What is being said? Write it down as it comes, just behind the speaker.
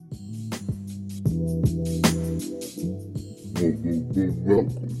Welcome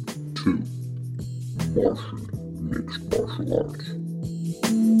to Martian Mixed Martial Arts.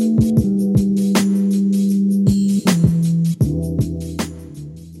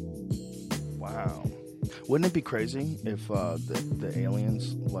 Wow. Wouldn't it be crazy if the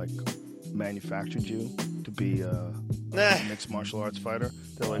aliens manufactured you to be a mixed martial arts fighter?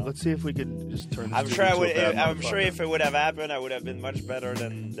 They're like, let's see if we could just turn this I'm dude sure I into would. a bad I'm sure motherfucker." if it would have happened, I would have been much better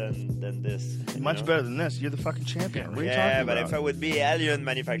than this. Much better than this. You're the fucking champion. What are you talking Yeah, about? but if I would be alien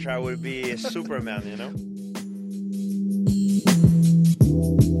manufacturer, I would be Superman.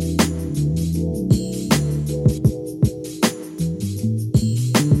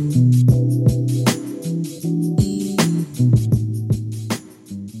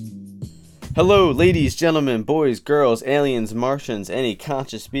 Hello, ladies, gentlemen, boys, girls, aliens, Martians, any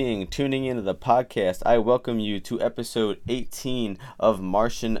conscious being tuning into the podcast. I welcome you to episode 18 of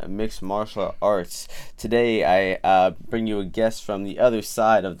Martian Mixed Martial Arts. Today, I bring you a guest from the other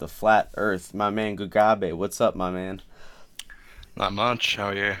side of the flat earth, my man Gugabe. What's up, my man? Not much. How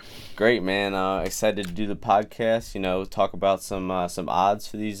are you? Great, man. Excited to do the podcast. Talk about some odds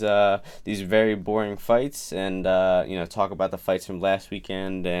for these very boring fights, and talk about the fights from last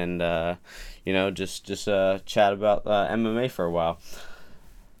weekend, and just chat about MMA for a while.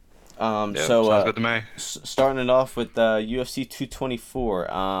 Sounds good to me. Starting it off with UFC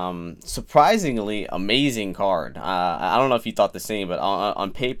 224. Surprisingly amazing card. I don't know if you thought the same, but on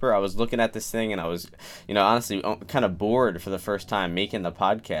paper, I was looking at this thing and I was, honestly kind of bored for the first time making the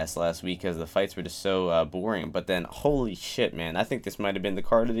podcast last week because the fights were just so boring. But then, holy shit, man, I think this might have been the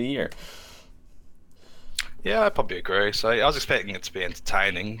card of the year. Yeah, I probably agree. So I was expecting it to be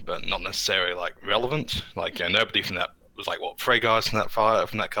entertaining, but not necessarily relevant. Nobody from that was three guys from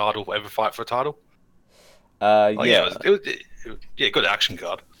that card will ever fight for a title. Yeah, it was good action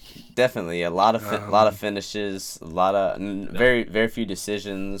card. Definitely a lot of finishes, a lot of very few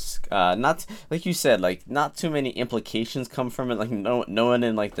decisions. Not like you said, not too many implications come from it. No one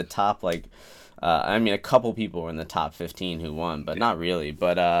in the top a couple people were in the top 15 who won, but not really.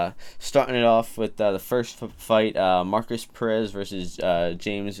 But starting it off with the first fight, Marcus Perez versus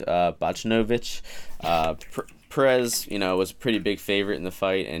James Bogdanovic. Perez, was a pretty big favorite in the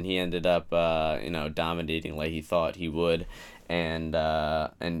fight, and he ended up, dominating like he thought he would, and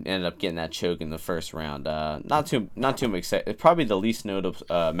ended up getting that choke in the first round. Not too excited. Probably the least notable,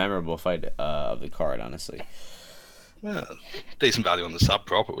 memorable fight of the card, honestly. Yeah, decent value on the sub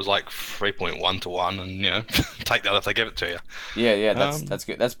prop. It was 3.1 to 1, and take that if they give it to you. Yeah, that's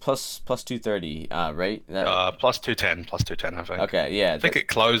good. That's plus 230, right? Plus 210, I think. Okay, yeah. I think it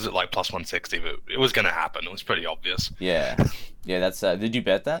closed at plus 160, but it was going to happen. It was pretty obvious. Yeah. That's. Did you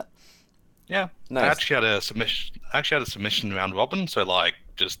bet that? Yeah, nice. I actually had a submission round robin, so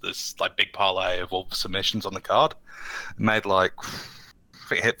just this big parlay of all the submissions on the card. It made I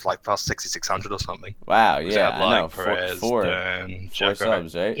think it hit plus 6,600 or something. Wow, yeah, had, I know. Perez, Four Jacko.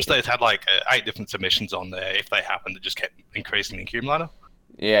 subs, right? Just it had 8 different submissions on there. If they happened, it just kept increasing the accumulator.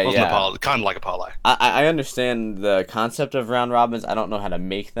 Yeah, Kind of like a parlay. I understand the concept of round robins. I don't know how to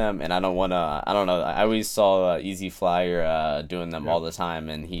make them, and I don't want to. I don't know. I always saw Easy Flyer doing them all the time,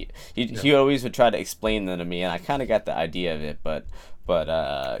 and he always would try to explain them to me, and I kind of got the idea of it, but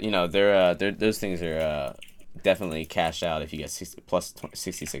they're those things are. Definitely cash out if you get plus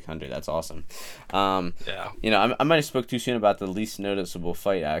 6,600. That's awesome. Yeah. I might have spoke too soon about the least noticeable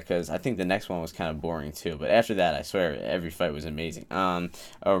fight because I think the next one was kind of boring too. But after that, I swear every fight was amazing.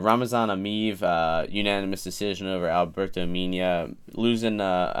 Ramazan Ameev, unanimous decision over Alberto Mina, losing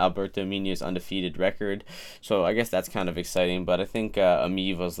Alberto Mina's undefeated record. So I guess that's kind of exciting. But I think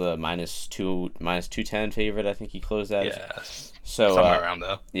Ameev was the minus 210 favorite. I think he closed that. Yes. So somewhere around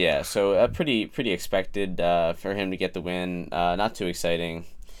there. Yeah, so pretty expected for him to get the win. Not too exciting.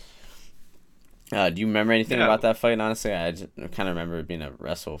 Do you remember anything about that fight? Honestly, I just kind of remember it being a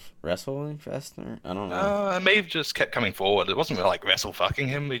wrestling fest. Or, I don't know. Maeve just kept coming forward. It wasn't really wrestle fucking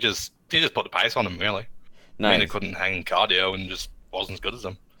him. He just put the pace on him really. Nice. He couldn't hang cardio and just wasn't as good as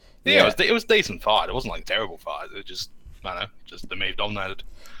him. Yeah, it was a decent fight. It wasn't a terrible fight. It just just the Maeve dominated.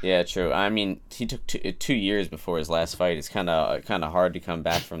 Yeah, true. I mean, he took 2 years before his last fight. It's kind of hard to come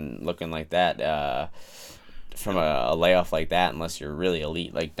back from looking like that, from a layoff like that, unless you're really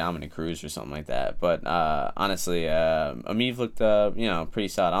elite like Dominic Cruz or something like that. But honestly, Ameev looked pretty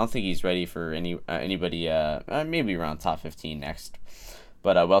solid. I don't think he's ready for anybody. Maybe around top 15 next.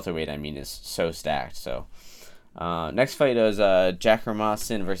 But welterweight, is so stacked. So Next fight was Jack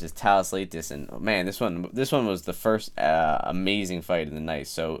Hermansson versus Thales Leites, and man, this one was the first amazing fight of the night.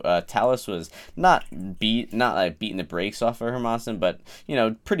 So Thales was not beating the brakes off of Hermansson, but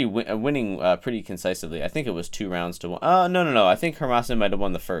pretty winning pretty concisely. I think it was 2 rounds to 1. No. I think Hermansson might have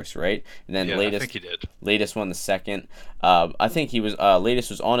won the first, right? And then I think he did. Leites won the second. I think he was Leites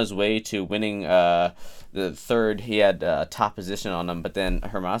was on his way to winning the third. He had top position on him, but then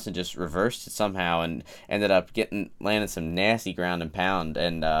Hermansson just reversed it somehow and ended up landing some nasty ground and pound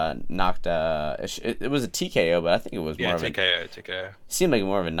and knocked. It was a TKO, but I think it was more of a TKO. Seemed like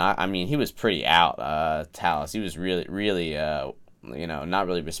more of a knock. I mean, he was pretty out. Thales, he was really not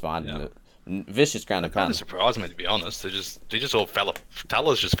really responding to vicious ground and Kind pound. of surprised me, to be honest. They just all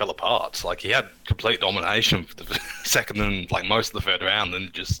Talos just fell apart. Like, he had complete domination for the second and like most of the third round,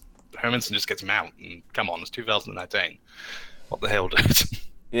 and just Hermansson just gets him out. And come on, it's 2018. What the hell, dude?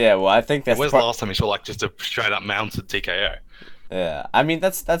 Yeah, well, I think that's. When's the last time you saw like just a straight up mounted TKO? Yeah, I mean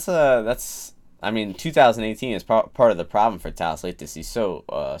that's 2018 is part of the problem for Thales Leites. He's so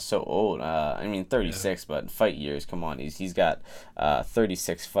old. 36, but fight years. Come on, he's got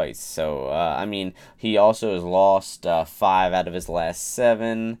 36 fights. So I mean, he also has lost 5 out of his last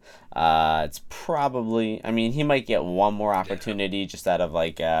 7. It's probably. I mean, he might get one more opportunity just out of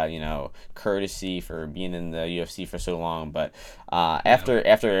courtesy for being in the UFC for so long. But after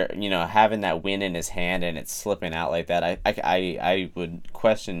having that win in his hand and it's slipping out like that, I would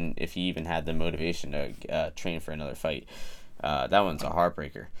question if he even had the motivation to train for another fight. That one's a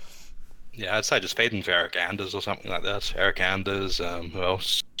heartbreaker. Yeah, I'd say just fade into Eric Anders or something like that. Eric Anders, who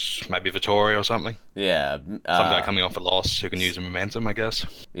else? Maybe Vittoria or something. Yeah. Some guy coming off a loss who can use the momentum, I guess.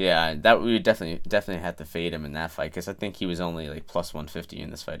 Yeah, that we would definitely have to fade him in that fight because I think he was only like plus 150 in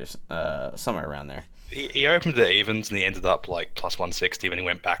this fight, or somewhere around there. He opened at evens and he ended up like plus 160 when he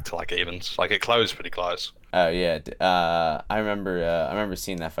went back to like evens. Like, it closed pretty close. Oh yeah, I remember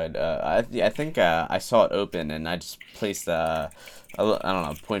seeing that fight. I think I saw it open and I just placed I don't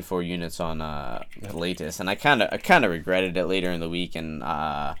know 0.4 units on Leites, and I kind of regretted it later in the week, and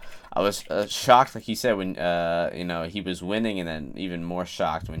I was shocked, like you said, when he was winning, and then even more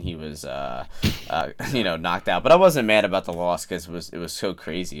shocked when he was knocked out. But I wasn't mad about the loss because it was so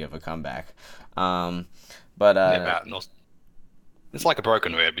crazy of a comeback. It's like a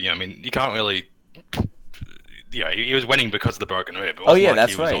broken rib. I mean, you can't really. He was winning because of the broken rib. Oh yeah,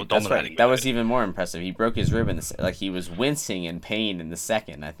 that's right. That's right. That was even more impressive. He broke his rib he was wincing in pain in the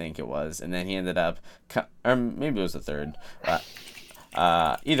second, I think it was, and then he ended up, or maybe it was the third.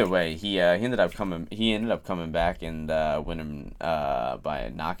 Either way, he ended up coming back and winning by a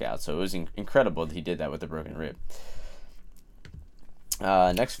knockout. So it was incredible that he did that with the broken rib.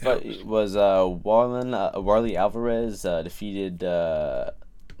 Next fight was Warley Alvarez defeated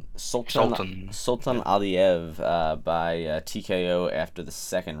Sultan Aliev by TKO after the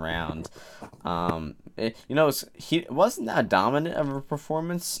second round. He wasn't that dominant of a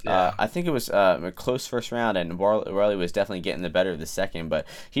performance. Yeah. I think it was a close first round, and Warley was definitely getting the better of the second. But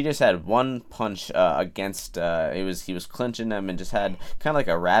he just had one punch against. He was clinching him and just had kind of like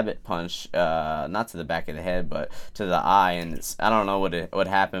a rabbit punch, not to the back of the head, but to the eye. And I don't know what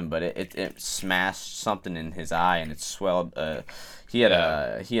happened, but it smashed something in his eye and it swelled. It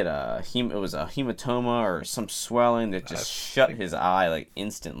was a hematoma or some swelling that just shut his eye like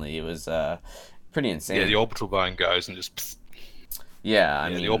instantly. It was pretty insane. Yeah, the orbital bone goes and just. Yeah, I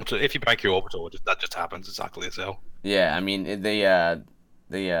mean, the orbital. If you break your orbital, that just happens exactly as well. Yeah, I mean they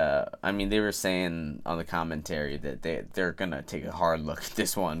were saying on the commentary that they're gonna take a hard look at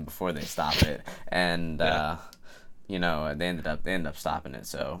this one before they stop it, and they ended up stopping it.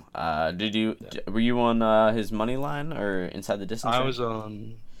 So, were you on his money line or inside the distance? I was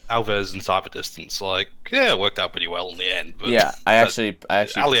on Alvarez inside the distance. Like, yeah, it worked out pretty well in the end. But yeah, I actually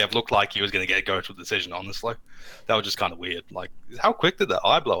Aliev looked like he was going to go to a decision. Honestly, that was just kind of weird. Like, how quick did that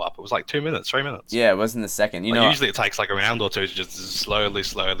eye blow up? It was like 2 minutes, 3 minutes. Yeah, it was in the second. Usually it takes like a round or two to just slowly.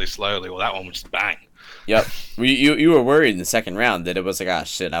 Well, that one was just bang. Yep. You were worried in the second round that it was like, ah,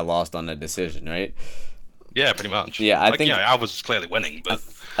 shit, I lost on a decision, right? Yeah, pretty much. Yeah, I think Alvarez was clearly winning, but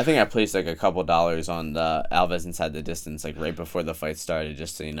I think I placed like a couple dollars on the Alves inside the distance, like right before the fight started,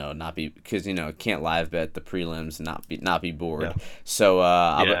 just to not be, because can't live bet the prelims and not be bored. Yeah. So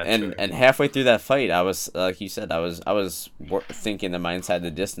true. and halfway through that fight, I was like you said, I was thinking that my inside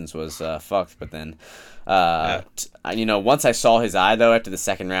the distance was fucked, but then once I saw his eye though after the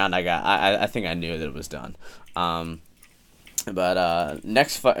second round, I think I knew that it was done. But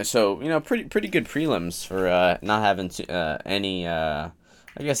next fight, so pretty good prelims for not having any. I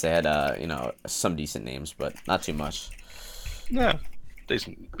guess they had some decent names, but not too much. yeah,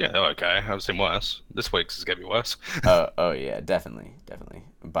 decent. Yeah, they're okay. I've seen worse. This week's is gonna be worse. Oh yeah, definitely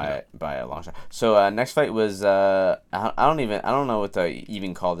by a long shot. So next fight was I don't know what to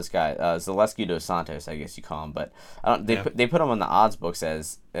even call this guy, Zaleski dos Santos, I guess you call him, but I don't they put him on the odds books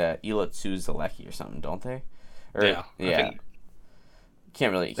as Ilatsu Zaleski or something, don't they? Or, Yeah. I think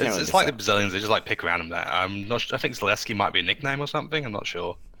can't really. it's like the Brazilians. They just like pick random there. I'm not. I think Zaleski might be a nickname or something. I'm not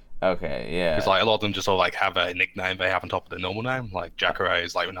sure. Okay, yeah. Because like a lot of them just sort of like have a nickname they have on top of their normal name. Like Jacare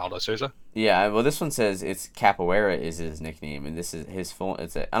is like Ronaldo Souza. Yeah, well, this one says it's Capoeira is his nickname, and this is his full. I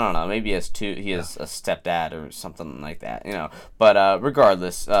don't know. Maybe he has two. He has a stepdad or something like that, you know. But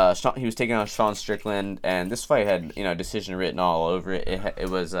regardless, he was taking on Sean Strickland, and this fight had decision written all over it. It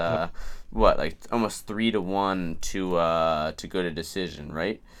was what, like almost 3-1 to go to decision,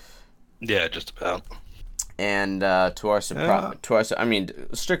 right? Yeah, just about. And to our surprise, I mean,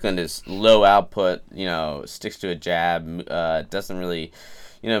 Strickland is low output. Sticks to a jab. Doesn't really,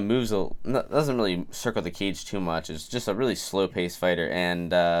 doesn't really circle the cage too much. It's just a really slow paced fighter.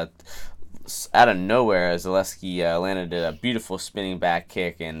 And out of nowhere, Zaleski landed a beautiful spinning back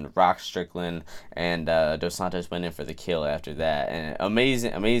kick and rocked Strickland. And Dos Santos went in for the kill after that. And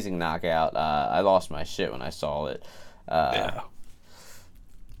amazing knockout. I lost my shit when I saw it. Yeah,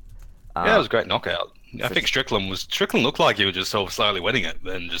 it was a great knockout. I think Strickland looked like he was just sort of slowly winning it,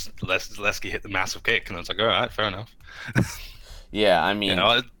 then just Zaleski hit the massive kick, and I was like, all right, fair enough. Yeah, I mean,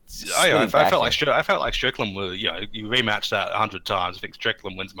 I felt like Strickland was, you rematch that 100 times. I think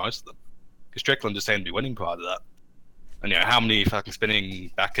Strickland wins most of them, because Strickland just seemed to be winning prior to that. And how many fucking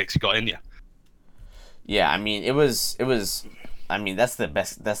spinning back kicks you got in you? Yeah, I mean, it was. I mean, that's the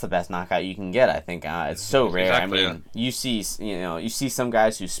best knockout you can get. I think it's so rare. Exactly, I mean, you see some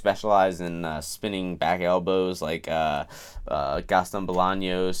guys who specialize in spinning back elbows, like Gaston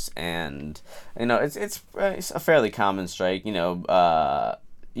Bolaños, and it's a fairly common strike.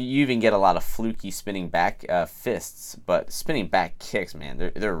 You even get a lot of fluky spinning back fists, but spinning back kicks,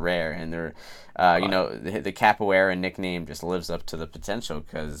 man, they're rare, and they're the Capoeira nickname just lives up to the potential,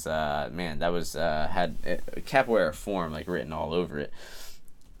 because man, that was had Capoeira form like written all over it.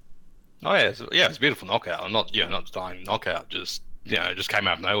 Oh yeah, it's a beautiful knockout. Not dying knockout, just just came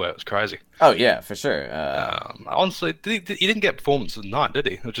out of nowhere. It was crazy. Oh yeah, for sure. Honestly, he didn't get performance of the night, did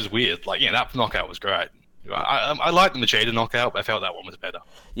he? Which is weird. Like, that knockout was great. I like the Machida knockout, but I felt that one was better.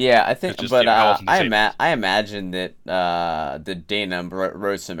 Yeah, I think, just, but I imagine that the Dana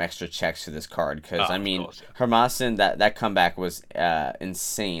wrote some extra checks to this card, because I mean, course, yeah. Hermansson, that comeback was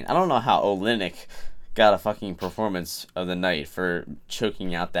insane. I don't know how Oleinik got a fucking performance of the night for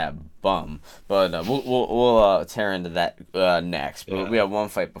choking out that bum, but we'll tear into that next. But we have one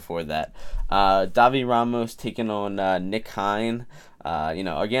fight before that. Davi Ramos taking on Nick Hein.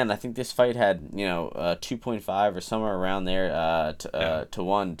 Again, I think this fight had 2.5 or somewhere around there to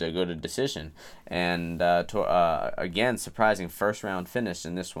 1 to go to decision, and again, surprising first round finish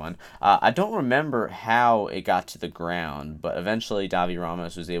in this one. I don't remember how it got to the ground, but eventually Davi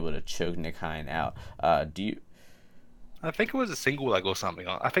Ramos was able to choke Nick Hein out. Do you? I think it was a single leg or something.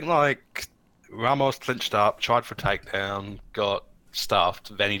 I think like Ramos clinched up, tried for a takedown, got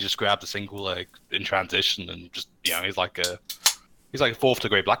stuffed. Then he just grabbed a single leg in transition and just he's like a 4th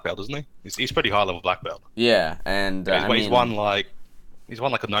degree black belt, isn't he? He's pretty high level black belt. Yeah, and he's won like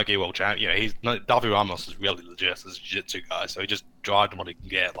a no-gi world champion. Davi Ramos is really legit as a jiu-jitsu guy, so he just drives what he can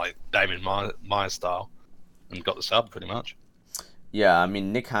get, like Damien Maya style, and got the sub pretty much. Yeah, I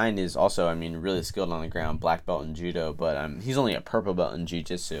mean, Nick Hein is also, really skilled on the ground, black belt in judo, but he's only a purple belt in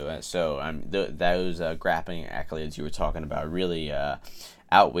jiu-jitsu, so those grappling accolades you were talking about really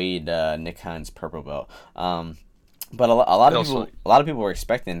outweighed Nick Hein's purple belt. But a lot of people were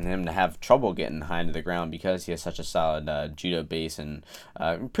expecting him to have trouble getting Hein to the ground, because he has such a solid judo base, and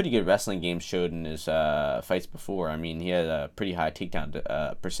pretty good wrestling game showed in his fights before. I mean, he had a pretty high takedown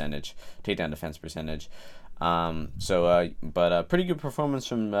defense percentage. But a pretty good performance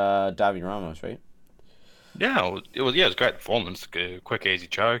from Davi Ramos, right? Yeah, it was a great performance. Quick, easy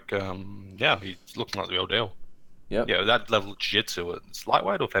choke. He's looking like the real deal. Yep. Yeah, that level of jiu-jitsu, it's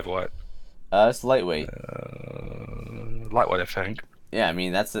lightweight or featherweight? It's lightweight. Lightweight, I think. Yeah, I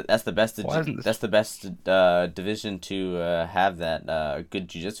mean that's the best. That's the best division to have that good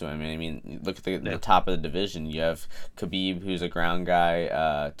jiu-jitsu. I mean, look at the top of the division. You have Khabib, who's a ground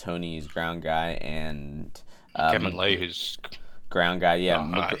guy. Tony's ground guy, and Kevin Lee, who's ground guy. Yeah,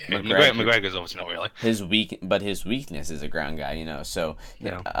 McGregor's obviously not really. His weakness is a ground guy. So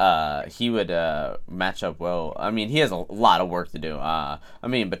he would match up well. I mean, he has a lot of work to do.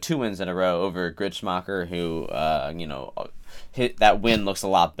 But 2 wins in a row over Gritschmacher, who that win looks a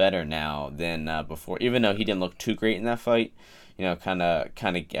lot better now than before. Even though he didn't look too great in that fight,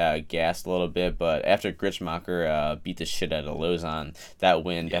 gassed a little bit. But after Gritzmacher beat the shit out of Lozon, that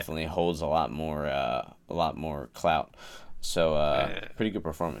win definitely holds a lot more clout. So pretty good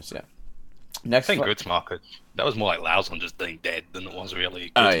performance, yeah. Next, I think Gritzmacher, that was more like Lauzon just being dead than it was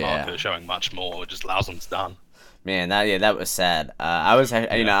really Gritzmacher showing much more. Just Lauzon's done. Man, that was sad. I was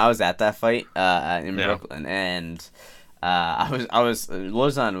at that fight in Brooklyn, and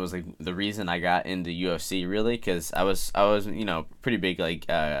Lozon was like the reason I got into UFC really, because I was pretty big like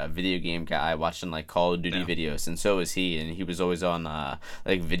video game guy, watching like Call of Duty videos, and so was he, and he was always on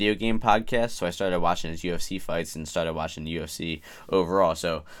like video game podcasts. So I started watching his UFC fights and started watching UFC overall.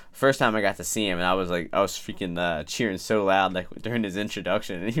 So first time I got to see him, and I was freaking cheering so loud like during his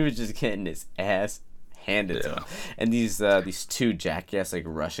introduction, and he was just getting his ass handed to him, and these two jackass like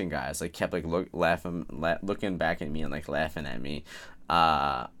Russian guys like kept like looking back at me and like laughing at me,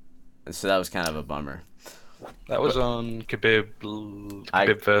 so that was kind of a bummer. That was on Khabib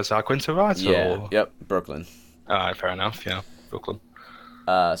versus Quinto, right? Yep, Brooklyn. Fair enough. Yeah, Brooklyn.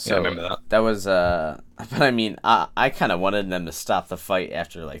 So I remember that. That was but I mean, I kind of wanted them to stop the fight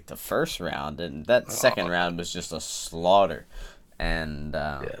after like the first round, and that second round was just a slaughter, and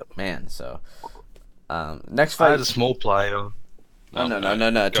man, so. Next fight. I had a small play. No. I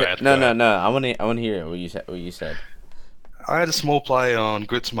want to hear what you said. I had a small play on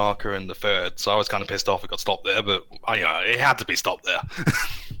Gritzmacher in the third, so I was kind of pissed off it got stopped there, but it had to be stopped there.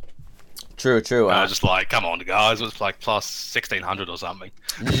 True. I was just like, come on, guys, it was like plus 1,600 or something.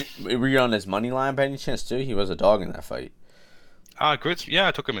 Were you on his money line by any chance too? He was a dog in that fight. Grits,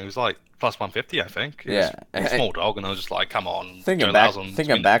 I took him. It was like plus 150, I think. He was a small dog, and I was just like, come on. Thinking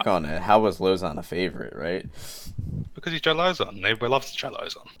back on it, how was Lozon a favorite, right? Because he's Joe Lozon. Everybody loves Joe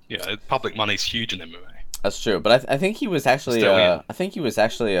Lozon. Yeah, public money's huge in MMA. That's true, but I think he was actually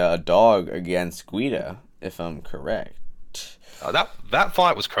a dog against Guida, if I'm correct. That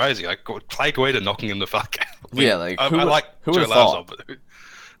fight was crazy. Like Clay Guida knocking him the fuck out. Yeah, like I like who Joe would have thought? Lozon, but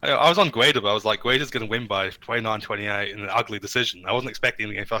I was on Guida, but I was like, Guida's going to win by 29-28 in an ugly decision. I wasn't expecting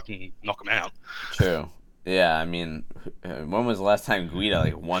him to fucking knock him out. True. Yeah, I mean, when was the last time Guida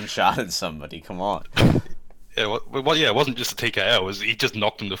like one-shotted somebody? Come on. Yeah, it wasn't just a TKO. He just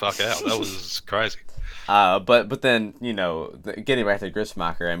knocked him the fuck out. That was crazy. But then, getting back to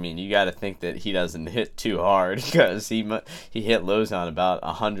Gritzmacher, I mean, you got to think that he doesn't hit too hard, because he hit Lozon about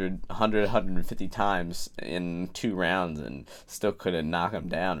 150 times in 2 rounds and still couldn't knock him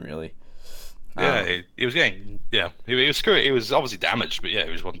down, really. Yeah, he was getting, he was screwed. He was obviously damaged, but he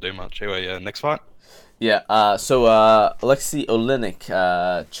just wasn't doing much. Anyway, next fight. Yeah, so Alexei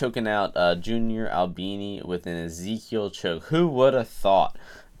Oleinik choking out Junior Albini with an Ezekiel choke. Who would have thought?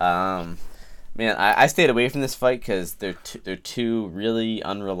 Man, I stayed away from this fight because they're two really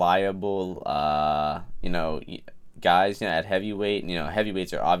unreliable, guys. At heavyweight.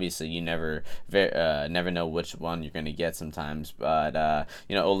 Heavyweights are obviously you never know which one you're gonna get sometimes. But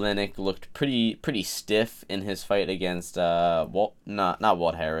Oleinik looked pretty stiff in his fight against not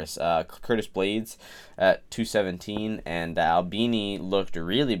Walt Harris, Curtis Blades at 217, and Albini looked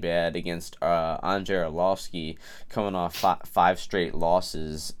really bad against Andrei Arlovsky, coming off 5 straight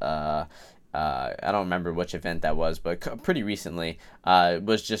losses. I don't remember which event that was, but pretty recently,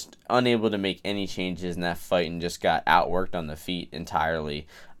 was just unable to make any changes in that fight and just got outworked on the feet entirely.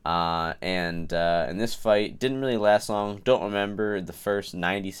 And this fight didn't really last long. Don't remember the first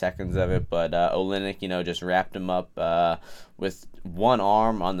 90 seconds of it, but Oleinik, just wrapped him up with one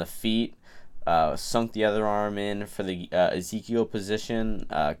arm on the feet, sunk the other arm in for the Ezekiel position,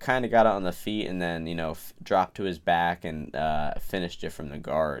 kind of got it on the feet, and then, dropped to his back and finished it from the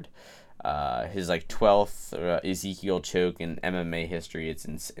guard. His 12th Ezekiel choke in MMA history.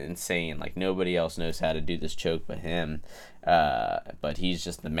 It's insane. Like, nobody else knows how to do this choke but him. But he's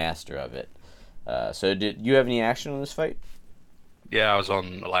just the master of it. So did you have any action on this fight? Yeah, I was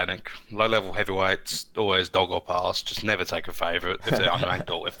on Atlantic. Low-level heavyweights, always dog or pass. Just never take a favourite if they're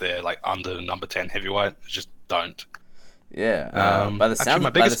unranked or if they're under number 10 heavyweight. Just don't. Yeah. By the sounds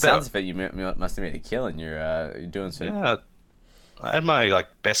of it, you must have made a killing. You're doing so. Yeah. I had my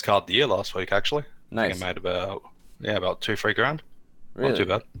best card of the year last week, actually. Nice. I think I made about 2-3 grand. Really? Not too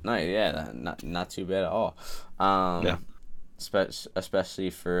bad. No, yeah, not too bad at all. Yeah.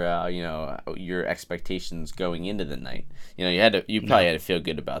 Especially for your expectations going into the night. You probably had to feel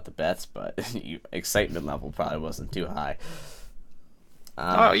good about the bets, but excitement level probably wasn't too high.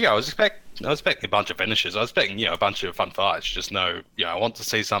 I was expecting a bunch of finishes. I was expecting a bunch of fun fights. Just I want to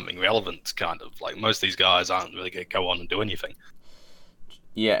see something relevant. Kind of like most of these guys aren't really going to go on and do anything.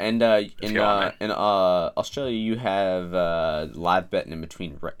 Yeah, and in Australia you have live betting in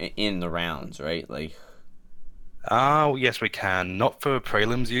between in the rounds, right? Like, Yes, we can. Not for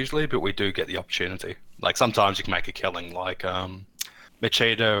prelims usually, but we do get the opportunity. Like sometimes you can make a killing, like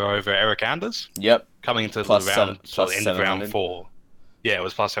Machida over Eric Anders Yep. coming into Plus the seven- round, so plus the end of round 700. 4. Yeah, it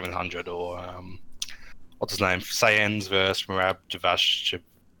was plus 700, or what's his name? Sayens versus Murab Javash.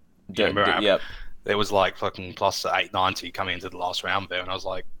 Murab. Yep. It was like fucking plus 890 coming into the last round there, and I was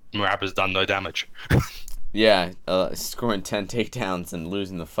like, Murab has done no damage. Yeah, scoring 10 takedowns and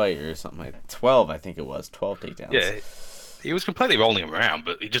losing the fight or something like 12, I think it was. 12 takedowns. Yeah, he was completely rolling around,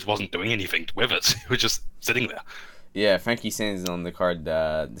 but he just wasn't doing anything with it. He was just sitting there. Yeah, Frankie Sainz is on the card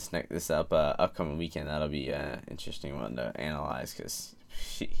this upcoming weekend. That'll be an interesting one to analyze because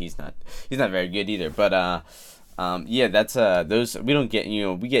he's not very good either. But yeah, that's those we don't get,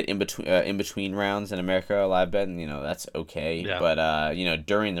 we get in between rounds in America live bet, and that's okay. Yeah. But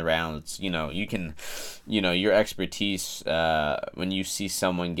during the rounds, you can, your expertise, when you see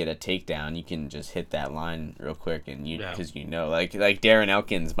someone get a takedown, you can just hit that line real quick, and because like Darren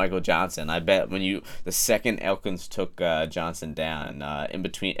Elkins, Michael Johnson. I bet when the second Elkins took Johnson down, in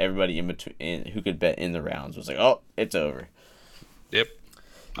between everybody who could bet in the rounds was like, oh, it's over. Yep.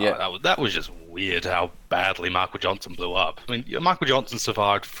 Yeah. That was just weird how badly Michael Johnson blew up. I mean, Michael Johnson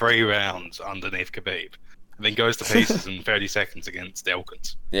survived 3 rounds underneath Khabib, and then goes to pieces in 30 seconds against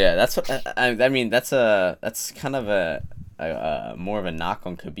Elkins. Yeah, that's what I mean. That's kind of a more of a knock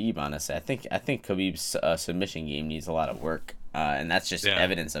on Khabib, honestly. I think Khabib's submission game needs a lot of work, and that's just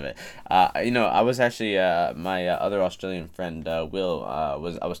evidence of it. I was actually my other Australian friend Will I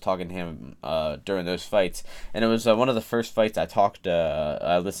was talking to him during those fights, and it was one of the first fights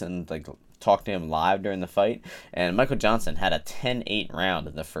I listened talked to him live during the fight, and Michael Johnson had a 10-8 round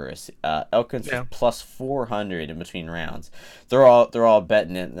in the first. Elkins was plus 400 in between rounds. They're all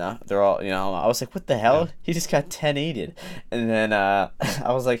betting it. They're all, I was like, what the hell? Yeah. He just got 10-8'd. And then I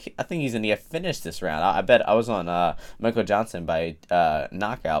was like, I think he's gonna get finished this round. I bet I was on Michael Johnson by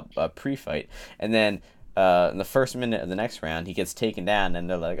knockout pre-fight, and then in the first minute of the next round he gets taken down, and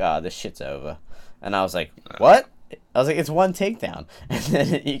they're like, oh, this shit's over. And I was like, what? I was like, it's one takedown. And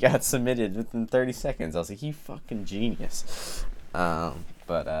then he got submitted within 30 seconds. I was like, you fucking genius. Yeah,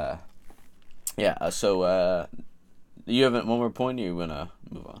 so you have one more point, or you want to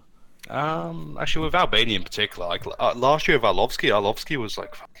move on? Actually, with Albania in particular, like last year with Arlovsky was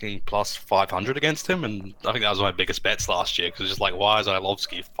like fucking plus 500 against him, and I think that was one of my biggest bets last year, because it's just like, why is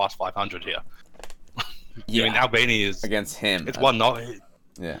Arlovsky plus 500 here? Yeah. I mean, Albania is... Against him. It's one knock.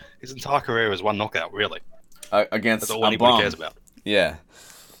 Yeah. His entire career is one knockout, really. Against That's all anybody cares about. Yeah.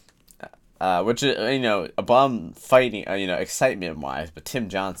 Which is, a bomb fighting, excitement-wise, but Tim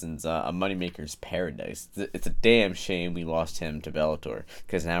Johnson's a moneymaker's paradise. It's a damn shame we lost him to Bellator,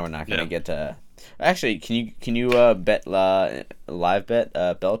 because now we're not going to get to... Actually, can you bet live bet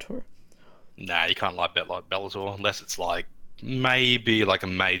Bellator? Nah, you can't live bet like Bellator unless it's like maybe like a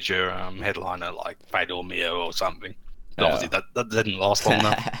major headliner like Fedor Mio or something. Obviously, that didn't last long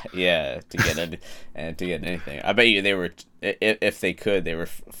enough. Yeah, to get anything. I bet you they were, if they could, they were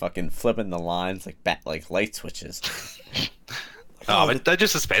fucking flipping the lines like light switches. But they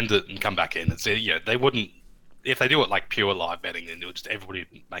just suspend it and come back in. It's they wouldn't, if they do it like pure live betting, then everybody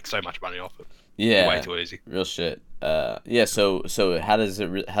make so much money off it. Yeah, way too easy. Real shit. Yeah. So how does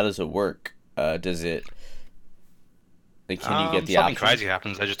it work? Does it? Can you get the something option? crazy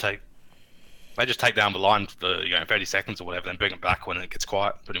happens? They just take down the line for 30 seconds or whatever, then bring it back when it gets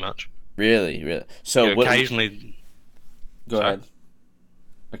quiet, pretty much. Really. So occasionally. Go ahead.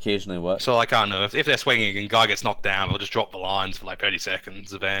 Occasionally what? So I don't know if they're swinging and guy gets knocked down, they'll just drop the lines for like 30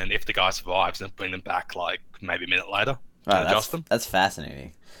 seconds, and then if the guy survives, then bring them back like maybe a minute later and adjust them. That's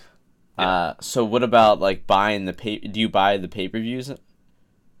fascinating. Yeah. So what about like buying the pay? Do you buy the pay-per-views?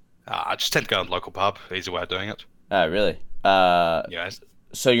 I just tend to go to the local pub. Easy way of doing it. Really? Yeah.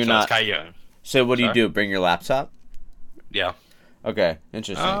 So you're not. So what do you do? Bring your laptop? Yeah. Okay,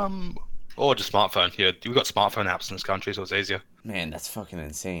 interesting. Or just smartphone. Yeah, we've got smartphone apps in this country, so it's easier. Man, that's fucking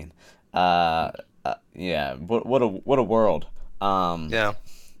insane. Yeah. What a world. Yeah.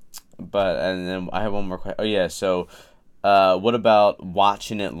 But and then I have one more question. Oh yeah. So, what about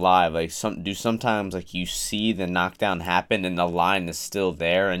watching it live? Like sometimes like you see the knockdown happen and the line is still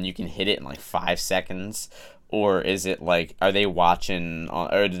there and you can hit it in like 5 seconds, or is it like, are they watching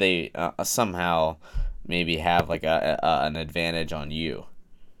or do they somehow maybe have like an advantage on you?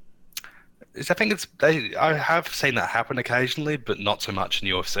 I think I have seen that happen occasionally, but not so much in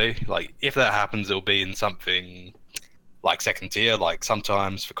UFC. Like if that happens, it'll be in something like second tier. Like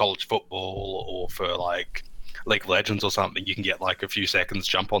sometimes for college football or for like League of Legends or something, you can get like a few seconds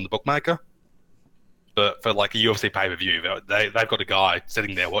jump on the bookmaker. But for like a UFC pay-per-view, they've got a guy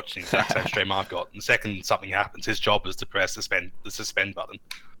sitting there watching the exact same stream I've got. And the second something happens, his job is to press the suspend button.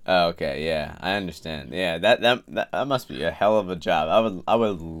 Oh, okay, yeah, I understand. Yeah, that must be a hell of a job. I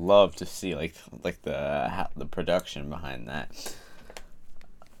would love to see like the production behind that.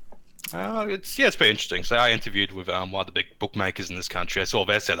 It's pretty interesting. So I interviewed with one of the big bookmakers in this country. I saw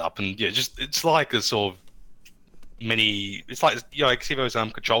their setup, and yeah, just it's like a sort of mini. It's like like see those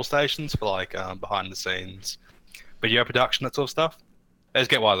control stations for like behind the scenes video production, that sort of stuff. They just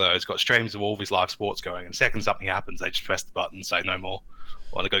get one of those. Got streams of all these live sports going, and the second something happens, they just press the button and say no more.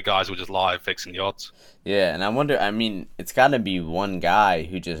 Or the guys who are just live fixing the odds. Yeah, and I wonder. I mean, it's got to be one guy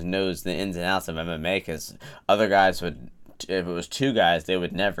who just knows the ins and outs of MMA, because other guys would. If it was two guys, they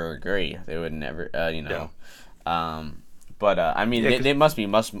would never agree. They would never, Yeah. I mean, they must be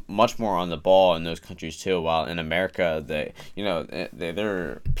much more on the ball in those countries too. While in America,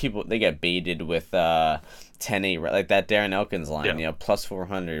 they're people, they get baited with 10-8, like that Darren Elkins line, plus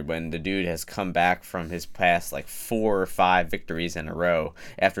 400 when the dude has come back from his past like 4 or 5 victories in a row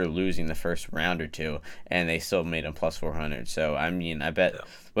after losing the first round or two, and they still made him plus 400. So I mean, I bet. Yeah.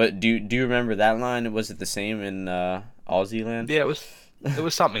 But do you remember that line? Was it the same in Aussie land? Yeah, it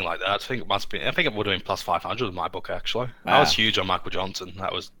was something like that. I think it must be. I think it would have been plus 500 in my book actually. Wow. I was huge on Michael Johnson.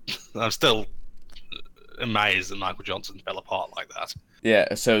 I'm still amazed that Michael Johnson fell apart like that.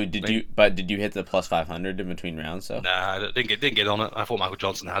 Yeah. So did you hit the plus 500 in between rounds? So nah, I didn't get on it. I thought Michael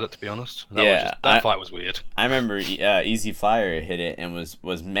Johnson had it, to be honest. That fight was weird. I remember Easy Flyer hit it and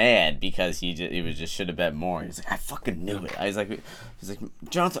was mad because he just should have bet more. He's like, I fucking knew it. He's like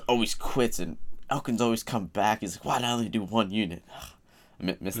Johnson always quits and Elkins always come back. He's like, why not only do one unit?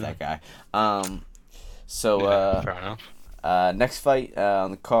 I miss that guy. Fair enough. Next fight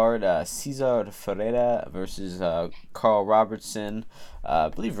on the card, Cesar Ferreira versus Carl Robertson. I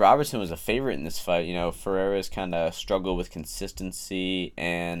believe Robertson was a favorite in this fight. Ferreira's kind of struggled with consistency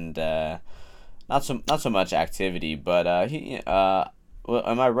and not so much activity. But am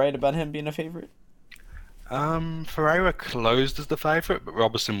I right about him being a favorite? Ferreira closed as the favorite, but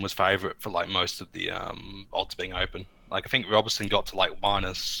Robertson was favorite for like most of the odds being open. Like I think Robertson got to like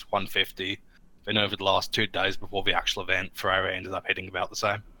minus 150. Then over the last 2 days before the actual event, Ferreira ended up hitting about the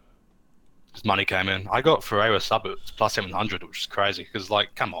same. His money came in. I got Ferreira sub at plus 700, which is crazy because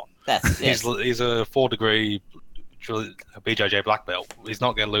like, come on, he's a 4-degree BJJ black belt. He's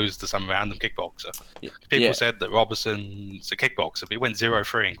not going to lose to some random kickboxer. People said that Robertson's a kickboxer, but he went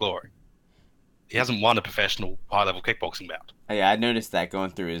 0-3 in Glory. He hasn't won a professional high-level kickboxing bout. Yeah, I noticed that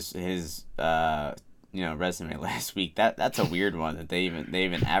going through his resume last week. That's a weird one that they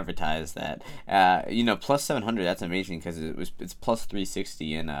even advertised that. Plus 700. That's amazing because it's plus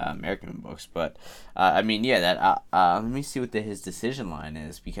 360 in American books. But I mean, yeah, let me see what his decision line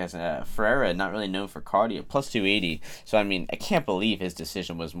is because Ferreira not really known for cardio. Plus 280. So I mean, I can't believe his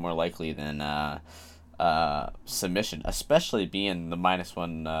decision was more likely than submission, especially being the minus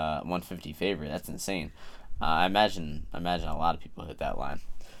 150 favorite. That's insane. I imagine a lot of people hit that line.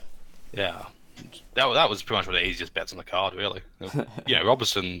 Yeah, that was pretty much one of the easiest bets on the card, really.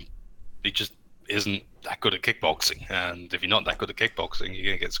 Robertson, he just isn't that good at kickboxing, and if you're not that good at kickboxing, you're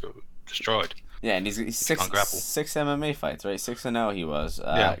gonna get destroyed. Yeah, and he's six MMA fights, right? 6-0 he was.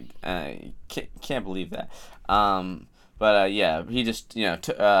 Can't believe that. He just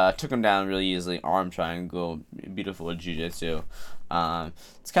took him down really easily. Arm triangle, beautiful jiu-jitsu.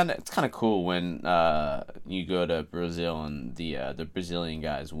 It's kind of cool when you go to Brazil and the Brazilian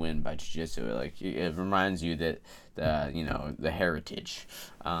guys win by jiu-jitsu. Like it reminds you that the heritage,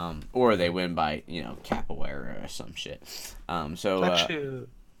 or they win by capoeira or some shit.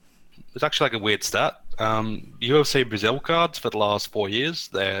 It's actually like a weird stat. UFC Brazil cards for the last 4 years,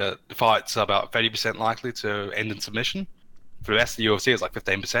 their fights are about 30% likely to end in submission. For the rest of the UFC, it's like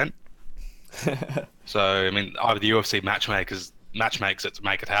 15%. So, I mean, either the UFC matchmakes it to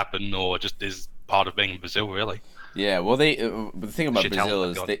make it happen, or just is part of being in Brazil, really. Yeah, well, the thing about Brazil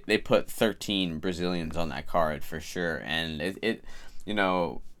is they put 13 Brazilians on that card for sure, and it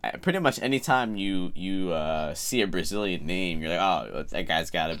pretty much anytime you see a Brazilian name, you're like, oh, that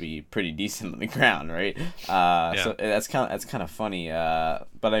guy's got to be pretty decent on the ground, right? So that's kind of funny.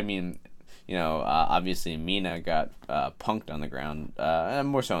 But I mean, obviously Mina got punked on the ground, and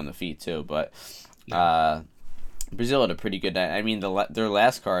more so on the feet too. But Brazil had a pretty good night. I mean, their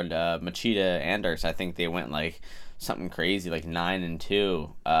last card, Machida Anders, I think they went like something crazy, like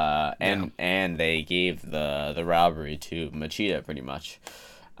 9-2, and they gave the robbery to Machida pretty much.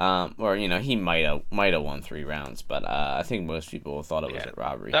 Or he might have won 3 rounds, but I think most people thought it was a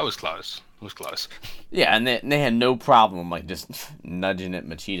robbery. That was close. It was close. Yeah, and they had no problem like just nudging it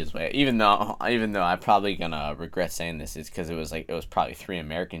Machida's way. Even though I'm probably gonna regret saying this, is because it was probably 3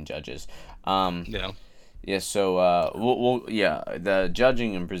 American judges. Yeah. Yeah. So the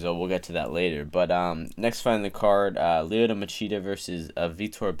judging in Brazil, we'll get to that later. But next fight in the card, Lyoto Machida versus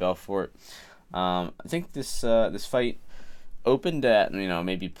Vitor Belfort. I think this fight opened at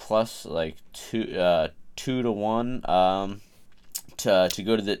maybe plus like 2 to 1 to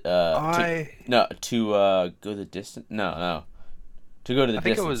go to the go the distance to go to the I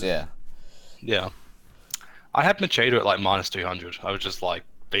think distance. it was, yeah. I had Machida at like minus 200. I was just like,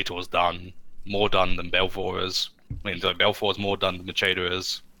 Vitor was more done than Belfort is. I mean, Belfort's more done than Machida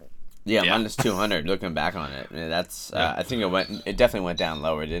is. Yeah, minus 200. Looking back on it, I mean, that's I think it definitely went down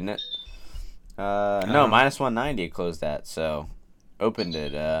lower, didn't it? No, minus 190 it closed at. So opened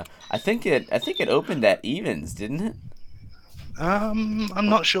it. I think it opened at evens, didn't it? I'm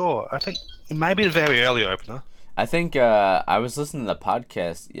not sure. I think maybe a very early opener. I think I was listening to the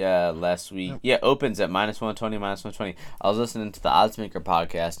podcast last week. Yeah, opens at minus 120, minus 120. I was listening to the Oddsmaker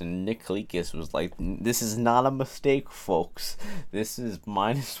podcast, and Nick Kalikas was like, "This is not a mistake, folks. This is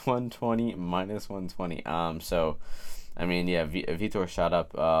minus 120, minus 120." So, I mean, yeah, Vitor shot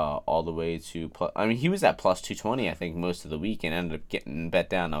up all the way to plus. I mean, he was at plus 220, I think, most of the week, and ended up getting bet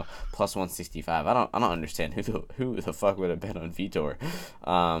down to plus 165. I don't understand who the fuck would have bet on Vitor.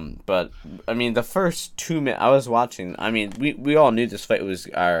 But I mean, the first 2 minutes I was watching. I mean, we all knew this fight was.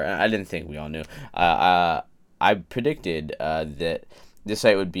 I didn't think we all knew. I predicted that this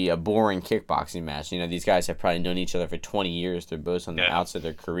fight would be a boring kickboxing match. These guys have probably known each other for 20 years. They're both on the outs of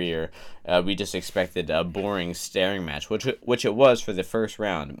their career. We just expected a boring staring match, which it was for the first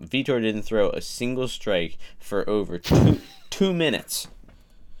round. Vitor didn't throw a single strike for over 2 minutes.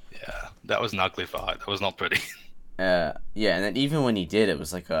 Yeah, that was an ugly fight. That was not pretty. And then even when he did, it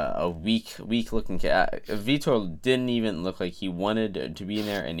was like a weak looking kid. Vitor didn't even look like he wanted to be in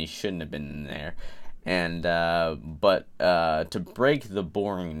there, and he shouldn't have been in there. And but to break the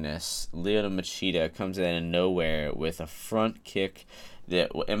boringness, Lyoto Machida comes out of nowhere with a front kick that,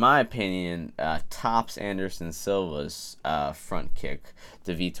 in my opinion, tops Anderson Silva's front kick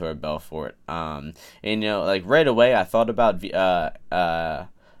to Vitor Belfort. And like right away, I thought about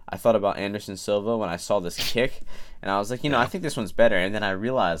Anderson Silva when I saw this kick, and I was like, I think this one's better. And then I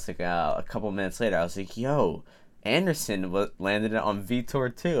realized like a couple minutes later, I was like, yo, Anderson landed it on Vitor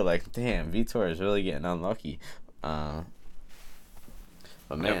too. Like, damn, Vitor is really getting unlucky. But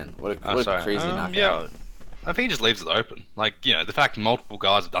man, what a crazy knockout. Yeah, I think he just leaves it open. Like, the fact multiple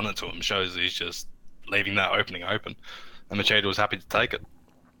guys have done it to him shows he's just leaving that opening open. And Machida was happy to take it.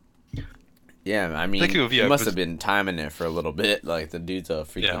 Yeah, I mean, he must have been timing it for a little bit. Like, the dude's a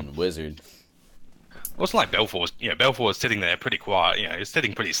freaking wizard. It wasn't like Belfort was sitting there pretty quiet. He was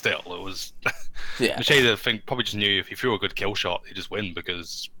sitting pretty still. It was Machida, I think, probably just knew if he threw a good kill shot, he'd just win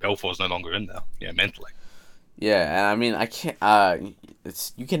because Belfort's no longer in there. Mentally. Yeah, and I mean, I can't.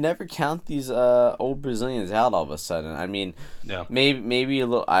 You can never count these old Brazilians out all of a sudden. I mean, maybe a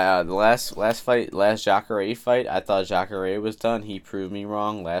little. The last Jacare fight, I thought Jacare was done. He proved me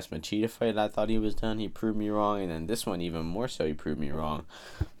wrong. Last Machida fight, I thought he was done. He proved me wrong, and then this one even more so, he proved me wrong.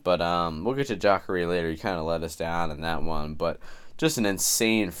 But we'll get to Jacare later. He kind of let us down in that one, but just an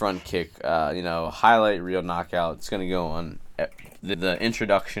insane front kick. Highlight reel knockout. It's gonna go on the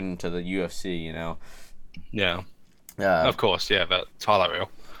introduction to the UFC. Yeah. Of course, that's highlight reel.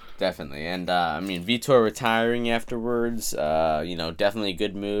 Definitely. And, Vitor retiring afterwards, definitely a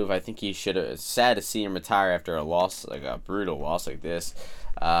good move. I think he should have... Sad to see him retire after a loss, like a brutal loss like this.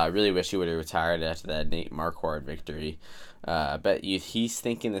 I really wish he would have retired after that Nate Marquardt victory. I bet he's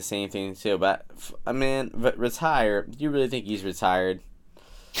thinking the same thing, too. But, retire... Do you really think he's retired?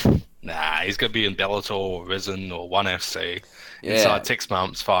 Nah, he's going to be in Bellator or Risen or ONE FC inside 6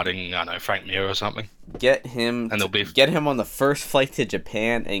 months fighting, I don't know, Frank Mir or something. Get him on the first flight to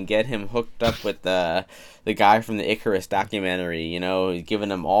Japan and get him hooked up with the guy from the Icarus documentary, giving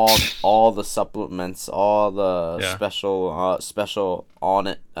him all the supplements, all the special on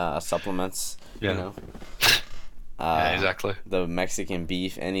it supplements, yeah, exactly. The Mexican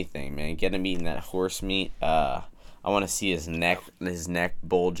beef, anything, man. Get him eating that horse meat. I want to see his neck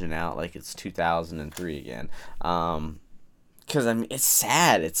bulging out like it's 2003 again. Because, it's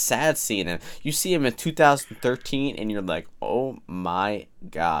sad. It's sad seeing him. You see him in 2013, and you're like, oh my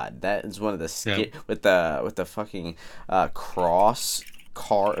god. That is one of the with the fucking cross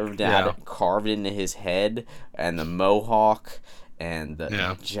carved into his head, and the mohawk, and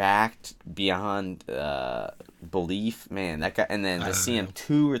the jacked beyond belief, man, that guy, and then to see him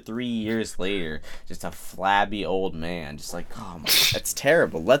 2 or 3 years later, just a flabby old man, just like, oh my, that's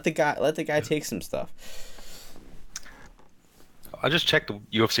terrible. Let the guy take some stuff. I just checked the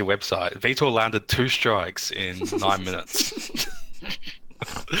UFC website. Vitor landed 2 strikes in 9 minutes.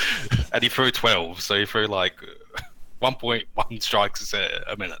 And he threw 12, so he threw like 1.1 strikes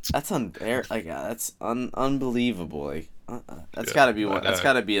a minute. That's unbelievable. Like that's got to be one. That's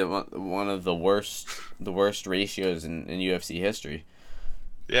got to be one of the worst ratios in UFC history.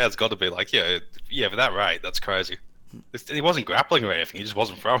 Yeah, it's got to be like for that rate, that's crazy. He wasn't grappling or anything. He just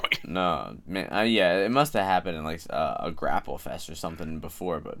wasn't throwing. No, man. Yeah, it must have happened in like a grapple fest or something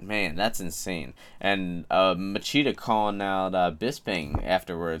before. But man, that's insane. And Machida calling out Bisping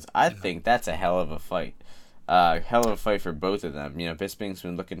afterwards. I think that's a hell of a fight. Hell of a fight for both of them. You know, Bisping's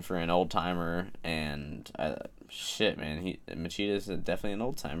been looking for an old timer, and shit, man, Machida's definitely an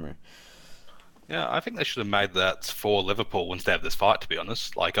old timer. Yeah, I think they should have made that for Liverpool instead of this fight. To be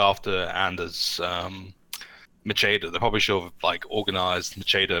honest, like after Anders. Machida, they probably should have like organized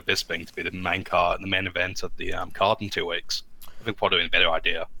Machida Bisping to be the main event of the card in 2 weeks. I think probably a better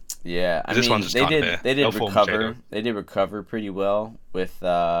idea. Yeah, I mean, they did recover. They did recover pretty well with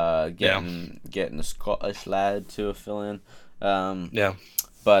getting a Scottish lad to fill in. Yeah,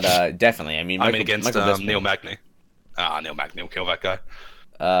 but definitely, I mean, against Neil Magny. Neil Magny will kill that guy.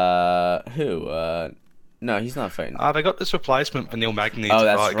 Who? No, he's not fighting. They got this replacement for Neil Magny. Oh,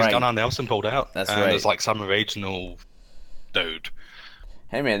 that's right. Because Gunnar Nelson pulled out. That's and right. There's like some regional dude.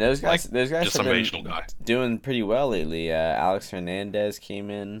 Hey man, those guys just have some been regional guy. Doing pretty well lately. Alex Hernandez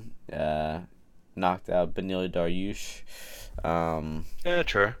came in, knocked out Beneil Dariush. Yeah,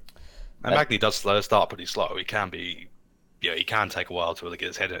 true. And Magny does start pretty slow. He can take a while to really get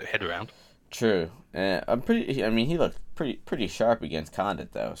his head around. True. I mean, he looked pretty sharp against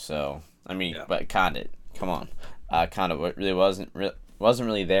Condit though. So I mean, but Condit. Come on, Condit really wasn't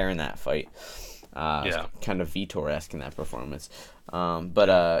really there in that fight. Kind of Vitor-esque in that performance. I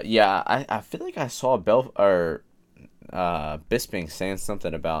feel like I saw Bisping saying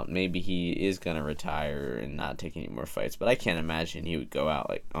something about maybe he is gonna retire and not take any more fights, but I can't imagine he would go out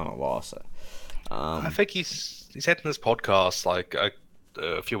like on a loss. I think he said in this podcast like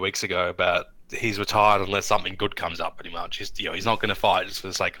a few weeks ago about he's retired unless something good comes up. Pretty much, he's not gonna fight just for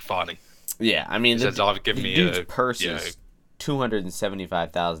the sake of fighting. Yeah, I mean, the dude's purse is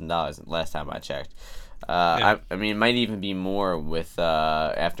 $275,000 last time I checked. I mean, it might even be more with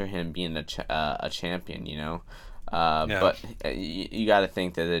after him being a champion, you know. But you got to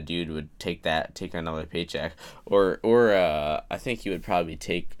think that the dude would take another paycheck, or I think he would probably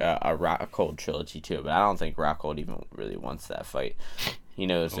take a Rockhold trilogy too. But I don't think Rockhold even really wants that fight. He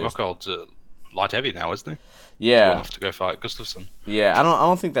knows Rockhold's light heavy now, isn't he? Yeah, he'll have to go fight Gustafsson. Yeah, I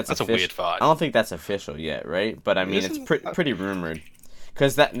don't think that's a weird fight. I don't think that's official yet, right? But I mean, it's pretty rumored,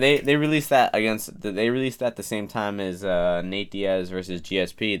 because they released that at the same time as Nate Diaz versus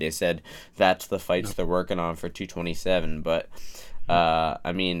GSP. They said that's the fights they're working on for 227. But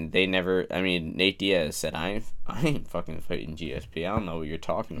I mean, Nate Diaz said I ain't fucking fighting GSP. I don't know what you're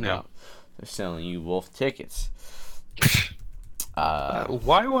talking about. They're selling you wolf tickets.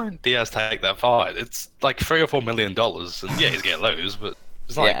 Why won't Diaz take that fight? It's like $3 or $4 million, and he's gonna lose, but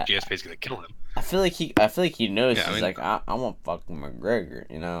it's not like GSP's gonna kill him. I feel like he knows. I want fucking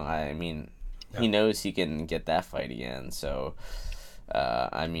McGregor. You know, I mean, he knows he can get that fight again. So,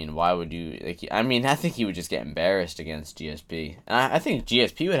 I mean, why would you? I think he would just get embarrassed against GSP, and I think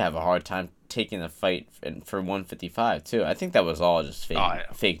GSP would have a hard time taking the fight for 155 too. I think that was all just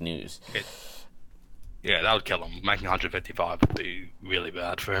fake news. Yeah, that would kill him. Making 155 would be really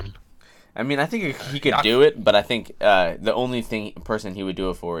bad for him. I mean, I think he could do it, but I think the only person he would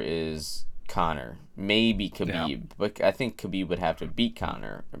do it for is Conor. Maybe Khabib, but I think Khabib would have to beat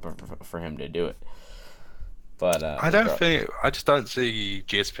Conor for him to do it. But I just don't see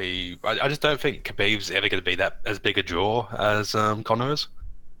GSP. I just don't think Khabib's ever going to be that as big a draw as Conor is.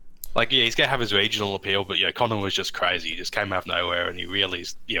 Like, he's going to have his regional appeal, but, Conor was just crazy. He just came out of nowhere, and he really,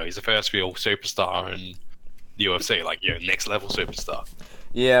 he's the first real superstar in the UFC, next level superstar.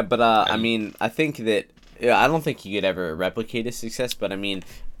 Yeah, but, I mean, I think that, I don't think he could ever replicate his success, but, I mean,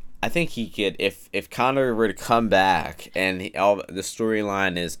 I think he could, if Conor were to come back, and the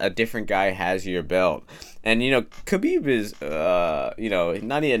storyline is a different guy has your belt, and, Khabib is,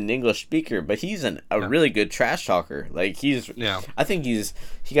 not even an English speaker, but he's a really good trash talker. Like, I think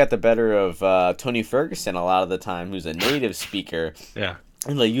he got the better of Tony Ferguson a lot of the time, who's a native speaker. Yeah.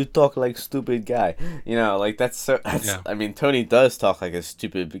 And like, you talk like stupid guy, you know, like that's so. That's, Yeah. I mean, Tony does talk like a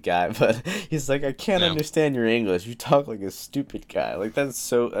stupid guy, but he's like, I can't Yeah. understand your English. You talk like a stupid guy. Like that's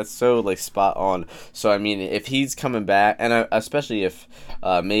so like spot on. So I mean, if he's coming back, and especially if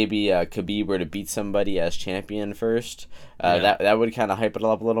maybe Khabib were to beat somebody as champion first, that would kind of hype it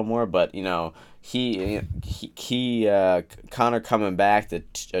up a little more. But you know, Conor coming back to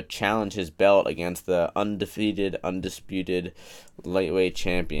challenge his belt against the undisputed lightweight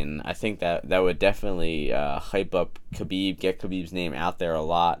champion. I think that would definitely hype up Khabib, get Khabib's name out there a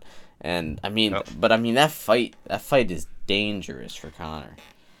lot. And I mean, Yep. but I mean that fight is dangerous for Conor.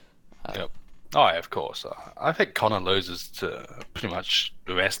 Yep. Oh, yeah, of course. I think Conor loses to pretty much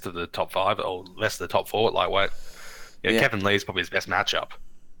the rest of the top 5 or rest of the top 4 at lightweight. Yeah, Yeah. Kevin Lee's probably his best matchup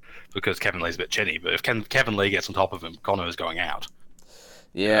because Kevin Lee's a bit chinny. But if Kevin Lee gets on top of him, Conor is going out.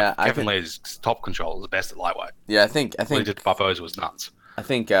 Yeah, Kevin Lee's top control is the best at lightweight. I think What he did to Barboza was nuts. I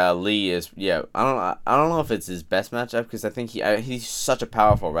think Lee is I don't know if it's his best matchup because I think he's such a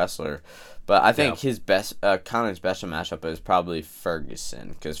powerful wrestler, but I think his best Conor's best matchup is probably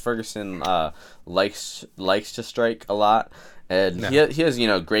Ferguson because Ferguson likes to strike a lot, and he has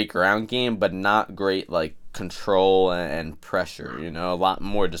great ground game but not great like control and pressure, a lot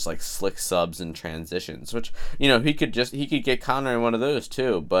more just like slick subs and transitions, which he could get Conor in one of those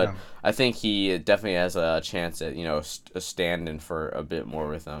too, but I think he definitely has a chance at standing for a bit more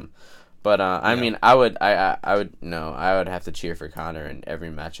with him. But I mean, I would have to cheer for Conor in every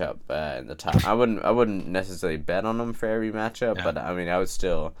matchup in the top. I wouldn't necessarily bet on him for every matchup, but I mean, I would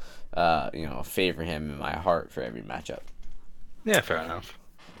still favor him in my heart for every matchup. Yeah, fair enough.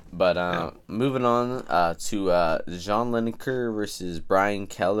 But moving on to John Lineker versus Brian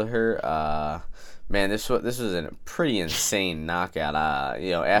Kelleher. Man, this was a pretty insane knockout.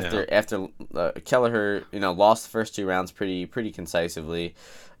 After Kelleher lost the first 2 rounds pretty concisively,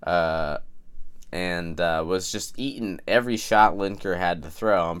 and was just eating every shot Lineker had to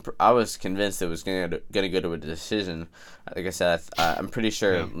throw. I was convinced it was gonna go to a decision. Like I said, I'm pretty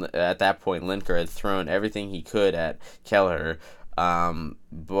sure at that point Lineker had thrown everything he could at Kelleher.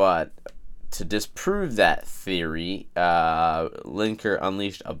 But to disprove that theory, Lineker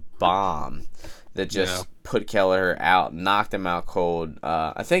unleashed a bomb that just put Kelleher out, knocked him out cold.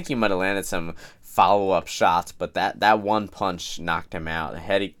 I think he might have landed some follow-up shots, but that one punch knocked him out.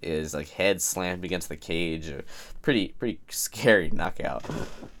 Head slammed against the cage. Pretty scary knockout.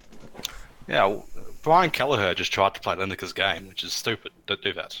 Yeah, Brian Kelleher just tried to play Lineker's game, which is stupid. Don't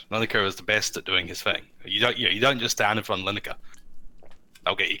do that. Lineker is the best at doing his thing. You don't just stand in front of Lineker.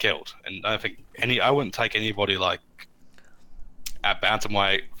 They'll get you killed. And I wouldn't take anybody like at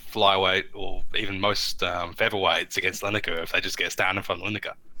bantamweight, flyweight, or even most featherweights against Lineker if they just get stand in front of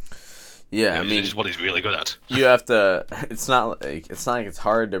Lineker. Yeah, I mean, it's just what he's really good at. You have to. It's not like it's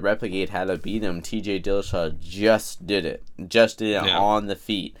hard to replicate how to beat him. T.J. Dillashaw just did it on the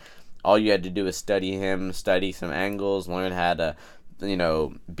feet. All you had to do was study him, study some angles, learn how to,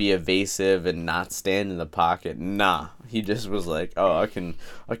 be evasive and not stand in the pocket. Nah, he just was like, oh, I can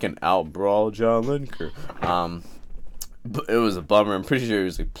outbrawl John Lineker. But it was a bummer. I'm pretty sure he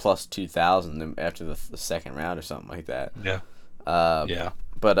was like plus 2,000 after the second round or something like that. Yeah.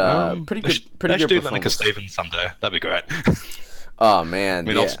 But pretty good do performance. Lineker Stevens someday. That'd be great. Oh man,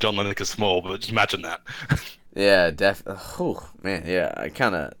 also John Lineker's small, but just imagine that. Yeah, oh man, yeah. I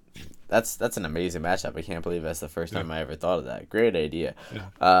kind of. That's an amazing matchup. I can't believe that's the first time I ever thought of that. Great idea.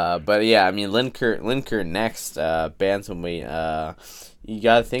 Yeah. But yeah, I mean Lineker next, bantamweight. You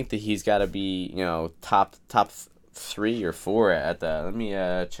gotta think that he's got to be top 3 or 4 at the. Let me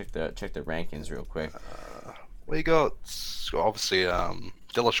check the rankings real quick. We got obviously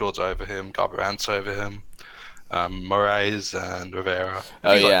Dillashaw's over him, Garbarant's over him, Moraes and Rivera.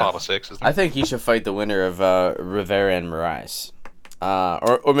 He's like 5 or 6. Isn't he? I think he should fight the winner of Rivera and Moraes.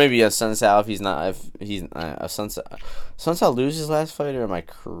 Or maybe a Sunsao if he's not. If he's a Sunsao lose his last fight, or am I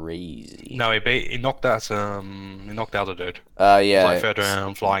crazy? No, he knocked out a dude. Yeah. Like third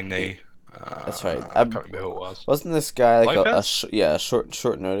round, flying knee. That's right. I can't remember who it was. Wasn't this guy like a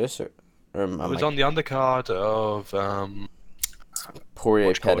short notice? Or it was on the undercard of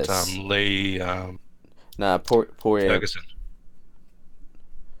Poirier Pettis. Lee. Poirier. Ferguson.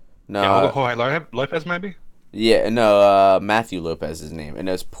 No. Jorge Lopez maybe. Yeah, no, Matthew Lopez's name, and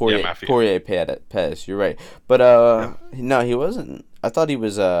it was Poirier Pettis. You're right, but no, he wasn't. I thought he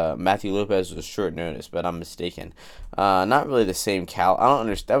was Matthew Lopez was short notice, but I'm mistaken. Not really the same cal. I don't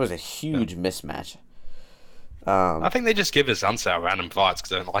understand. That was a huge mismatch. I think they just give his Sunsao random fights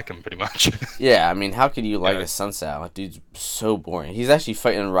because they don't like him pretty much. Yeah, I mean, how could you like a Sunsao? Dude's so boring. He's actually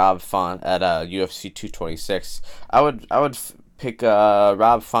fighting Rob Font at UFC 226. I would pick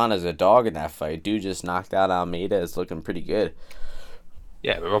Rob Font as a dog in that fight. Dude just knocked out Almeida. It's looking pretty good.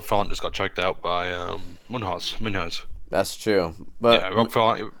 Yeah, but Rob Font just got choked out by Munoz. That's true. But Yeah, Rob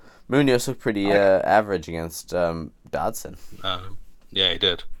Font. Munoz looked pretty average against Dodson. Yeah, he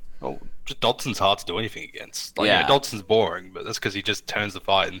did. Well, just Dodson's hard to do anything against. Like, Yeah. Dodson's boring, but that's because he just turns the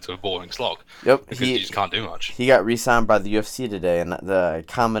fight into a boring slog. Yep. Because you just can't do much. He got re-signed by the UFC today, and I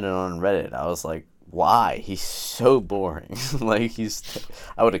commented on Reddit. I was like, why? He's so boring. Like,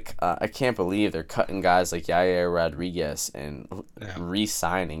 I can't believe they're cutting guys like Yair Rodriguez and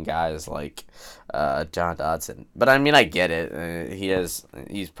re-signing guys like John Dodson. But I mean, I get it.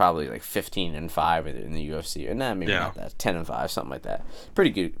 He's probably like 15-5 in the UFC, and maybe not that 10-5, something like that.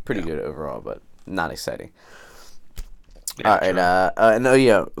 Pretty good overall, but not exciting. Yeah, all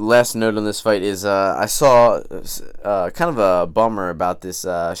right. Last note on this fight is I saw kind of a bummer about this.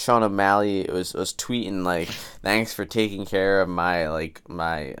 Sean O'Malley was tweeting like, "Thanks for taking care of my I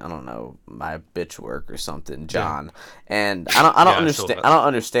don't know, my bitch work or something, John." And I don't understand. I don't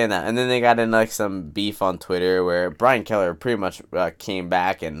understand that. And then they got in like some beef on Twitter where Brian Keller pretty much came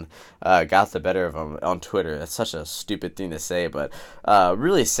back and got the better of him on Twitter. That's such a stupid thing to say, but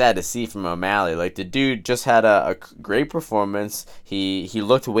really sad to see from O'Malley. Like, the dude just had a great performance. He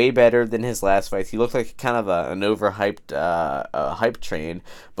looked way better than his last fight. He looked like kind of an overhyped hype train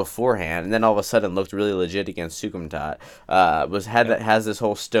beforehand, and then all of a sudden looked really legit against Sukumtat. Has this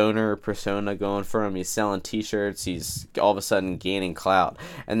whole stoner persona going for him. He's selling T-shirts. He's all of a sudden gaining clout,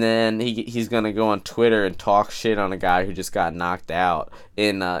 and then he's gonna go on Twitter and talk shit on a guy who just got knocked out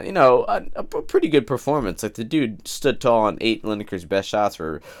in a pretty good performance. Like, the dude stood tall and ate Lineker's best shots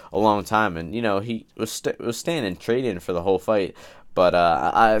for a long time, and he was standing trading for the whole fight. But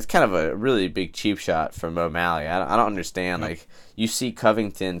it's kind of a really big cheap shot from O'Malley. I don't understand. Like, you see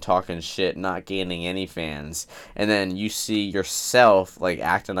Covington talking shit, not gaining any fans, and then you see yourself like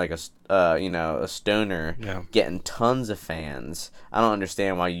acting like a stoner, getting tons of fans. I don't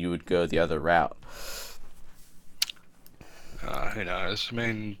understand why you would go the other route. Who knows? I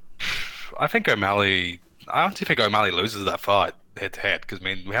mean, I honestly think O'Malley loses that fight head to head, because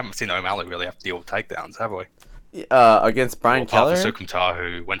we haven't seen O'Malley really have to deal with takedowns, have we? Against Brian Keller? Apart from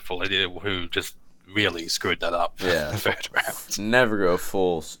Sukumtar, who just really screwed that up. Yeah. The third round. Never go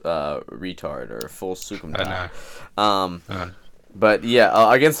full retard or full Sukumtar. I know. But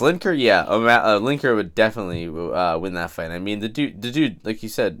against Lineker, Lineker would definitely win that fight. I mean, the dude, like you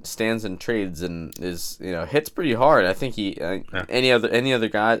said, stands and trades and is hits pretty hard. I think any other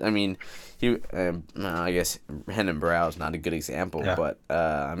guys. I mean, I guess Renan Barão is not a good example, but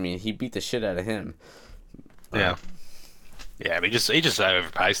I mean, he beat the shit out of him. Yeah, but he just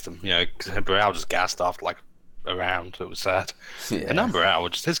overpaced him. Barão just gassed after like a round. It was sad. Yeah. And then Barão,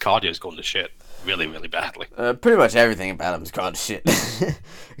 his cardio's gone to shit really, really badly. Pretty much everything about him's gone to shit.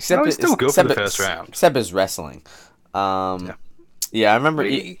 Except he's still good for the first round. Except his wrestling. Yeah, I remember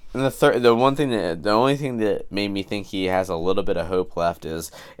in the only thing that made me think he has a little bit of hope left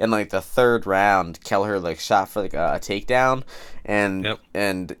is in like the third round, Kelleher like shot for like a takedown, and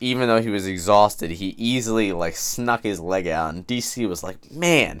even though he was exhausted, he easily like snuck his leg out, and DC was like,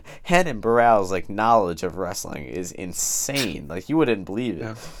 man, Renan Barão's like knowledge of wrestling is insane. Like, you wouldn't believe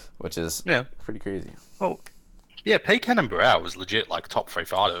it, which is pretty crazy. Well, yeah, Renan Barão was legit like top 3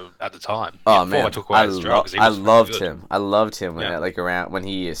 fighter at the time. Oh, before man, I took away his drugs, I loved him. I loved him Yeah. when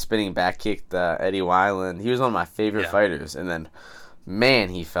he spinning back kicked Eddie Wyland. He was one of my favorite fighters, and then, man,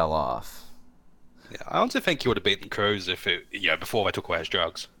 he fell off. Yeah, I honestly think he would have beaten Cruz before I took away his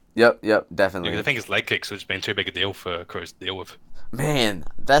drugs. Yep, definitely. I think his leg kicks would have been too big a deal for Cruz to deal with. Man,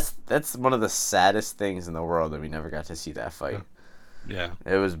 that's one of the saddest things in the world that we never got to see that fight. Yeah.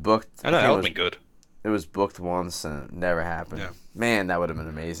 It was booked. I know, that would have been good. It was booked once and it never happened. Yeah. Man, that would have been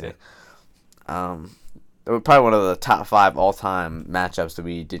amazing. It was probably one of the top 5 all-time matchups that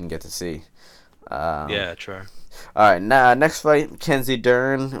we didn't get to see. Yeah, true. All right, now next fight, Mackenzie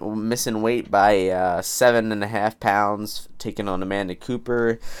Dern missing weight by 7.5 pounds, taking on Amanda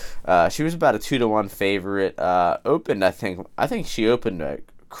Cooper. She was about a 2-1 favorite. Opened, I think she opened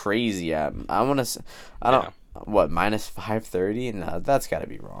crazy. Minus 530? No, that's got to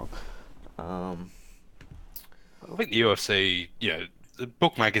be wrong. I think the UFC, the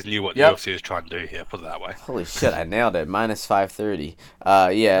bookmakers knew what the UFC was trying to do here, put it that way. Holy shit, I nailed it. Minus 530.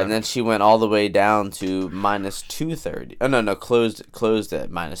 And then she went all the way down to minus 230. Oh, no, closed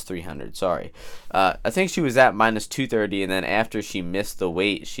at minus 300. Sorry. I think she was at minus 230, and then after she missed the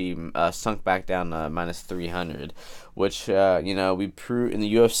weight, she sunk back down to minus 300, which we prove in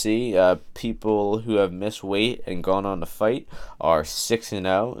the UFC. People who have missed weight and gone on to fight are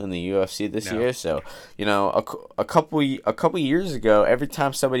 6-0 in the UFC this year. So a couple years ago, every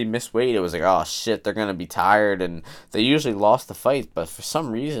time somebody missed weight, it was like, oh shit, they're gonna be tired, and they usually lost the fight. But for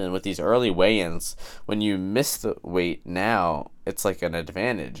some reason, with these early weigh-ins, when you miss the weight now, it's like an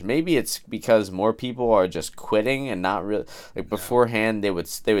advantage. Maybe it's because more people are just quitting and not really like beforehand. They would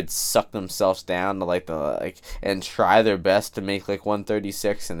suck themselves down to and try their best to make like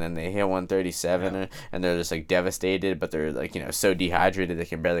 136, and then they hit 137, and they're just like devastated. But they're like so dehydrated they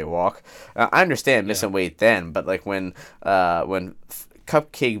can barely walk. I understand missing weight then, but like when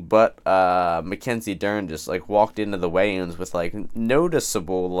Cupcake Butt Mackenzie Dern just like walked into the weigh-ins with like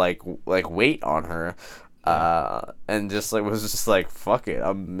noticeable like weight on her. And just like was just like, fuck it,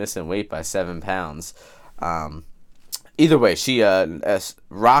 I'm missing weight by 7 pounds. Either way, she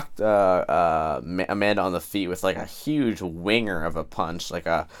rocked Amanda on the feet with like a huge winger of a punch, like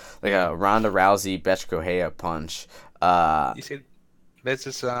a Ronda Rousey Bethe Correia punch. You see, there's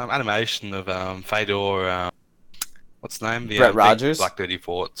this animation of Fedor, what's the name? The Brett Rogers, Black Dirty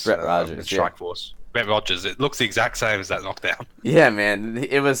Forts. Brett Rogers, Strike Force. Brett Rogers. It looks the exact same as that knockdown. Yeah, man.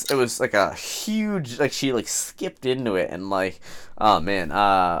 It was like a huge, like she like skipped into it and like, oh man.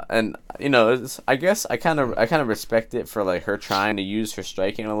 And I guess I kind of respect it for like her trying to use her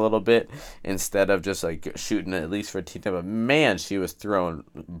striking a little bit instead of just like shooting at least for Tita. But man, she was throwing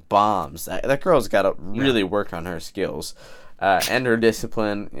bombs. That girl's got to really work on her skills. And her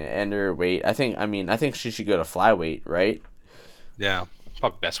discipline and her weight. I think she should go to flyweight, right? Yeah,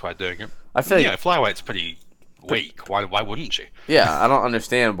 probably the best way of doing it. I feel like flyweight's pretty weak. Why wouldn't she? Yeah, I don't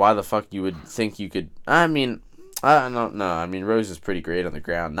understand why the fuck you would think you could. I don't know. I mean, Rose is pretty great on the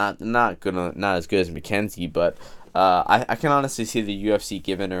ground. Not as good as Mackenzie, but I can honestly see the UFC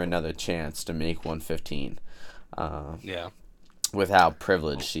giving her another chance to make 115. With how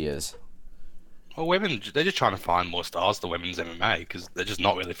privileged she is. Well, women, they're just trying to find more stars to women's MMA because they're just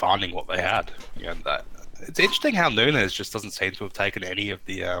not really finding what they had. It's interesting how Nunes just doesn't seem to have taken any of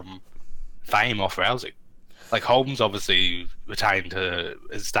the fame off Rousey. Like Holmes obviously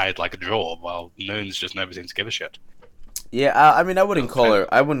has stayed like a draw, while Nunes just never seems to give a shit. Yeah, I wouldn't call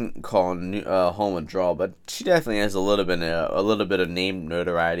Holm a draw, but she definitely has a little bit of name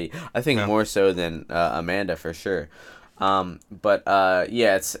notoriety. I think more so than Amanda for sure. I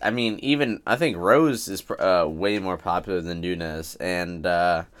think Rose is way more popular than Nunes, and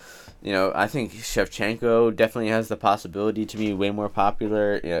I think Shevchenko definitely has the possibility to be way more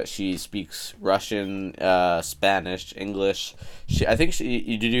popular. She speaks Russian, Spanish, English.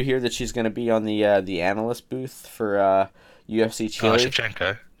 Did you hear that she's going to be on the analyst booth for UFC Chile?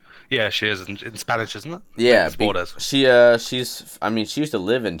 Shevchenko. Yeah, she is in Spanish, isn't it? Yeah, she used to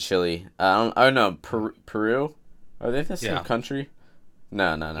live in Chile. Peru. Are they the same country?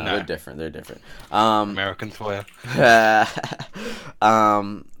 No. They're different. American for you.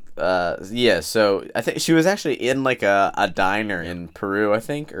 So I think she was actually in like a diner in Peru, I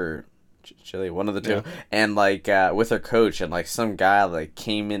think, or Chile, one of the two, and like with her coach, and like some guy like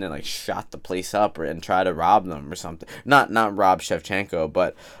came in and like shot the place up and tried to rob them or something. Not rob Shevchenko,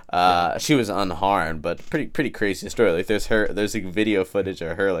 but she was unharmed, but pretty crazy story. Like there's like video footage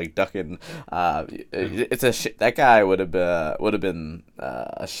of her like ducking. That guy would have been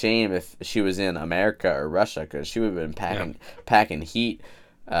a shame if she was in America or Russia, because she would have been packing heat.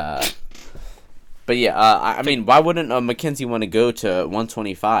 But yeah, why wouldn't Mackenzie want to go to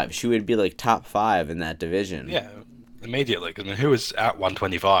 125? She would be like top 5 in that division. Yeah, immediately. Because who was at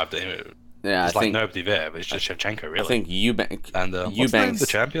 125? There's nobody there. But it's just Shevchenko, really. I think Eubank. And Eubank's the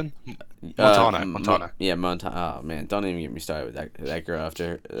champion? Montana. Yeah, Montana. Oh man, don't even get me started with that girl.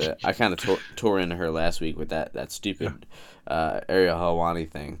 After I kind of tore into her last week with that stupid Ariel Helwani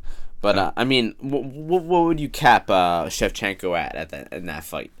thing. But what would you cap Shevchenko in that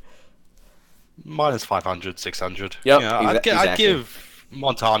fight? Minus 500, 600. Yep, I'd give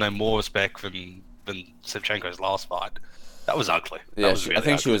Montana more respect than Shevchenko's last fight. That was ugly. I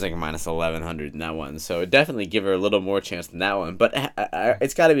think she was like minus 1100 in that one, so definitely give her a little more chance than that one. But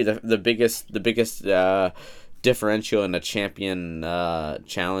it's got to be the biggest differential in the champion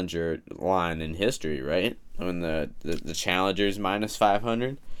challenger line in history, right? When the challenger's minus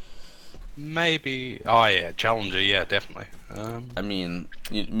 500. Maybe. Oh yeah, challenger. Yeah, definitely.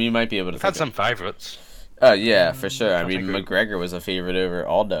 You might be able to. We've had some favorites. Yeah, for sure. McGregor was a favorite over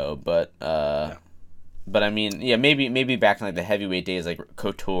Aldo, but maybe back in like the heavyweight days, like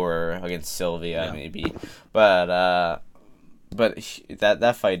Couture against Sylvia, maybe. But but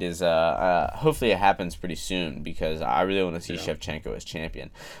that fight is hopefully it happens pretty soon because I really want to see Shevchenko as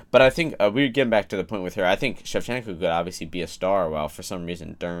champion. But I think we're getting back to the point with her. I think Shevchenko could obviously be a star, while for some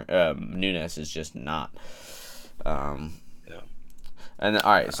reason Nunes is just not. And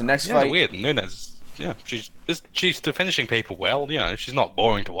all right, so next fight. Weird. Nunes. Yeah, she's finishing people well. She's not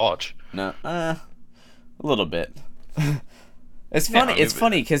boring to watch. No, a little bit. It's funny. It's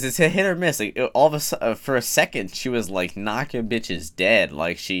funny because it's a hit or miss. Like all of a sudden, for a second, she was like knocking bitches dead.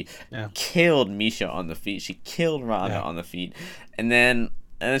 Like she killed Misha on the feet. She killed Ronda on the feet, and then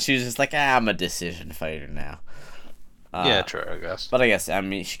she was just like, I'm a decision fighter now. True, I guess. But I guess she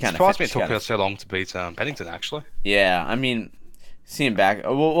kind of surprised me it took her so long to beat Pennington. Actually. Yeah, seeing back,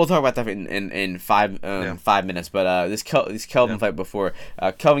 we'll talk about that in 5 minutes. But this Kelvin fight before,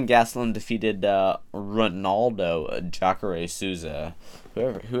 Kelvin Gastelum defeated Ronaldo Jacare Souza,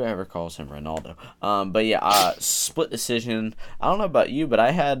 whoever calls him Ronaldo. But split decision. I don't know about you, but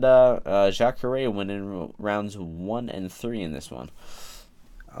I had Jacare winning rounds 1 and 3 in this one.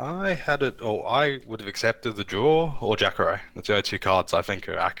 I had it. I would have accepted the draw or Jacare. That's the only 2 cards I think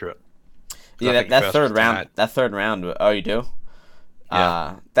are accurate. Yeah, that third round. That third round. Oh, you do?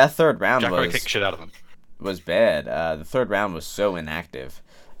 Yeah. That third round Jacare kicked shit out of him. Was bad. The third round was so inactive.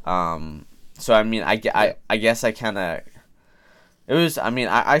 So I guess I kind of. It was.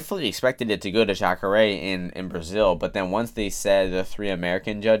 I fully expected it to go to Jacare in Brazil, but then once they said the 3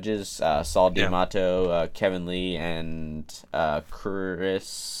 American judges, Saul D'Amato, Kevin Lee, and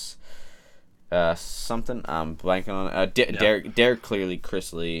Chris. Something I'm blanking on. Derek clearly,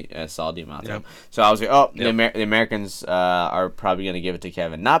 Chris Lee, Saul D'Amato. Yep. So I was like, the Americans are probably gonna give it to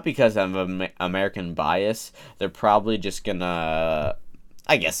Kevin, not because of American bias. They're probably just gonna,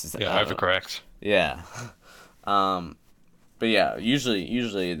 I guess. Overcorrect. Yeah. But yeah,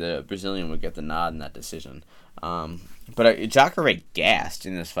 usually the Brazilian would get the nod in that decision. But Jacare gassed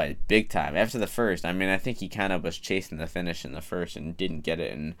in this fight big time after the first. I think he kind of was chasing the finish in the first and didn't get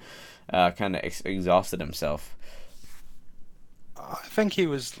it, and kind of exhausted himself. I think he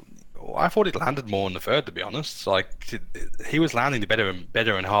was. I thought he landed more in the third, to be honest. Like he was landing the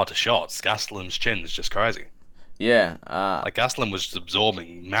better and harder shots. Gastelum's chin is just crazy. Yeah. Gastelum was just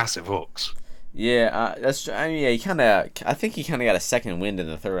absorbing massive hooks. Yeah, that's. He kind of. I think he kind of got a second wind in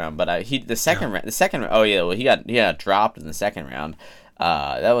the third round, but the second round. Oh yeah, well he got dropped in the second round.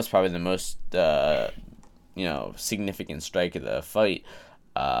 That was probably the most significant strike of the fight.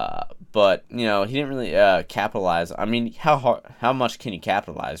 But he didn't really capitalize. How much can you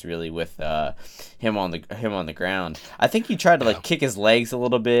capitalize really with him on the ground? I think he tried to kick his legs a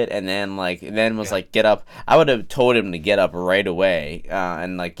little bit, and then was get up. I would have told him to get up right away,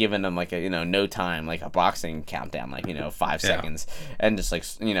 and given him no time, a boxing countdown, 5 seconds, and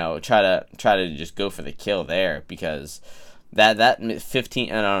just try to just go for the kill there, because that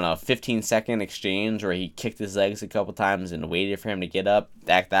 15-second exchange where he kicked his legs a couple times and waited for him to get up,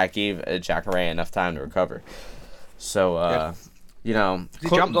 that gave Jacare enough time to recover. So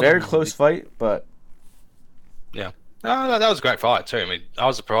very close fight, but yeah. No, that was a great fight too. I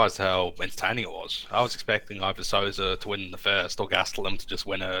was surprised how entertaining it was. I was expecting either Souza to win in the first or Gastelum to just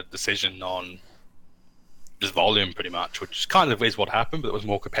win a decision on just volume, pretty much, which kind of is what happened, but it was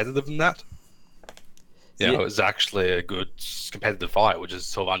more competitive than that. It was actually a good competitive fight, which is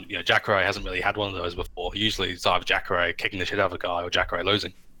sort of, Jacare hasn't really had one of those before. Usually it's either Jacare kicking the shit out of a guy or Jacare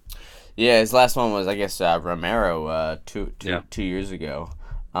losing. Yeah, his last one was, I guess, Romero two years ago.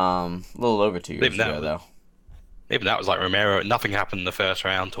 A little over 2 years ago, though. Even that was Romero. Nothing happened in the first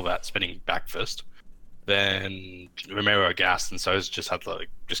round until that spinning back fist. Then Romero gassed, and Souza just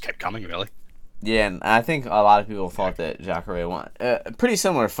kept coming, really. Yeah, and I think a lot of people thought that Jacare won. A pretty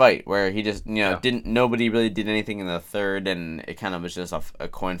similar fight where he just, nobody really did anything in the third, and it kind of was just a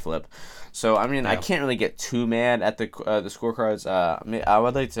coin flip. So, I can't really get too mad at the scorecards. I'm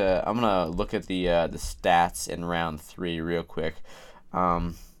going to look at the stats in round 3 real quick.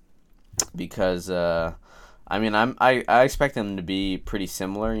 Because, I expect them to be pretty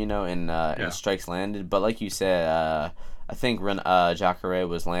similar, in strikes landed. But like you said, I think Jacare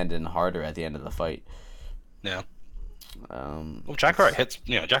was landing harder at the end of the fight. Yeah. Jacare hits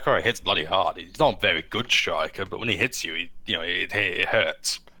bloody hard. He's not a very good striker, but when he hits you, it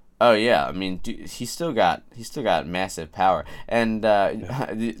hurts. Oh yeah, he's still got massive power. And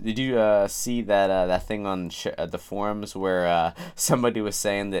did you see that thing on the forums where somebody was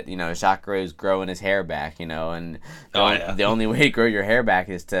saying that Jacare is growing his hair back, and the only way to grow your hair back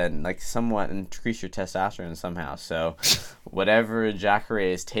is to somewhat increase your testosterone somehow. So whatever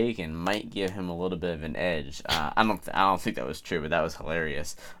Jacare is taking might give him a little bit of an edge. I don't think that was true, but that was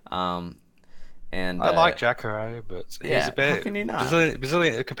hilarious. And I like Jacare, but yeah, he's a bit. how can you not?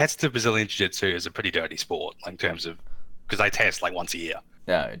 Competitive Brazilian Jiu-Jitsu is a pretty dirty sport, like in terms of because they test like once a year,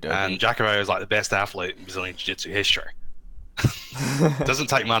 Yeah, and Jacare is like the best athlete in Brazilian Jiu-Jitsu history. Doesn't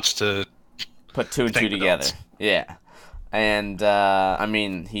take much to put two and two connect the together. dots. Yeah, and I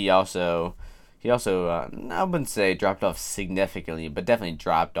mean, he also I wouldn't say dropped off significantly, but definitely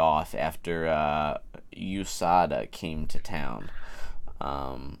dropped off after USADA came to town.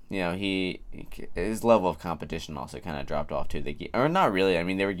 You know, his level of competition also kind of dropped off too. Or not really. I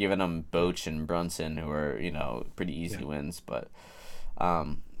mean, they were giving him Boach and Brunson, who were, you know, pretty easy wins. But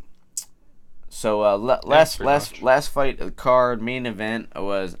so last fight of the card, main event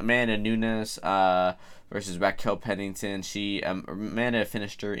was Amanda Nunes versus Raquel Pennington. Amanda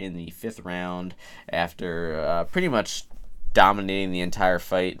finished her in the 5th round after pretty much dominating the entire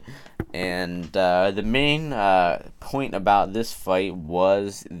fight. And the main point about this fight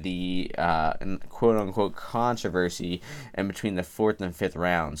was the quote-unquote controversy in between the 4th and 5th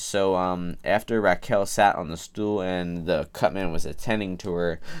rounds. So after Raquel sat on the stool and the cutman was attending to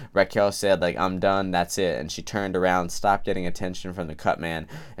her, Raquel said, like, I'm done, that's it. And she turned around, stopped getting attention from the cutman,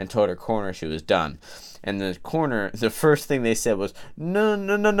 and told her corner she was done. And the corner, the first thing they said was, no.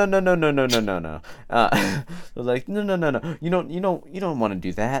 They're like, no. You don't want to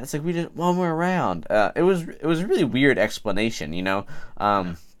do that. It's like, we just one more round. It was a really weird explanation, you know.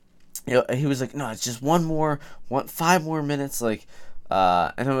 You know, he was like, no, it's just 5 more minutes, like,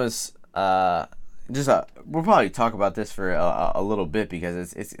 and it was we'll probably talk about this for a little bit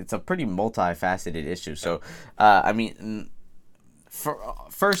because it's a pretty multifaceted issue. So, I mean,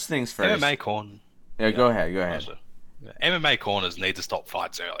 first things first. MMA corner. Yeah, go ahead. MMA corners need to stop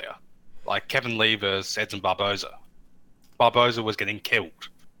fights earlier. Like Kevin Lee versus Edson Barboza. Barboza was getting killed,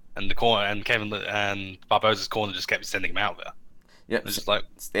 and Barboza's corner just kept sending him out there. Yep, it's just like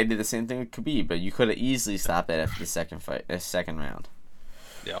they did the same thing with Khabib, but you could have easily stopped that after the second round.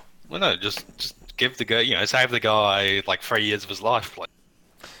 Yeah, well, no, just give the guy, save the guy like 3 years of his life.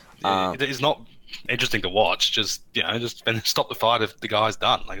 Like, it is not interesting to watch. Just stop the fight if the guy's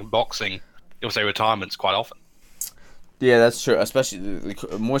done. Like in boxing, you'll say retirement's quite often. Yeah, that's true. Especially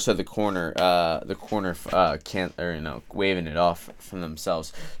more so the corner can't, or waving it off from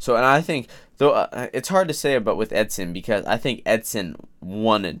themselves. So, and I think though it's hard to say about with Edson because I think Edson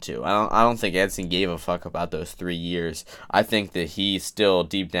wanted to. I don't think Edson gave a fuck about those 3 years. I think that he still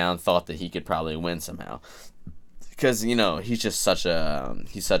deep down thought that he could probably win somehow, because he's just such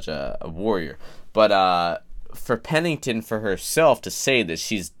a warrior. But for Pennington, for herself to say that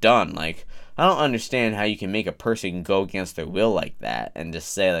she's done, like, I don't understand how you can make a person go against their will like that and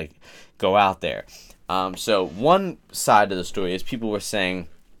just say, like, go out there. So one side of the story is people were saying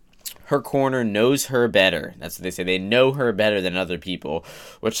her corner knows her better. That's what they say. They know her better than other people,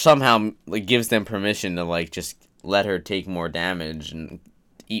 which somehow gives them permission to, like, just let her take more damage and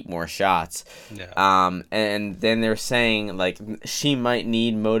eat more shots. Yeah. And then they're saying, like, she might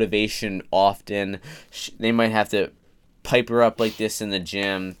need motivation often. They might have to pipe her up like this in the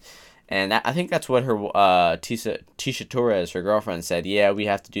gym. And I think that's what her Tisha Torres, her girlfriend, said. Yeah, we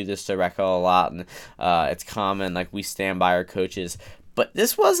have to do this to Raquel a lot, and it's common. Like, we stand by our coaches. But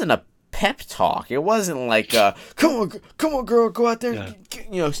this wasn't a pep talk. It wasn't like, come on, girl, go out there,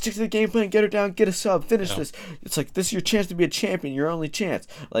 stick to the game plan, get her down, get a sub, finish this. It's like, this is your chance to be a champion, your only chance.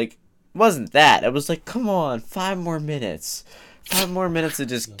 Like, it wasn't that. It was like, come on, 5 more minutes. 5 more minutes of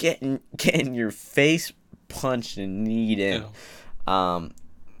just getting your face punched and kneed in. Yeah.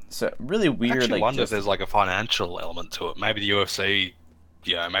 So really weird. I wonder if there's like a financial element to it. Maybe the UFC,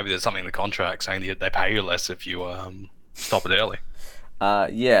 maybe there's something in the contract saying that they pay you less if you stop it early.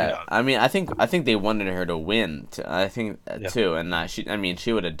 Yeah. I mean, I think they wanted her to win. I think too, and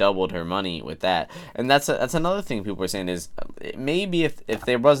she would have doubled her money with that. And that's another thing people were saying is maybe if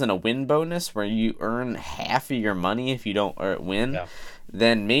there wasn't a win bonus where you earn half of your money if you don't win. Yeah.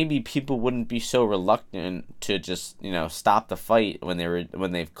 Then maybe people wouldn't be so reluctant to just stop the fight when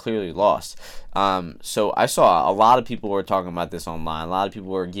they've clearly lost. So I saw a lot of people were talking about this online. A lot of people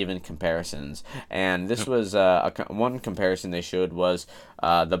were giving comparisons, and this was one comparison they showed was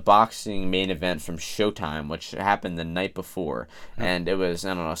the boxing main event from Showtime, which happened the night before, and it was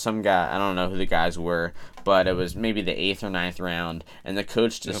some guy, I don't know who the guys were, but it was maybe the 8th or 9th round, and the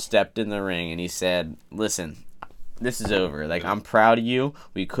coach just stepped in the ring and he said, "Listen, this is over. Like, I'm proud of you.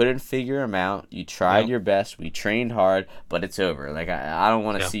 We couldn't figure him out. You tried your best. We trained hard, but it's over. Like, I don't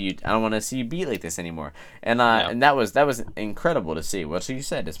want to see you. I don't want to see you beat like this anymore." And and that was incredible to see. Well, so you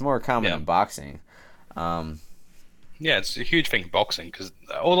said it's more common in boxing. Yeah, it's a huge thing in boxing because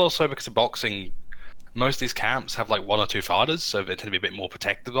of boxing, most of these camps have like 1 or 2 fighters, so they tend to be a bit more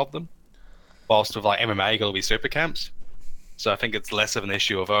protective of them. whilst with like MMA, got to be super camps. So I think it's less of an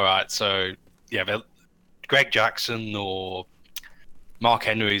issue of all right. So yeah, Greg Jackson or Mark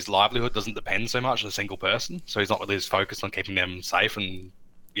Henry's livelihood doesn't depend so much on a single person, so he's not really as focused on keeping them safe and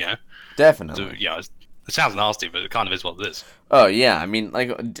Definitely. so, it sounds nasty, but it kind of is what it is. Oh yeah, I mean,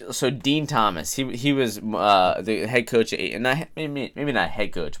 like, so Dean Thomas, he was the head coach at, maybe not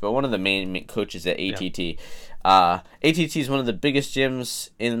head coach, but one of the main coaches at ATT. ATT is one of the biggest gyms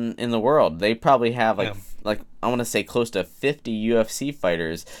in the world. They probably have like I want to say close to 50 UFC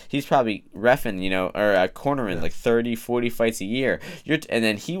fighters. He's probably reffing, or cornering like 30, 40 fights a year. And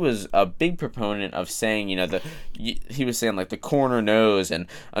then he was a big proponent of saying, he was saying like the corner knows, and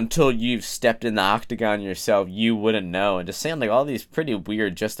until you've stepped in the octagon yourself, you wouldn't know, and just saying like all these pretty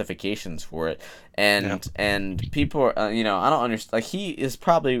weird justifications for it. And people are, I don't understand. Like, he is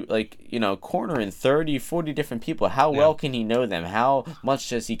probably like, cornering 30, 40 different people. How well can he know them? How much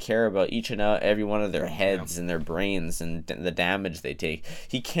does he care about each and every one of their heads and their brains and the damage they take?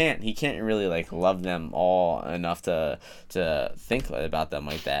 He can't really like love them all enough to think about them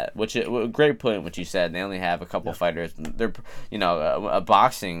like that. Which a great point, what you said. They only have a couple fighters. They're, a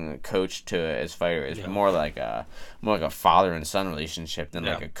boxing coach to his fighter is more like a father and son relationship than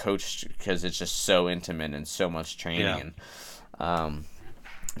like a coach, because it's just so intimate and so much training, and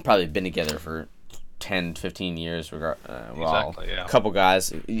probably been together for 10, 15 years. Exactly, a couple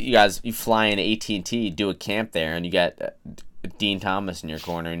guys. You fly into AT&T, do a camp there, and you got Dean Thomas in your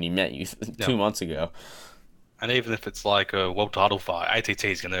corner, and he met you 2 months ago. And even if it's like a world title fight, ATT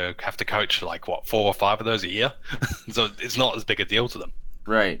is going to have to coach like 4 or 5 of those a year, so it's not as big a deal to them.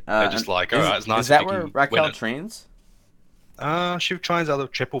 Right. They're just like, all right, it's nice. Is that where Raquel trains? She trains out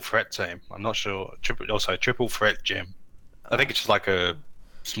of Triple Threat team. I'm not sure. Triple Threat gym. I think it's just like a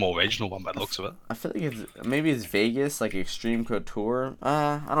small regional one by the looks of it. I feel like maybe it's Vegas, like Extreme Couture.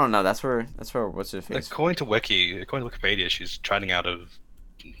 I don't know. That's where what's her face? According to Wikipedia, she's training out of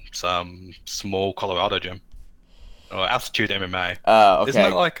some small Colorado gym. Or Altitude MMA. Okay. Isn't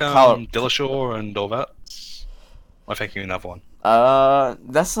it like Dillashaw and all that? Am I thinking another one?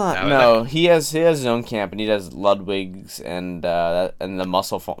 That's not. No, he has his own camp, and he does Ludwig's and the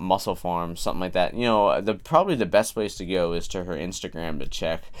Muscle Farm, something like that. Probably the best place to go is to her Instagram to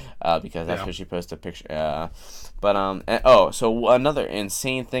check, because that's where she posts a picture. So another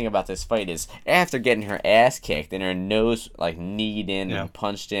insane thing about this fight is, after getting her ass kicked and her nose like kneed in and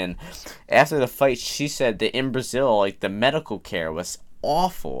punched in, after the fight, she said that in Brazil, like, the medical care was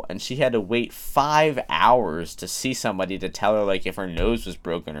awful, and she had to wait 5 hours to see somebody to tell her like if her nose was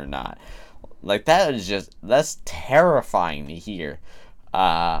broken or not. Like, that's terrifying to hear.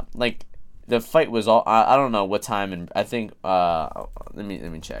 Like, the fight was all, I don't know what time, and I think let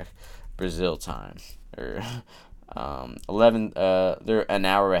me check Brazil time, or 11, they're an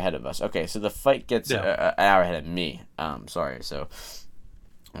hour ahead of us. Okay, so the fight gets an hour ahead of me. Sorry, so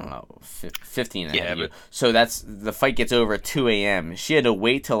 15 ahead of you. So the fight gets over at 2 a.m. She had to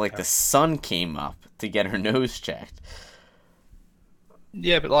wait till like the sun came up to get her nose checked.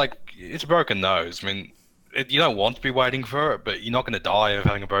 Yeah, but like, it's a broken nose. I mean, you don't want to be waiting for it, but you're not going to die of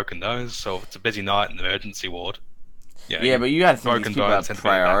having a broken nose. So if it's a busy night in the emergency ward. Yeah, but you got to think these people have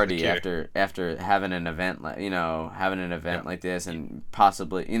priority after having an event like like this, and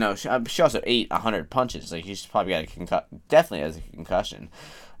possibly she also ate 100 punches. Like, she's probably got definitely has a concussion.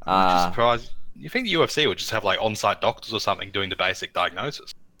 I'm just surprised. You think the UFC would just have like on-site doctors or something doing the basic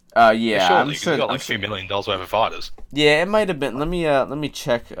diagnosis? Yeah, surely, I'm sure. You've got like $2 million worth of fighters. Yeah, it might have been. Let me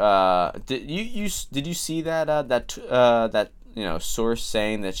check. Did you see that source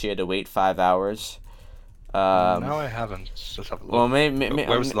saying that she had to wait 5 hours? No, I haven't. Let's have a look. Well, maybe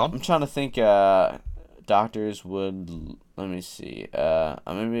where was it on? I'm trying to think. Doctors would. Let me see.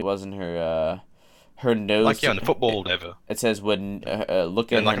 Maybe it wasn't her. Her nose. Like, in the football, whatever. It says would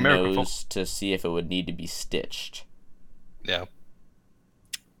look at her nose to see if it would need to be stitched. Yeah.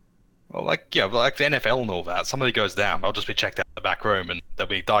 Well, like the NFL and all that. Somebody goes down, they'll just be checked out in the back room, and there'll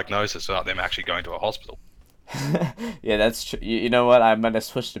be diagnosis without them actually going to a hospital. Yeah, that's true. You know what? I might have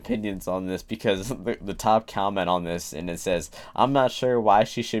switched opinions on this, because the top comment on this, and it says, "I'm not sure why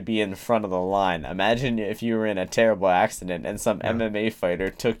she should be in front of the line. Imagine if you were in a terrible accident and some MMA fighter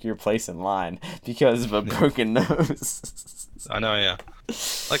took your place in line because of a broken nose." I know, yeah.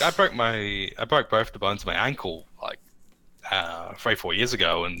 Like, I broke both the bones of my ankle like 3-4 years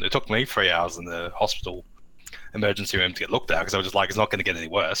ago, and it took me 3 hours in the hospital emergency room to get looked at, because I was just like, it's not going to get any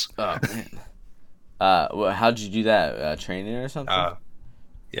worse. Oh man. How'd you do that? Training or something?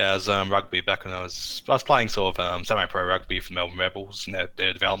 Yeah, it was rugby back when I was playing sort of semi-pro rugby for Melbourne Rebels and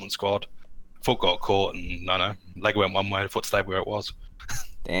their development squad. Foot got caught, and leg went one way, the foot stayed where it was.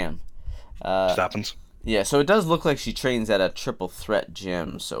 Damn. Just happens. Yeah, so it does look like she trains at a Triple Threat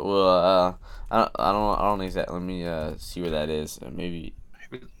gym. So I don't exactly. Let me see where that is. Maybe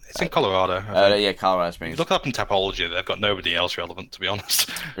It's in Colorado. I think. yeah, Colorado If Springs. you look up in Tapology, they've got nobody else relevant, to be honest.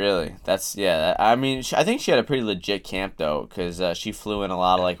 Really, that's yeah. I mean, I think she had a pretty legit camp though, because she flew in a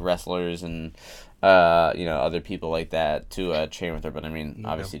lot of like wrestlers and other people like that to train with her. But I mean,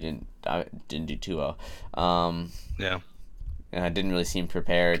 obviously didn't do too well. Yeah. And I didn't really seem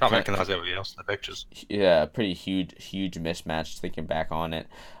prepared. Can't recognize everybody else in the pictures. Yeah, pretty huge mismatch thinking back on it.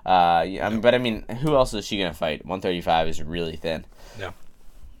 Yeah, but I mean, who else is she gonna fight? 135 is really thin. Yeah.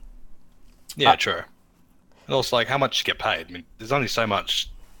 Yeah, true. And also, like, how much she get paid? I mean, there's only so much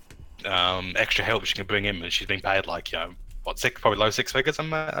extra help she can bring in, and she's being paid like, probably low six figures, I'd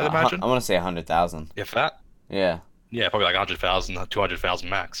imagine. I want to say 100,000. If that. Yeah. Yeah, probably like 100,000, 200,000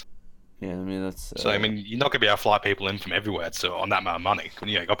 max. Yeah, I mean that's. So I mean, you're not gonna be able to fly people in from everywhere. So on that amount of money,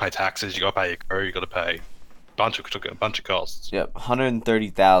 you got to pay taxes, you got to pay your crew, you got to pay a bunch of costs. Yep,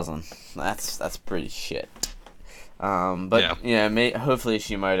 130,000. That's pretty shit. But hopefully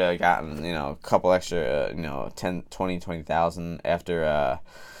she might have gotten a couple extra 10, 20, 20,000 after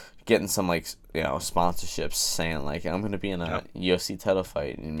getting some like sponsorships saying like I'm gonna be in a UFC title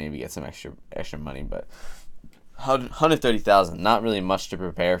fight and maybe get some extra money, but 130,000 not really much to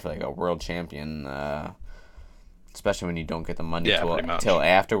prepare for like a world champion, especially when you don't get the money till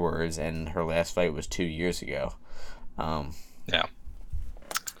afterwards, and her last fight was 2 years ago. But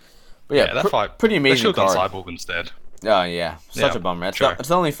yeah, that fight pretty amazing. They should have done Cyborg instead. Oh yeah, such a bummer. It's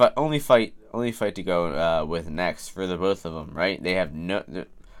the only fight to go with next for the both of them, right? They have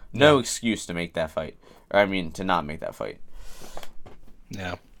no excuse to make that fight, or I mean to not make that fight.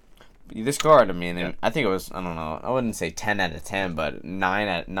 Yeah. This card, I mean, I think it was, I don't know, I wouldn't say 10 out of 10, but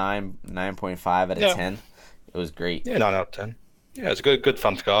 9.5 out of 10. It was great. Yeah, 9 out of 10. Yeah, it's a good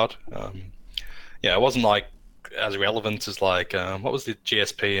fun card. It wasn't like as relevant as like what was the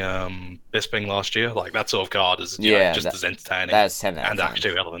GSP Bisping last year? Like that sort of card is just as entertaining. That's 10 out of 10. And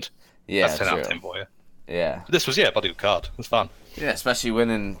actually relevant. Yeah, that's 10 out of 10 for you. Yeah. This was bloody good card. It was fun. Yeah, especially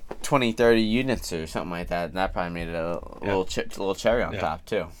winning 20, 30 units or something like that. And that probably made it a little cherry on top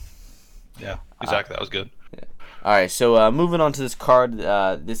too. Yeah, exactly. That was good. Yeah. All right, so moving on to this card,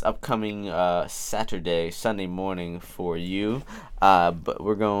 this upcoming Sunday morning for you. But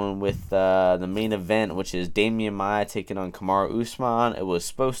we're going with the main event, which is Damian Maia taking on Kamaru Usman. It was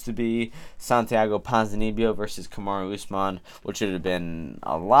supposed to be Santiago Ponzinibbio versus Kamaru Usman, which would have been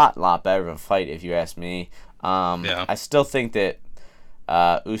a lot better of a fight if you ask me. I still think that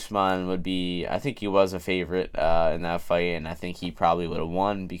Usman would be, I think he was a favorite in that fight, and I think he probably would have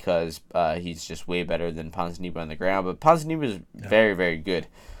won because he's just way better than Ponzinibbio on the ground. But Ponzinibbio is very, very good.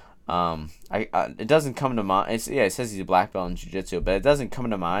 It doesn't come to mind. It says he's a black belt in jiu-jitsu, but it doesn't come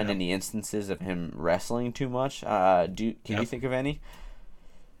to mind any instances of him wrestling too much. Can you think of any?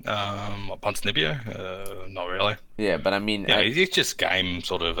 Ponzinibbio? Not really. Yeah, but I mean, he's just game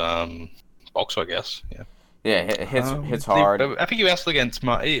sort of boxer, I guess. Yeah. Yeah, hits hard. I think he wrestled against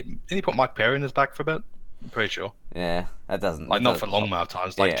didn't he put Mike Perry in his back for a bit? I'm pretty sure. Yeah, that doesn't... not for long amount of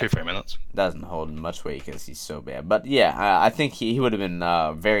times, 2-3 minutes. Doesn't hold much weight because he's so bad. But yeah, I think he would have been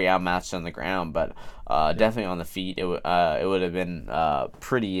very outmatched on the ground, but definitely on the feet, it would have been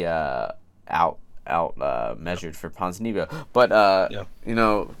pretty measured for Ponzinibbio. But,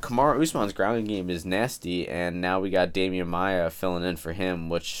 Kamaru Usman's grounding game is nasty, and now we got Damian Maia filling in for him,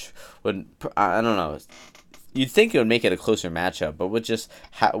 which would... I don't know... You'd think it would make it a closer matchup, but with just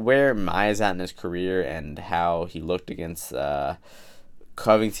where Maia's at in his career and how he looked against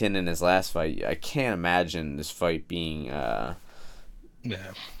Covington in his last fight, I can't imagine this fight being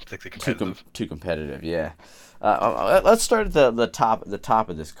particularly competitive. Too competitive. Yeah. Let's start at the top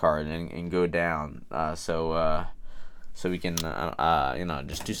of this card and go down. So we can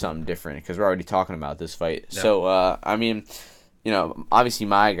just do something different because we're already talking about this fight. Yeah. So I mean. Obviously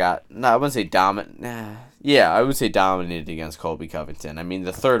Maia got, I wouldn't say dominant. Yeah, I would say dominated against Colby Covington. I mean,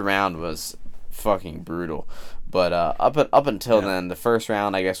 the third round was fucking brutal. But up until then, the first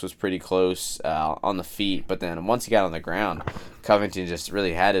round, I guess, was pretty close on the feet. But then once he got on the ground, Covington just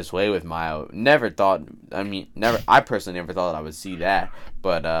really had his way with Maia. I personally never thought I would see that.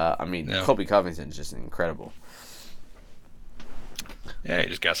 But, Colby Covington is just incredible. Yeah, he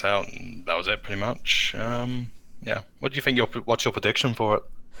just gas out, and that was it pretty much. Yeah. What do you think? What's your prediction for it?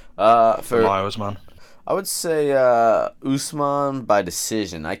 For Maia Usman, I would say Usman by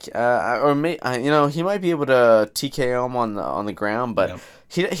decision. He might be able to TKO him on the ground, but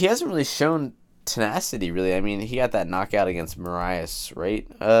he hasn't really shown tenacity, really. I mean, he got that knockout against Marias, right?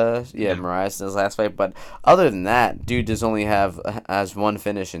 Marias in his last fight. But other than that, dude has only has one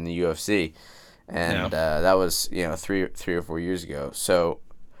finish in the UFC, and that was 3 or 4 years ago. So,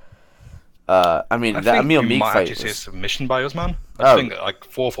 I mean, I that think Emil we Meek might fight actually see a was, submission by Usman. I think like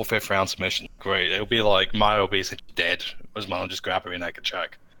 4th or 5th round submission. Great. It'll be like Mario will be dead. Usman will just grab her in naked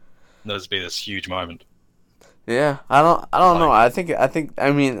choke. There'll just be this huge moment. yeah. I don't know.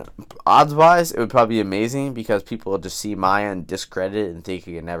 I mean, odds wise, it would probably be amazing because people will just see Maya and discredit it and think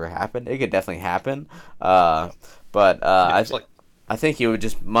it could never happen. It could definitely happen. But I think he would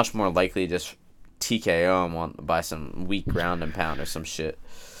just much more likely just TKO him by some weak ground and pound or some shit.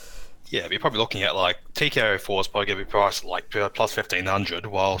 Yeah, but you're probably looking at like TKO 4 is probably going to be priced like plus 1,500,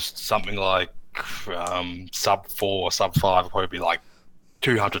 whilst something like sub 4 or sub 5 will probably be like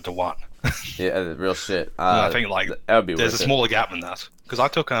 200 to 1. Yeah, real shit. I think like that would be there's a worth it. smaller gap than that. Because I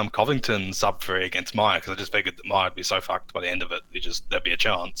took Covington sub 3 against Maya because I just figured that Maya would be so fucked by the end of it, there'd be a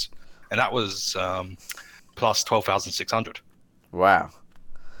chance. And that was plus 12,600. Wow.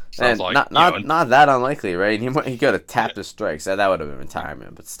 So And like, not that unlikely, right? He could have tapped the strikes. That would have been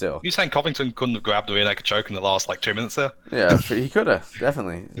retirement, but still. You saying Covington couldn't have grabbed the rear naked choke in the last like 2 minutes there? Yeah, he could have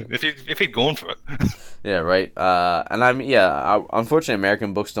definitely. If he'd gone for it. Yeah, right. And unfortunately,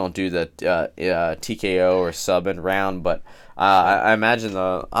 American books don't do the TKO or sub in round, but I imagine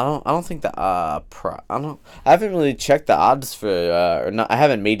I don't think I haven't really checked the odds for I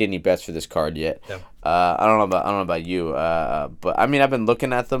haven't made any bets for this card yet. Yeah. I don't know about you, but I mean I've been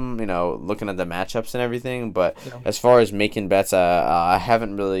looking at them, looking at the matchups and everything. But as far as making bets, I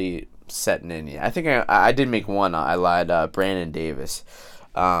haven't really set in yet. I think I did make one. I lied. Brandon Davis.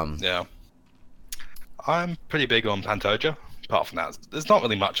 Yeah. I'm pretty big on Pantoja. Apart from that, there's not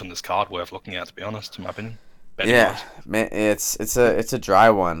really much on this card worth looking at, to be honest, in my opinion. Yeah, man, it's a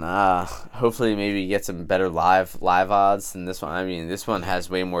dry one. Hopefully, maybe get some better live odds than this one. I mean, this one has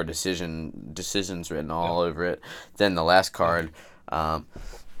way more decisions written all over it than the last card.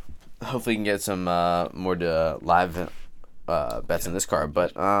 Hopefully, you can get some more live bets in this card.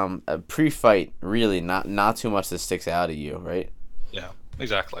 But a pre-fight, really not too much that sticks out at you, right? Yeah,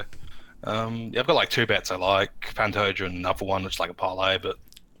 exactly. I've got like 2 bets I like, Pantoja and another one which is like a parlay, but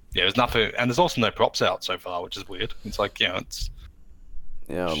yeah, there's nothing, and there's also no props out so far, which is weird. It's like, it's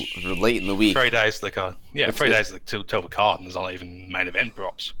late in the week. 3 days to the card. Yeah, 3 days to tell the card, and there's not even main event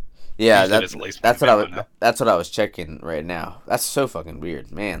props. Yeah, Usually there's at least that's main what event that's what I was checking right now. That's so fucking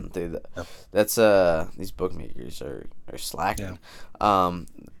weird, man. Dude, that's these bookmakers are slacking.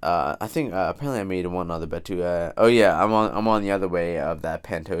 I think apparently I made one other bet too. I'm on the other way of that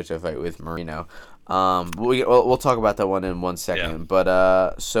Pantoja fight with Marino. We'll talk about that one in 1 second. Yeah.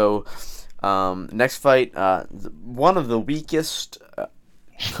 But next fight, one of the weakest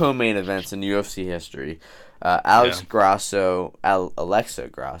co-main events in UFC history. Alexa Grasso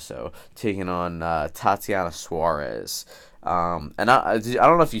taking on Tatiana Suarez. And I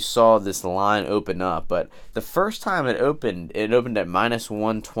don't know if you saw this line open up, but the first time it opened at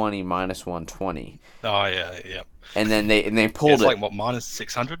 -120, -120. Oh yeah. And then they pulled it's it. like what,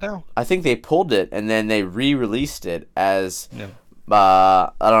 -600 now? I think they pulled it and then they re-released it as I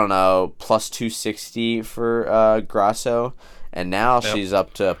don't know, plus 260 for Grasso, and now she's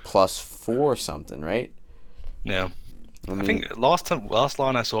up to plus 4 something, right? Yeah. I think last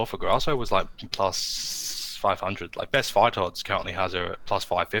line I saw for Grasso was like plus 500. Like Best Fight Odds currently has her at plus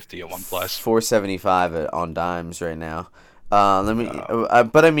 550 at one place. 475 on Dimes right now.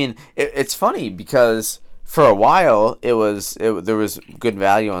 But I mean, it's funny because for a while there was good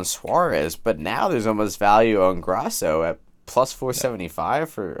value on Suarez, but now there's almost value on Grasso at plus 475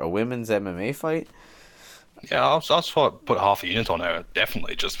 for a women's MMA fight. Yeah, I'll put half a unit on her,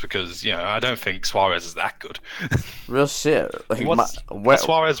 definitely, just because, I don't think Suarez is that good. Real shit. Like, what's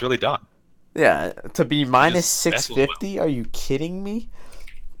Suarez really done? Yeah, to be minus 650? Are you kidding me?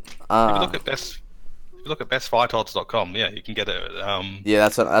 If you look at bestfightodds.com, you can get it. Yeah,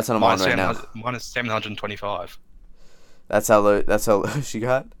 that's what I'm on right now. Minus 725. That's how low she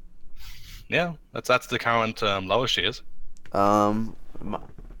got? Yeah, that's the current lowest she is.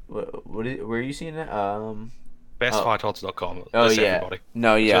 Where are you seeing it? Bestfightodds.com. Oh yeah. Everybody.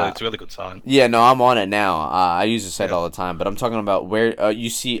 No, yeah. It's a really good sign. Yeah, no, I'm on it now. I use the site all the time, but I'm talking about where you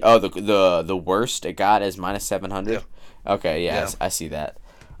see. Oh, the worst it got is minus 700. Yeah. Okay, yeah. I see that.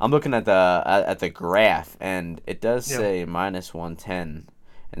 I'm looking at the graph, and it does say minus 110,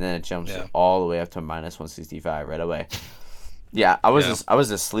 and then it jumps all the way up to minus 165 right away. Yeah, I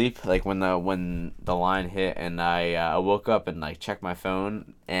was asleep like when the line hit, and I woke up and checked my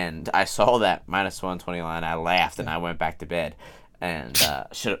phone, and I saw that minus 120 line. I laughed and I went back to bed. and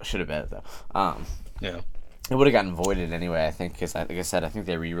should have bet it though. Yeah. It would have gotten voided anyway, I think, because like I said, I think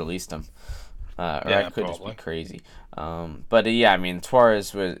they re-released him. Or Yeah, I could just probably. be crazy. But yeah, I mean,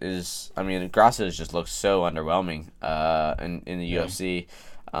 Torres Grasso just looks so underwhelming in the UFC.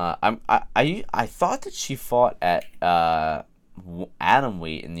 I thought that she fought at atom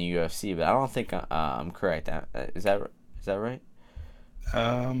weight in the UFC, but I don't think I'm correct. Is that right?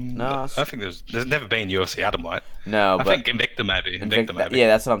 No, I think there's never been UFC atomweight. No, I but think Invicta maybe. Invicta maybe. yeah,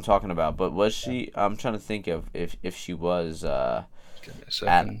 that's what I'm talking about. But was she? I'm trying to think of if she was Give me a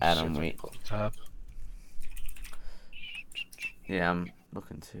second. atom See if I weight. can pull the tab. Yeah, I'm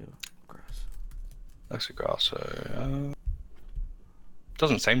looking too. Gross. Alexa Grasso.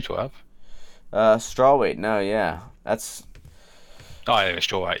 Doesn't seem to have. Strawweight. No, yeah, that's. Oh, yeah,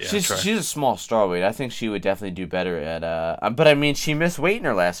 sure, right, yeah. She's a small strawweight. I think she would definitely do better at but I mean she missed weight in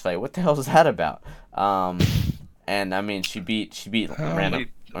her last fight. What the hell is that about? And I mean she beat random.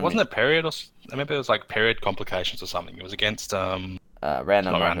 Wasn't it period or maybe it was like period complications or something? It was against random. not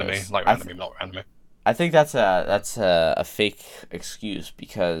Marcos. randomly, like randomly, not randomly. I think that's a fake excuse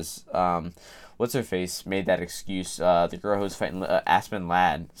because what's her face made that excuse. The girl who was fighting Aspen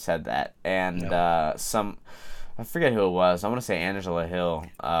Ladd said that, and I forget who it was. I want to say Angela Hill.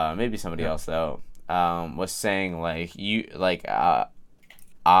 Maybe somebody else though. Was saying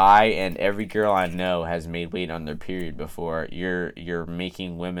I and every girl I know has made weight on their period before. You're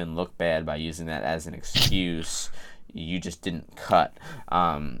making women look bad by using that as an excuse. You just didn't cut.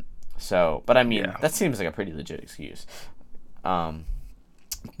 But I mean that seems like a pretty legit excuse.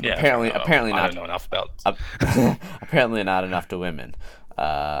 Apparently not. I don't know enough about. Apparently not enough to women.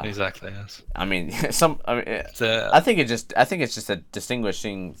 Exactly. Yes. I mean, I think it's just a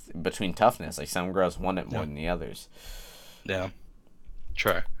distinguishing between toughness. Like some girls want it more than the others. Yeah.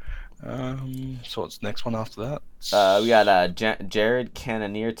 True. So what's the next one after that? We got Jared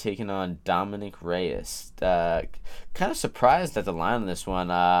Cannonier taking on Dominic Reyes. Kind of surprised at the line on this one.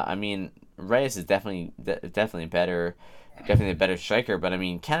 I mean, Reyes is definitely a better striker, but I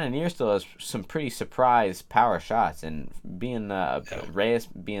mean, Cannonier still has some pretty surprise power shots, and being Reyes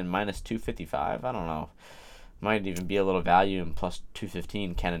being minus 255, I don't know, might even be a little value in plus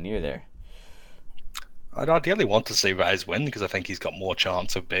 215 Cannonier there. I'd ideally want to see Reyes win because I think he's got more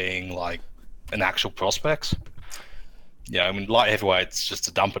chance of being like an actual prospect. Yeah, I mean, light heavyweight's just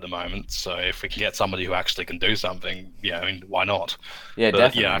a dump at the moment. So if we can get somebody who actually can do something, I mean, why not? Yeah,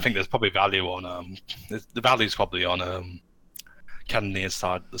 definitely. Yeah, I think there's probably value on the value's probably on Cannonier's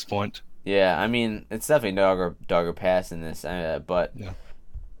side at this point. Yeah, I mean, it's definitely dog or pass in this, but yeah.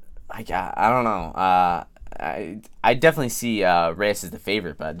 I don't know. I definitely see Reyes as the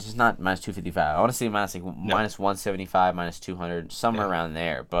favorite, but just not minus 255. I want to see minus 175, minus 200, somewhere around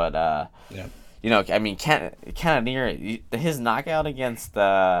there. But I mean, Cannonier, his knockout against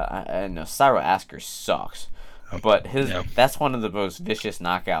Cyril Asker sucks, but that's one of the most vicious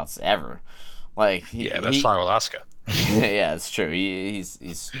knockouts ever. Like that's Cyril Asker. Yeah, it's true.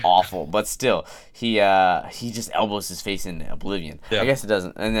 He's awful, but still, he just elbows his face in oblivion. Yeah. I guess it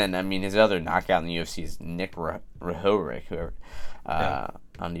doesn't. And then I mean, his other knockout in the UFC is Nick Rahorik, whoever. I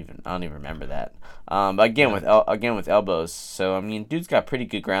don't even remember that. But again with elbows. So I mean, dude's got pretty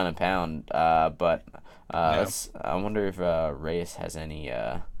good ground and pound. But I wonder if Reyes has any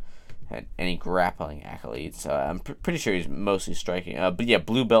grappling accolades. I'm pretty sure he's mostly striking. But yeah,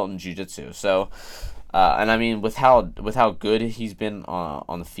 blue belt in jiu-jitsu. So. And I mean, with how good he's been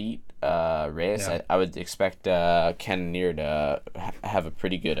on the feet, Reyes, I would expect Cannonier to have a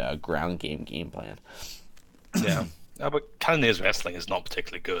pretty good ground game plan. Yeah, but Cannonier's wrestling is not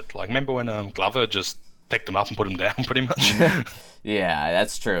particularly good. Like, remember when Glover just picked him up and put him down, pretty much? Yeah,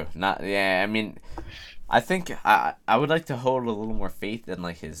 that's true. I mean, I think I would like to hold a little more faith in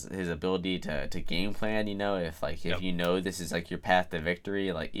like his ability to game plan. If this is like your path to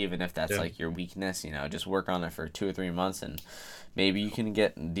victory, like even if that's like your weakness, just work on it for 2 or 3 months and maybe you can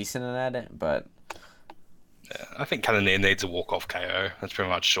get decent at it. But I think Cannonier needs a walk-off KO. That's pretty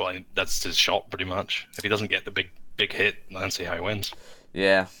much that's his shot. Pretty much, if he doesn't get the big hit, I don't see how he wins.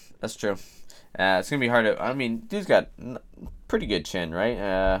 Yeah, that's true. It's gonna be hard to. I mean, dude's got pretty good chin, right?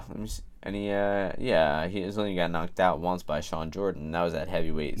 Let me see. And he only got knocked out once by Sean Jordan. And that was at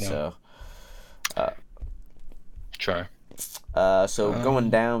heavyweight. Yeah. So, True. So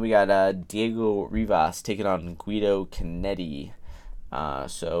going down, we got Diego Rivas taking on Guido Canetti.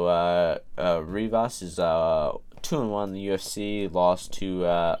 Rivas is 2-1 in the UFC. Lost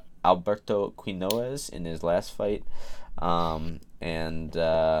to Alberto Quinones in his last fight, and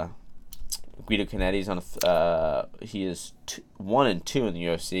Guido Canetti's he is 1-2 in the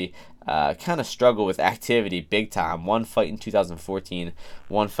UFC. kind of struggled with activity big time. One fight in 2014,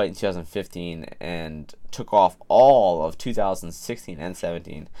 one fight in 2015, and took off all of 2016 and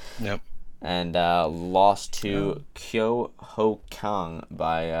 17. Yep. And lost to Kyo Ho Kang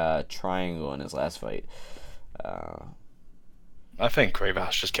by triangle in his last fight. I think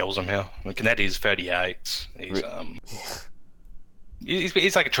Rivas just kills him here. I mean, Canetti's 38.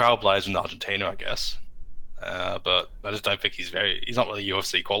 He's like a trailblazer in Argentina, I guess. But I just don't think he's not really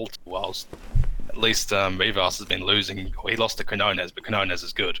UFC quality. Whilst at least Rivas has been losing. Well, he lost to Quinones, but Quinones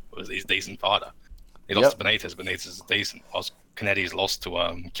is good. He's a decent fighter. He lost to Benitez. Benitez is decent. Whilst Canetti's lost to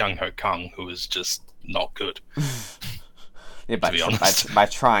Kyung Ho Kang, who is just not good. Yeah, by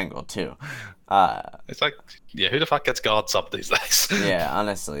triangle too. It's like, who the fuck gets guards up these days? Yeah,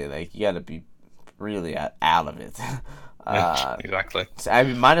 honestly, like you got to be really out of it. Exactly. I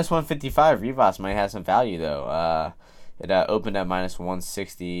mean, minus 155, Rivas might have some value though. It opened at minus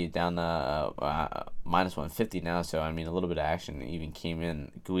 160 down to minus 150 now. So I mean, a little bit of action even came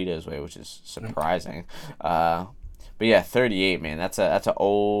in Guido's way, which is surprising. But yeah, 38, man. That's an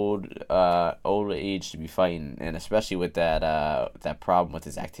old age to be fighting, and especially with that problem with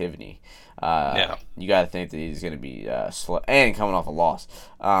his activity. You got to think that he's gonna be slow and coming off a loss.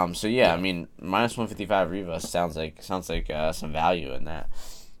 So yeah, I mean, minus 155 Rivas sounds like some value in that.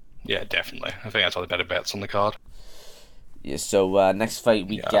 Yeah, definitely. I think that's one of the better bets on the card. Yeah. So next fight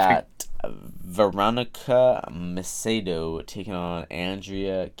we got Veronica Macedo taking on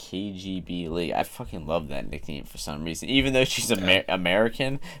Andrea KGB Lee. I fucking love that nickname for some reason. Even though she's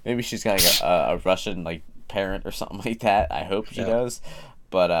American, maybe she's got like a Russian like parent or something like that. I hope she does.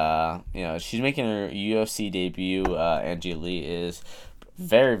 But she's making her UFC debut. Andrea Lee is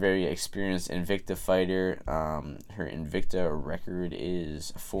very, very experienced Invicta fighter. Her Invicta record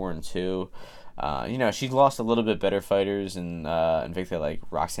is 4-2. She's lost a little bit better fighters in Invicta like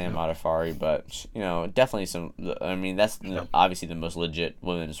Roxanne Modafferi, but definitely some. I mean, that's obviously the most legit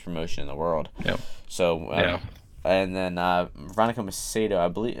women's promotion in the world. Yep. So and then Veronica Macedo, I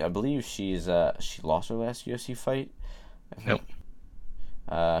believe she lost her last UFC fight. Yep.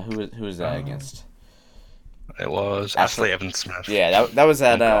 Who was that against? It was Ashley Evans Smith. Yeah, that was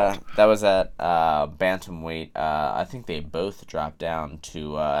at bantamweight. I think they both dropped down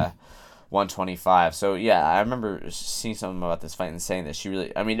to 125. So yeah, I remember seeing something about this fight and saying that she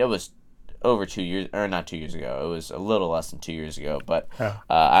really. I mean, it was over 2 years, or not 2 years ago. It was a little less than 2 years ago. But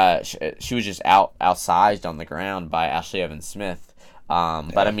she was just outsized on the ground by Ashley Evans Smith.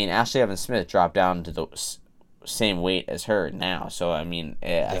 But I mean, Ashley Evans Smith dropped down to the same weight as her now. So I mean,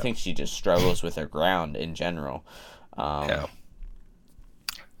 I think she just struggles with her ground in general. I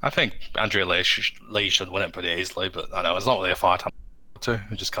think Andrea Lee should win it pretty easily, but I know it's not really a fight. It's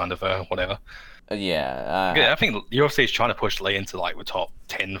just kind of whatever. I think UFC is trying to push Lee into like the top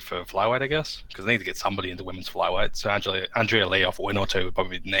 10 for flyweight, I guess, because they need to get somebody into women's flyweight. So Andrea Lee off a win or two would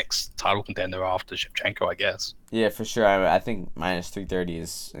probably be the next title contender after Shevchenko, I guess. Yeah, for sure. I think minus 330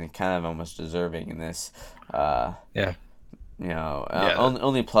 is kind of almost deserving in this. Only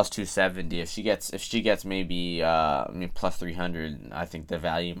plus 270. If she gets maybe plus 300, I think the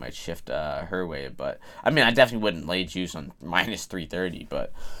value might shift her way. But I mean, I definitely wouldn't lay juice on minus 330.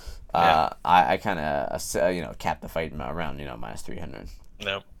 But I kind of cap the fight around minus 300.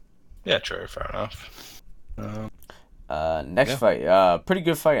 Nope. Yeah, true. Fair enough. Next fight, pretty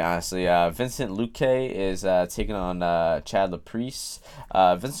good fight, honestly. Vincent Luque is taking on Chad Laprise.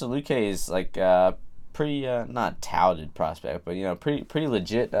 Vincent Luque is like pretty not touted prospect, but pretty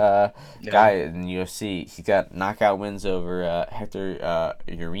legit guy in the UFC. He's got knockout wins over Hector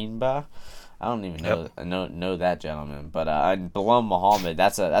Urinba. I don't even know that gentleman, but Belal Muhammad,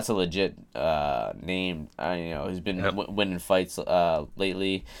 that's a legit name. He's been winning fights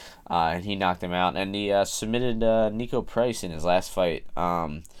lately, and he knocked him out, and he submitted Nico Price in his last fight.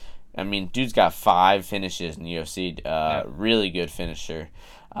 I mean, dude's got 5 finishes in the UFC. Really good finisher.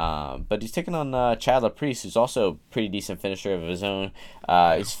 But he's taking on Chad Laprise, who's also a pretty decent finisher of his own.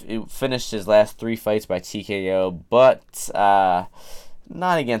 He finished his last 3 fights by TKO, but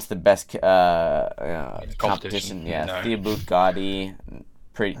not against the best competition. Thibaut Gaudy,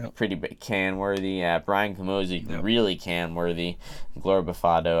 pretty can-worthy. Brian Camozzi, really can-worthy. Gloria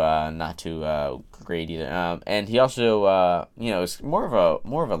Bufado, not too great either. And he also, is more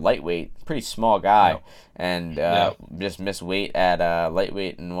of a lightweight, pretty small guy, and just missed weight at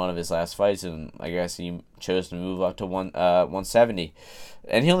lightweight in one of his last fights, and I guess he chose to move up to 170.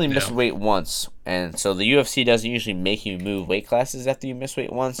 And he only missed weight once, and so the UFC doesn't usually make you move weight classes after you miss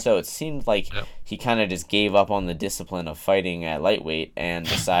weight once, so it seemed like he kind of just gave up on the discipline of fighting at lightweight and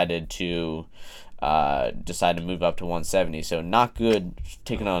decided to decided to move up to 170. So not good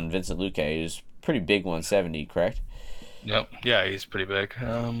taking on Vincent Luque, who's pretty big 170, correct? Yep. Yeah, he's pretty big.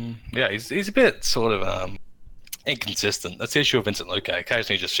 Yeah, he's a bit sort of inconsistent. That's the issue with Vincent Luque.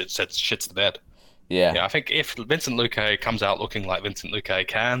 Occasionally, he just shits the bed. Yeah. Yeah, I think if Vincent Luque comes out looking like Vincent Luque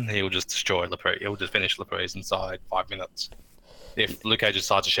can, he'll just destroy Laprise. He'll just finish Laprise inside 5 minutes. If Luque just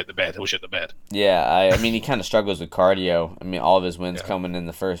decides to shit the bed, he'll shit the bed. Yeah, I mean, he kind of struggles with cardio. I mean, all of his wins coming in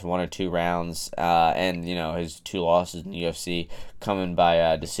the first 1 or 2 rounds, and his 2 losses in the UFC coming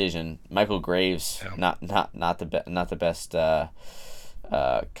by decision. Michael Graves, not the best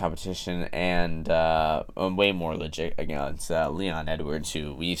competition, and way more legit against Leon Edwards,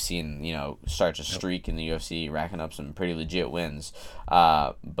 who we've seen start to streak in the UFC, racking up some pretty legit wins.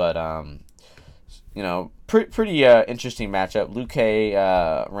 Pretty interesting matchup. Luque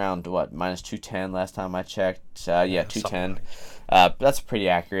around minus 210 last time I checked. 210. That's pretty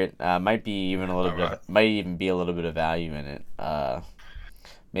accurate. Might be even a little bit. Might even be a little bit of value in it.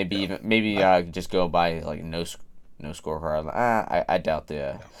 Maybe just go by like no scorecard. I doubt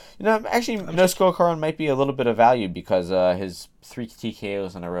actually no scorecard might be a little bit of value because his 3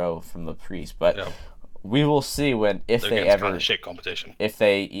 TKOs in a row from the Priest, but. Yeah. We will see if they ever kind of shit competition. If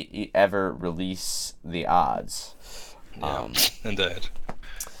they ever release the odds. Indeed.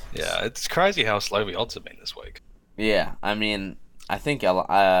 Yeah, it's crazy how slow the odds have been this week. Yeah, I mean, I think Nick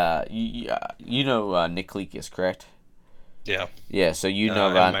Leakis, correct? Yeah. Yeah, so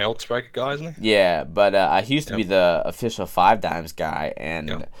about MMA odds breaker guy, isn't he? Yeah, but he used to be the official 5 Dimes guy,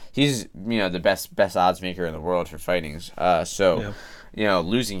 and he's the best odds maker in the world for fightings.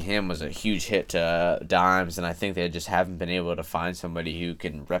 Losing him was a huge hit to Dimes, and I think they just haven't been able to find somebody who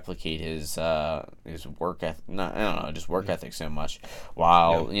can replicate his work ethic. Just work ethic so much.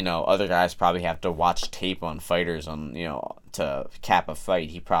 While other guys probably have to watch tape on fighters to cap a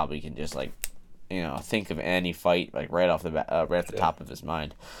fight. He probably can just think of any fight like right off the top of his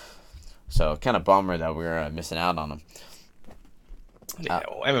mind. So kind of bummer that we're missing out on him. Yeah,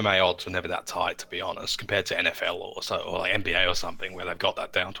 MMA odds were never that tight, to be honest, compared to NFL or like NBA or something, where they've got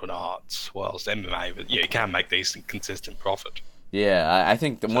that down to an art. Whilst MMA, you can make decent, consistent profit. Yeah, I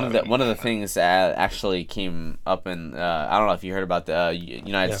think one of the things that actually came up in I don't know if you heard about the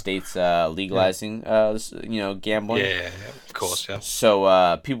United States legalizing gambling. Yeah, of course, yeah.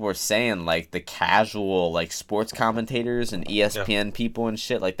 So people were saying like the casual sports commentators and ESPN people and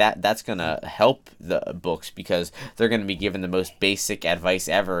shit like that's gonna help the books because they're gonna be given the most basic advice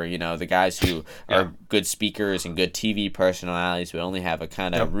ever. The guys who are good speakers and good TV personalities who only have a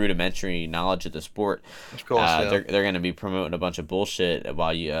kind of rudimentary knowledge of the sport. Of course, they're gonna be promoting a bunch of bullshit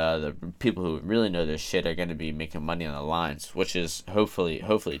while the people who really know their shit are going to be making money on the lines, which is hopefully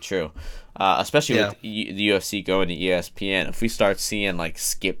true, especially with the UFC going to ESPN. If we start seeing like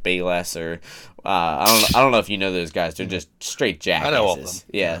Skip Bayless or I don't know if you know those guys, they're just straight jackasses. I know all of them.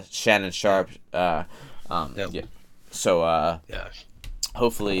 Yeah, Shannon Sharp. So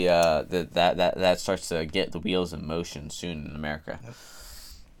hopefully that starts to get the wheels in motion soon in America.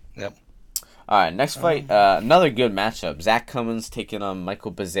 Yep. All right, next fight, another good matchup. Zach Cummins taking on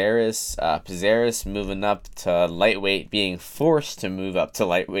Michael Pezaris. Pezaris moving up to lightweight, being forced to move up to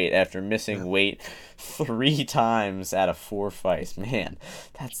lightweight after missing weight 3 times out of 4 fights. Man,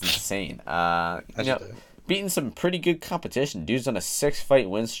 that's insane. Beating some pretty good competition. Dude's on a 6-fight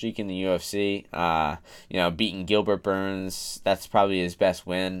win streak in the UFC. Beating Gilbert Burns. That's probably his best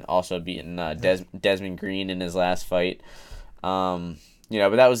win. Also beating Desmond Green in his last fight.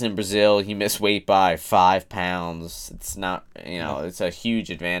 But that was in Brazil. He missed weight by 5 pounds. It's not, it's a huge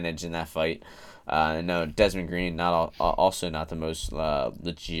advantage in that fight. Desmond Green also not the most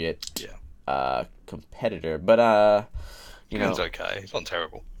legit competitor, but Green's okay. He's not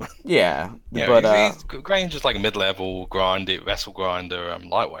terrible. Yeah, but Green's just like a mid-level wrestle grinder,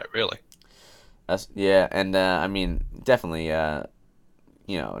 lightweight, really. And I mean, definitely.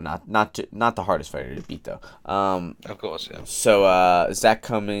 Not the hardest fighter to beat though. Of course, yeah. So Zach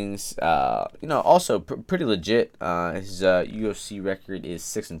Cummins, also pretty legit. His UFC record is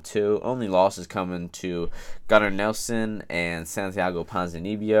 6-2. Only losses coming to Gunnar Nelson and Santiago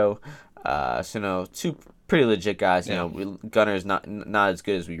Ponzinibbio. Two pretty legit guys. Gunner's not as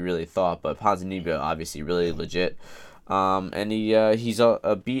good as we really thought, but Ponzinibbio obviously really legit. And he's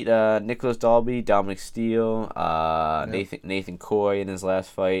beat Nicholas Dalby, Dominic Steele, Nathan Coy in his last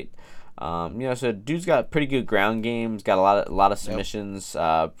fight. So dude's got pretty good ground games, got a lot of submissions,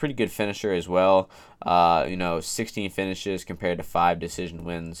 pretty good finisher as well. 16 finishes compared to 5 decision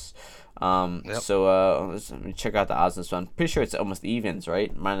wins. So let me check out the odds on this one. Pretty sure it's almost evens,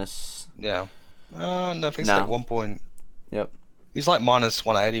 right? Minus. Yeah. No, I think it's like 1 point. Yep. He's like minus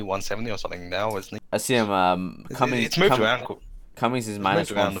 180, 170 or something now, isn't he? I see him. Cummings. It's moved around. Cummings is It's minus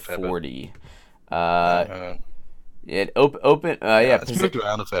moved around a fair bit. 140. Uh, It open. Yeah. it's moved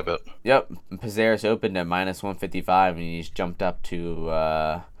around a fair bit. Yep. Pizaris opened at minus 155, and he's jumped up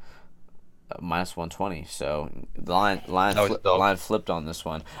to minus 120. So the line flipped on this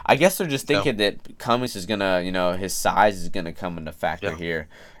one. I guess they're just thinking that Cummings is gonna, his size is gonna come into factor here.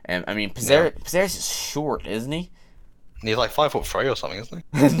 And I mean, Pizaris is short, isn't he? He's like 5'3" or something, isn't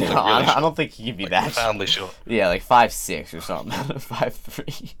he? No, I don't think he can be that profoundly short. Yeah, like 5'6" or something.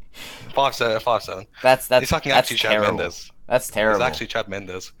 5'3". 5'7". That's He's fucking that's actually terrible. Chad Mendes. That's terrible. It's actually Chad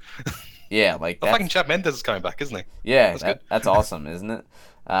Mendes. Yeah, like The fucking Chad Mendes is coming back, isn't he? Yeah, That's good. that's awesome, isn't it?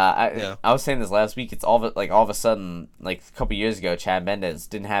 I was saying this last week. It's all of a sudden, like a couple years ago, Chad Mendes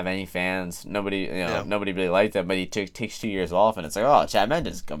didn't have any fans. Nobody really liked him. But he takes 2 years off, and it's like, oh, Chad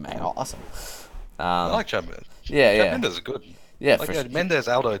Mendes is coming back, awesome. I like Chad Mendes. Yeah, Chad Mendes is good. Yeah, like Mendes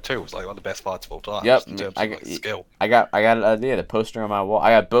Aldo too was like one of the best fights of all time. Yep, in terms of skill. I got the poster on my wall.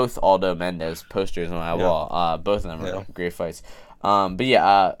 I got both Aldo Mendes posters on my wall. Both of them are great fights. But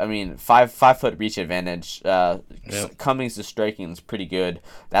yeah, I mean, 5 foot reach advantage. Cummings' striking is pretty good.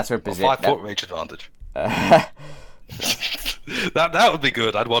 That's where 5 foot reach advantage. that would be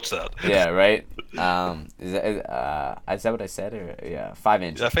good. I'd watch that. Yeah, right. Is that what I said? Or 5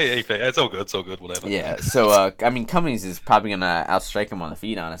 inches. Yeah, it's all good. It's all good. Whatever. Yeah. So I mean, Cummings is probably gonna outstrike him on the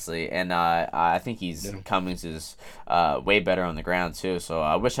feet, honestly, and I think Cummings is way better on the ground too. So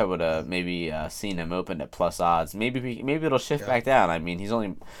I wish I would have maybe seen him open at plus odds. Maybe it'll shift back down. I mean, he's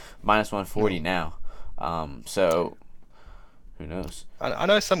only minus 140 now. So who knows? I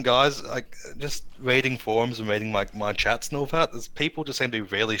know some guys, like, just reading forums and reading my chats and all that, there's people just seem to be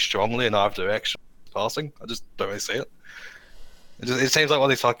really strongly in either direction passing. I just don't really see it. It seems like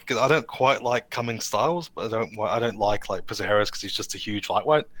one of these, because I don't quite like Cummings Styles, but I don't like Pizaris because he's just a huge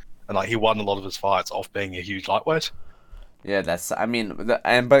lightweight, and he won a lot of his fights off being a huge lightweight. Yeah,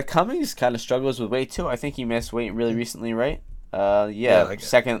 but Cummings kind of struggles with weight too. I think he missed weight really recently, right?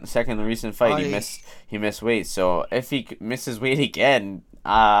 Second recent fight he missed weight. So if he misses weight again,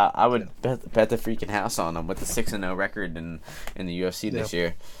 I would bet the freaking house on him with the 6-0 record in the UFC this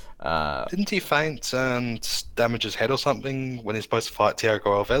year. Didn't he faint and damage his head or something when he was supposed to fight Thiago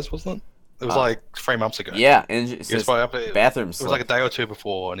Alves? Wasn't it? It was like 3 months ago. Yeah, bathroom slip. It was like a day or two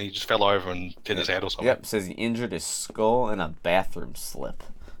before, and he just fell over and hit his head or something. Yep, says he injured his skull in a bathroom slip.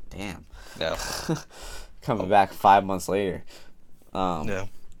 Damn. Yeah. Coming back 5 months later.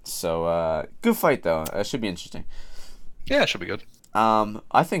 So good fight though. It should be interesting. Yeah, it should be good.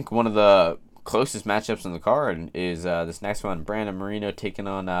 I think one of the closest matchups on the card is this next one. Brandon Moreno taking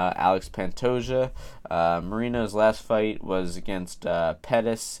on Alex Pantoja. Moreno's last fight was against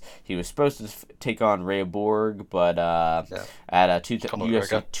Pettis. He was supposed to take on Ray Borg, but at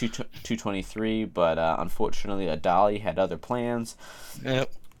UFC 223. But unfortunately, Adali had other plans.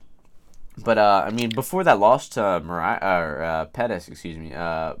 Yep. But I mean, before that loss to Pettis,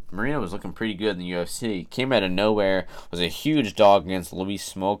 Moreno was looking pretty good in the UFC. Came out of nowhere, was a huge dog against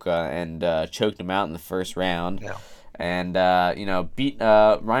Luis Smolka, and choked him out in the first round. Yeah. And beat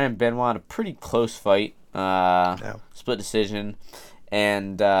Ryan Benoit in a pretty close fight, split decision,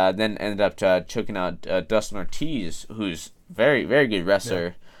 and then ended up choking out Dustin Ortiz, who's very, very good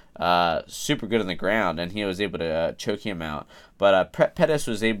wrestler. Super good on the ground, and he was able to choke him out. But Pettis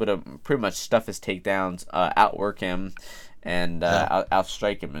was able to pretty much stuff his takedowns, outwork him, and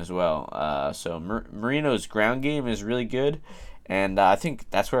outstrike him as well. So Moreno's ground game is really good, and I think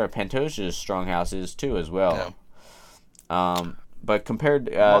that's where Pantoja's strong house is too as well. Yeah. But compared,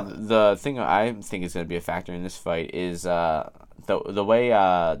 the thing I think is going to be a factor in this fight is the way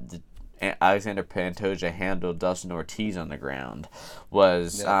Alexander Pantoja handled Dustin Ortiz on the ground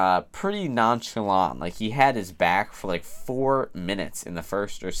was pretty nonchalant. Like, he had his back for 4 minutes in the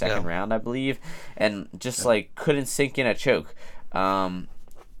first or second round, I believe, and just couldn't sink in a choke. And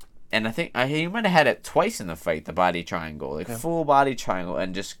I think he might have had it twice in the fight, the body triangle, full body triangle,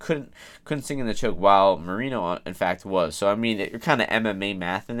 and just couldn't sink in the choke, while Moreno in fact was. So I mean, you're kind of MMA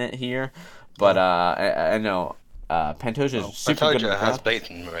math in it here, but I know. Pantoja's super good. Pantoja has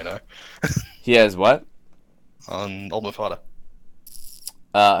beaten Moreno. He has what? On Ultimate Fighter.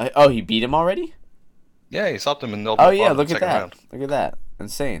 He beat him already? Yeah, he stopped him in Ultimate Fighter. Oh yeah, look at that. Round. Look at that.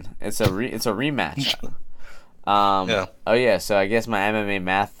 Insane. It's a rematch. Yeah. Oh yeah, so I guess my MMA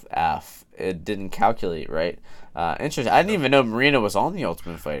math it didn't calculate right. Interesting. I didn't even know Moreno was on the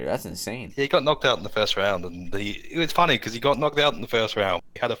Ultimate Fighter. That's insane. Yeah, he got knocked out in the first round, and it was funny because he got knocked out in the first round.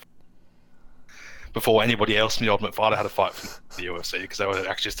 He had before anybody else in the Ultimate Fighter had a fight for the UFC, because they were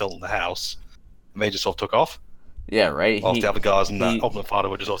actually still in the house, and they just sort of took off. Yeah, right. Whilst the other guys in the Ultimate Fighter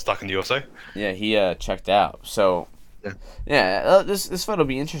were just all stuck in the UFC. Yeah, he checked out. So this fight will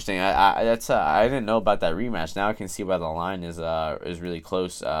be interesting. I didn't know about that rematch. Now I can see why the line is really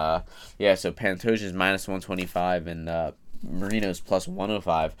close. So Pantoja's -125 and Marino's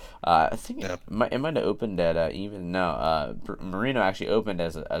 +105. I think it might have opened at even no. Marino actually opened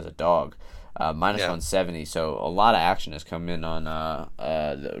as a dog. -170, so a lot of action has come in on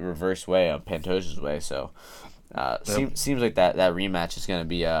the reverse way, on Pantoja's way. So seems like that rematch is going to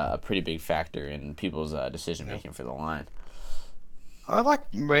be a pretty big factor in people's decision making for the line. I like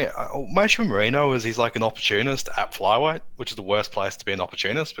Maestro Marino is he's like an opportunist at flyweight, which is the worst place to be an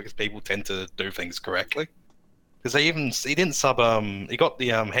opportunist because people tend to do things correctly. Because he didn't sub he got the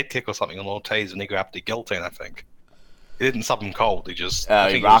head kick or something on Ortiz when he grabbed the guillotine, I think. He didn't sub him cold. He just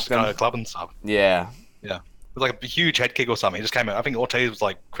I think he was kind of club and sub. Yeah. It was like a huge head kick or something. He just came out. I think Ortiz was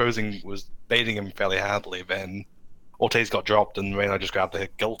like was beating him fairly hardly. Then Ortiz got dropped and Reno just grabbed the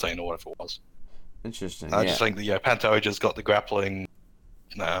guillotine or whatever it was. Interesting. I just think that Pantoja's got the grappling.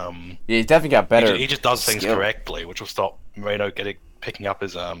 He's definitely got better. He just does things correctly, which will stop Moreno picking up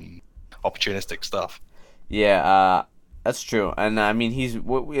his opportunistic stuff. Yeah, that's true, and I mean he's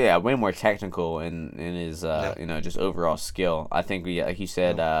way more technical in his just overall skill. I think like you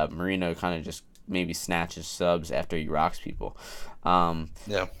said, Marino kind of just maybe snatches subs after he rocks people.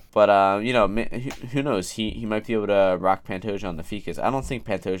 But who knows? He might be able to rock Pantoja on the feet, because I don't think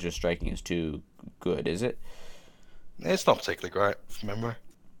Pantoja's striking is too good, is it? It's not particularly great from memory.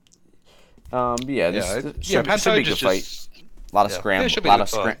 This should be a good fight. A lot of scrambles,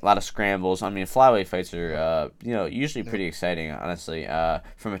 lot of scrambles. I mean, flyweight fights are usually pretty exciting, honestly,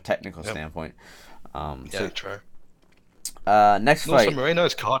 from a technical standpoint. True. Next fight. Also,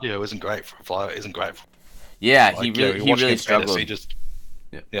 Moreno's cardio isn't great for flyweight. Yeah, he really struggled. He just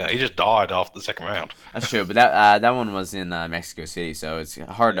died after the second round. That's true, but that one was in Mexico City, so it's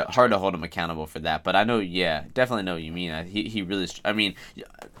hard to hold him accountable for that. But I know, definitely know what you mean. He really. I mean,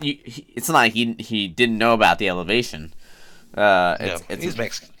 it's not like he didn't know about the elevation. He's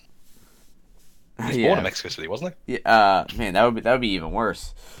Mexican. He's born in Mexico City, wasn't he? Yeah. Man, that would be even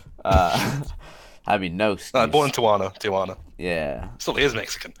worse. That'd be no excuse. No, born in Tijuana. Yeah. Still, he is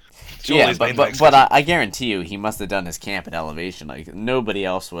Mexican. But I guarantee you, he must have done his camp at elevation. Like nobody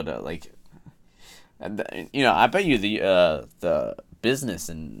else would have. I bet you the business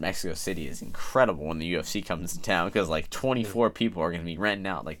in Mexico City is incredible when the UFC comes to town, because like 24 people are going to be renting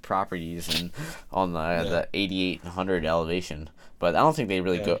out like properties and on the 8800 elevation. But I don't think they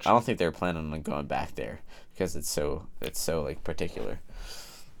really go. I don't think they're planning on going back there because it's so like particular.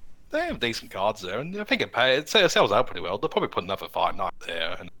 They have decent cards there, and I think it sells out pretty well. They'll probably put another fight night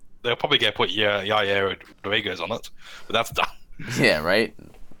there, and they'll probably put Yair Rodriguez on it, but that's done. Yeah, right.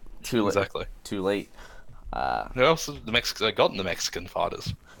 Too late. Exactly. Too late. Who else have the Mexican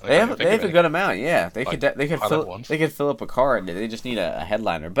fighters? They have a good amount. Yeah, they could fill up a card. They just need a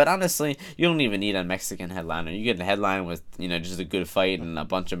headliner. But honestly, you don't even need a Mexican headliner. You get a headline with just a good fight and a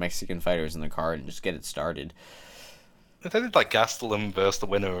bunch of Mexican fighters in the card and just get it started. If they did like Gastelum versus the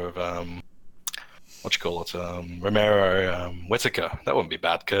winner of Romero Whittaker, that wouldn't be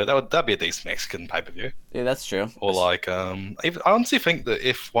bad. That'd be a decent Mexican pay-per-view. Yeah, that's true. Or I honestly think that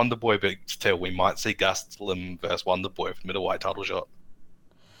if Wonderboy beats Till, we might see Gastelum versus Wonderboy for middleweight title shot.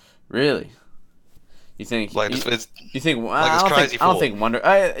 Really? You think? Like, you think? I don't think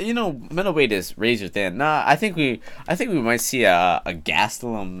middleweight is razor thin. Nah, I think we might see a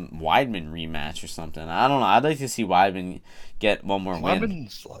Gastelum Weidman rematch or something. I don't know. I'd like to see Weidman get one more win.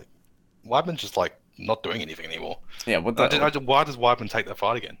 Weidman's just like not doing anything anymore. Yeah. Why does Weidman take that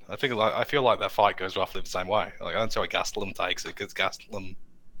fight again? I feel like that fight goes roughly the same way. Like I don't see why Gastelum takes it, because Gastelum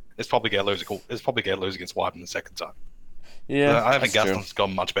is probably going to lose against Weidman the second time. Yeah, I think Gastelum's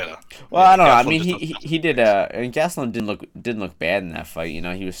gone much better. Well, I don't know. I mean, he did. And Gastelum didn't look bad in that fight.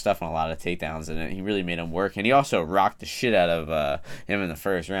 He was stuffing a lot of takedowns in it. He really made him work, and he also rocked the shit out of him in the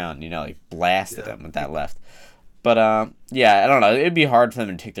first round. Like blasted him with that left. But I don't know. It'd be hard for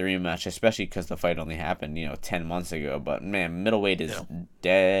them to take the rematch, especially because the fight only happened 10 months ago. But man, middleweight is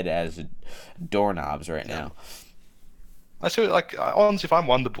dead as doorknobs right now. I feel like honestly, if I'm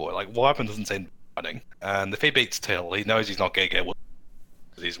Wonderboy, like Weidman doesn't seem fighting, and if he beats Till, he knows he's not going to get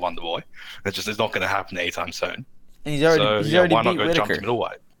because he's Wonderboy. It's not going to happen anytime soon. And he's already why beat not go Whittaker. jump to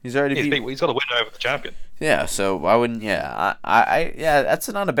middleweight? He's got to win over the champion. Yeah, so why wouldn't? Yeah, that's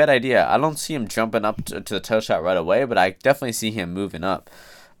not a bad idea. I don't see him jumping up to the title shot right away, but I definitely see him moving up.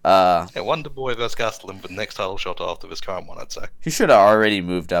 Wonderboy versus Gastelum for the next title shot after this current one, I'd say. He should have already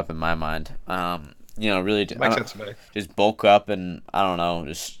moved up in my mind. Really makes sense to me. Just bulk up and I don't know,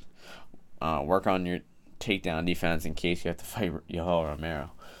 just work on your takedown defense in case you have to fight Yoel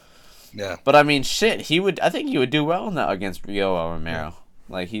Romero. Yeah. But I mean, shit, I think he would do well in that against Yoel Romero. Yeah.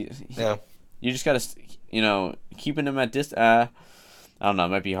 Like you just gotta, keeping him at distance. I don't know, it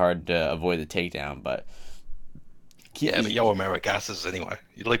might be hard to avoid the takedown, but but Yoel Romero gasses anyway.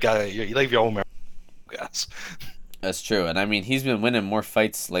 You leave Yoel Romero gas. That's true, and I mean he's been winning more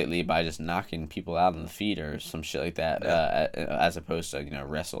fights lately by just knocking people out on the feet or some shit like that, as opposed to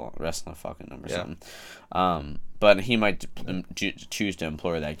wrestling fucking them or something. But he might choose to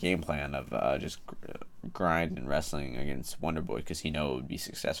employ that game plan of just grind and wrestling against Wonderboy because he know it would be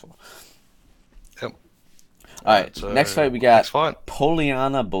successful. Yep. All right, so next fight we got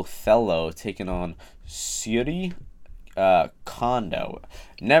Poliana Bothello taking on Syuri Kondo.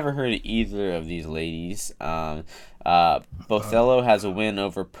 Never heard of either of these ladies. Bothello has a win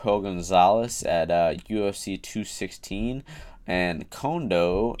over Pearl Gonzalez at UFC 216, and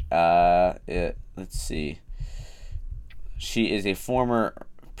Kondo, let's see, she is a former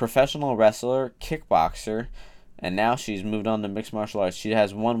professional wrestler, kickboxer, and now she's moved on to mixed martial arts. She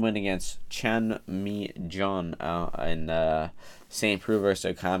has one win against Chan Mi Jun in St. Preux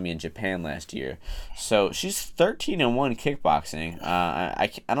versus Okami in Japan last year. So she's 13-1 kickboxing. I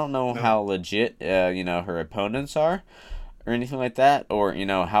don't know how legit her opponents are or anything like that, or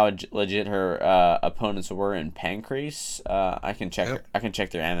how legit her opponents were in Pancrase. I can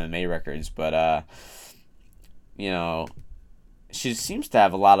check their MMA records, but she seems to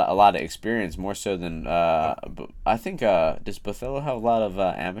have a lot of experience, more so than I think. Does Bothello have a lot of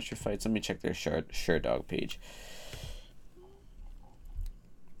amateur fights? Let me check their Sherdog page.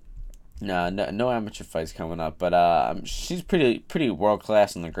 No amateur fights coming up, but she's pretty world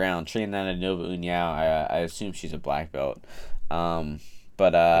class on the ground. Trained out of Nova União. I assume she's a black belt.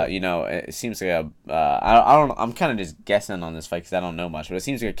 It seems like I'm kind of just guessing on this fight because I don't know much, but it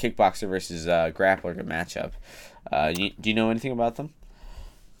seems like a kickboxer versus grappler matchup. Do you know anything about them?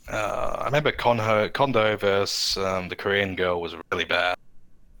 I remember Kondo versus the Korean girl was really bad.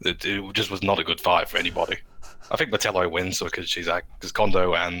 It just was not a good fight for anybody. I think Bothello wins because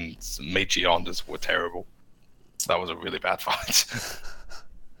Kondo and Michi Ondas were terrible. That was a really bad fight.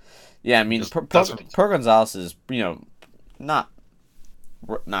 Yeah, I mean, Per Gonzalez is not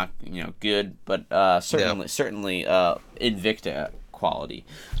good, but certainly Invicta quality.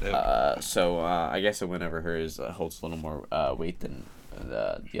 Yeah. So I guess a win over her holds a little more weight than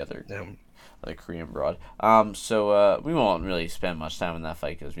the other. Yeah. The Korean broad. So we won't really spend much time on that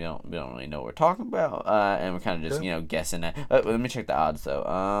fight because we don't really know what we're talking about, and we're kind of just guessing at. Let me check the odds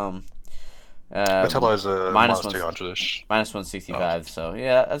though. Bothello's a minus 200-ish. Minus 165. So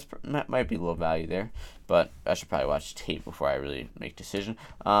yeah, might be a little value there, but I should probably watch tape before I really make a decision.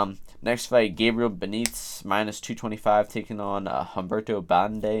 Next fight, Gabriel Benitez minus 225 taking on Humberto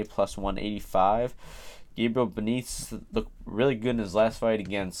Bande plus 185. Gabriel Benitez looked really good in his last fight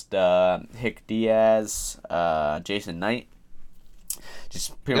against Hick Diaz, Jason Knight.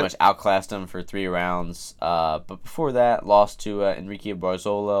 Just pretty much outclassed him for 3 rounds. But before that, lost to Enrique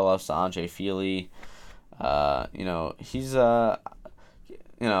Barzola, lost to Andre Fili. He's I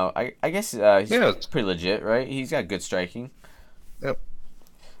guess he's pretty legit, right? He's got good striking. Yep.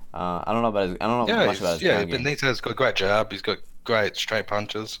 I don't know much about his ground game. Benitez got a great jab. He's got great straight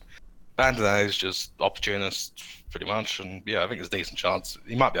punches. Bandana is just opportunist, pretty much, and I think there's a decent chance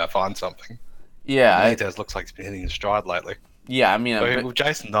he might be able to find something. Yeah, Benitez looks like he's been hitting his stride lately. Yeah, I mean, with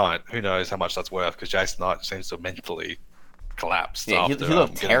Jason Knight, who knows how much that's worth? Because Jason Knight seems to have mentally collapsed. Yeah, he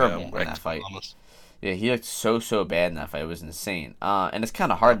looked terrible in that fight. Yeah, he looked so bad in that fight. It was insane. And it's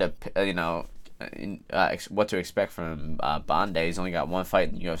kind of hard to what to expect from Bande. He's only got one fight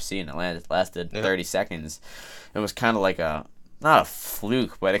in the UFC, and it lasted 30 seconds. It was kind of like not a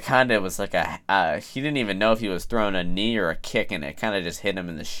fluke, but it kind of was like he didn't even know if he was throwing a knee or a kick, and it kind of just hit him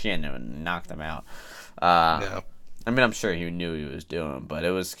in the shin and knocked him out. I mean, I'm sure he knew what he was doing, but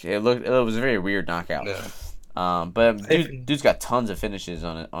it was a very weird knockout. Yeah. But dude's got tons of finishes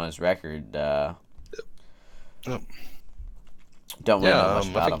on his record. Don't really know much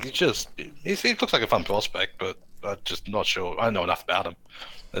about him. He looks like a fun prospect, but I'm just not sure. I don't know enough about him.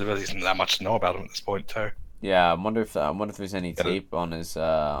 There really isn't that much to know about him at this point, too. Yeah, I wonder if there's any tape on his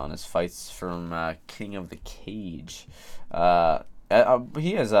fights from King of the Cage.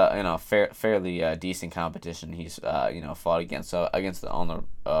 He has fairly decent competition. He's fought against on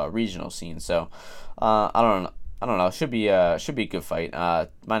the regional scene. So I don't know. Should be a good fight.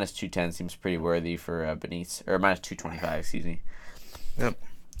 Minus 210 seems pretty worthy for Benitez, or minus 225. Excuse me. Yep.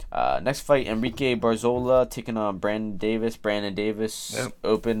 Next fight, Enrique Barzola taking on Brandon Davis. Brandon Davis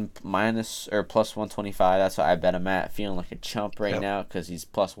open minus or plus 125. That's what I bet him at. Feeling like a chump right now because he's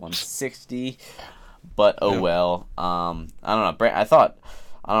plus 160. but oh well. I don't know.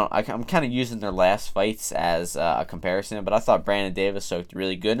 I'm kind of using their last fights as a comparison, but I thought Brandon Davis looked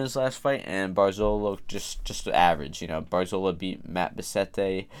really good in his last fight, and Barzola looked just average. You know, Barzola beat Matt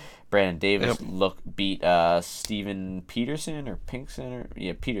Bisette. Brandon Davis beat Steven Peterson or Pinkson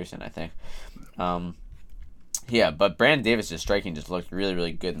Peterson, I think. Yeah, but Brandon Davis' striking just looked really,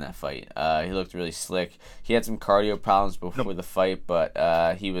 really good in that fight. He looked really slick. He had some cardio problems before the fight,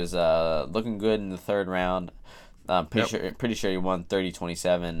 but he was looking good in the third round. Pretty sure he won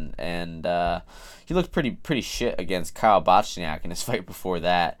 30-27, and he looked pretty shit against Kyle Bochniak in his fight before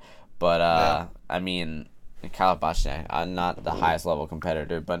that. But I mean, Kyle Bochniak, not the highest level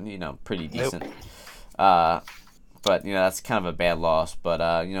competitor, but pretty decent. But that's kind of a bad loss. But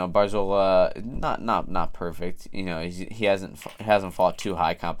Barzola, not perfect. He hasn't fought too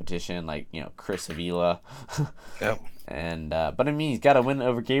high competition like Chris Avila. Yep. And but I mean, he's got a win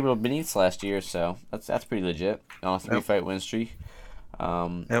over Gabriel Benitez last year, so that's pretty legit on a 3-fight win streak.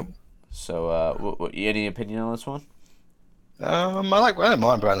 Yep. So, any opinion on this one? I don't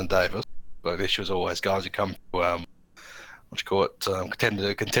mind Brandon Davis, but the issue is always guys who come to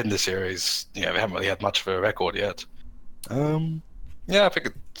contender series. They haven't really had much of a record yet. I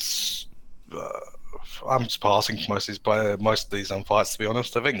think it's. I'm just passing most of these fights, to be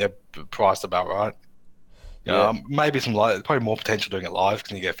honest. I think they're priced about right. Maybe probably more potential doing it live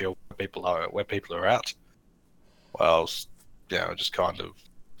because you get a feel where people are at. Well, just kind of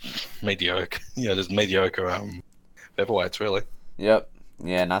mediocre. There's mediocre featherweights really. Yep.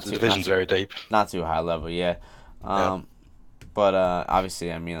 Yeah, the division's very deep. Not too high level, yeah. But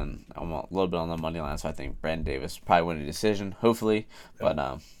obviously, I mean, I'm a little bit on the money line, so I think Brandon Davis will probably win a decision, hopefully. But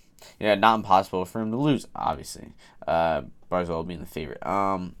not impossible for him to lose, obviously. Barzola being the favorite.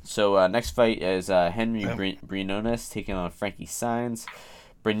 So next fight is Henry Briones taking on Frankie Saenz.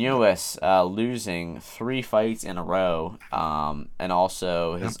 Briones losing 3 fights in a row, and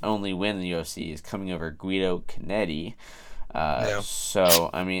also his only win in the UFC is coming over Guido Canetti. So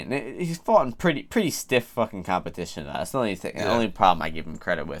I mean, he's fought in pretty stiff fucking competition. That's the only thing. The only problem I give him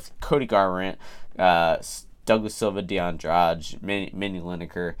credit with: Cody Garbrandt, Douglas Silva, Andrade, Minnie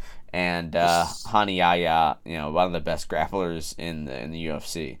Lineker, and Hani Yahya. One of the best grapplers in the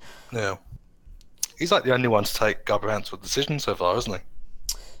UFC. Yeah, he's like the only one to take Garbrandt with decision so far, isn't he?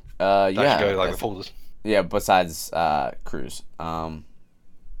 Besides Cruz. Oh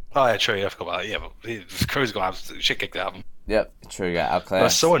yeah, true. I forgot about that. Yeah, but Cruz got shit kicked out of him. Yep, true. He got outclassed. I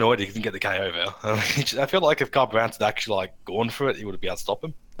was so annoyed he didn't get the KO there. I feel like if Garbrandt had actually gone for it, he would have been able to stop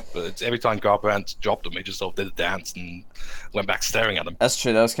him. But every time Garbrandt dropped him, he just sort of did a dance and went back staring at him. That's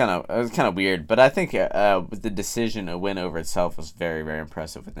true. That was kind of weird. But I think with the decision, a win over itself was very, very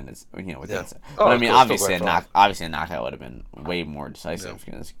impressive within its. But I mean, obviously a knockout would have been way more decisive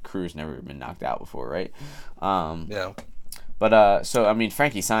because Cruz never been knocked out before, right? But so I mean,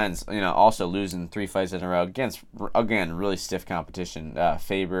 Frankie Saenz, also losing 3 fights in a row against really stiff competition.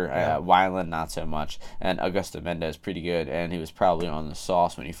 Faber, Weiland not so much, and Augusto Mendez pretty good, and he was probably on the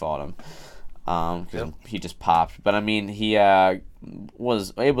sauce when he fought him, because he just popped. But I mean, he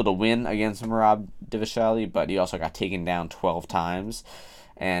was able to win against Merab Dvalishvili, but he also got taken down 12 times.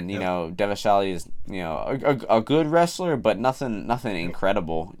 And Dvalishvili is a good wrestler, but nothing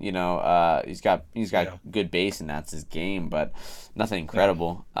incredible. He's got good base, and that's his game, but nothing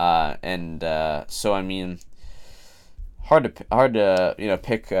incredible. So I mean, hard to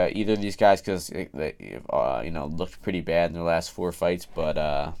pick either of these guys because they looked pretty bad in their last 4 fights. But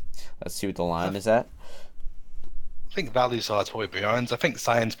let's see what the line is at. I think value side's probably Briones. I think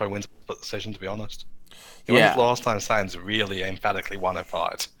Saenz probably wins the decision, to be honest. When was the last time Saenz really emphatically won a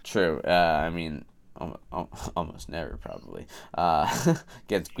fight? True. I mean, almost never probably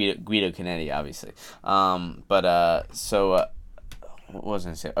against Guido Canetti, obviously. What was I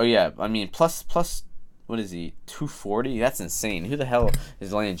gonna say? Oh yeah, I mean plus what is he, 240? That's insane. Who the hell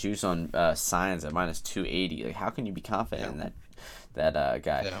is laying juice on Saenz at minus 280? Like, how can you be confident in that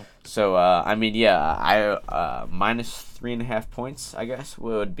guy? Yeah. So I mean, I minus 3.5 points, I guess,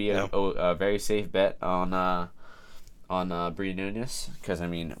 would be a very safe bet on Briones, because I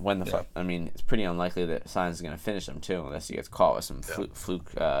mean, it's pretty unlikely that Saenz is gonna finish him too, unless he gets caught with some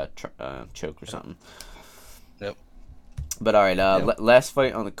fluke choke or something. Yep. But all right, last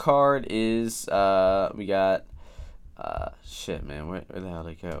fight on the card is we got shit, man, where the hell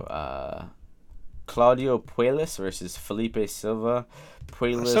did it go? Claudio Puelles versus Felipe Silva.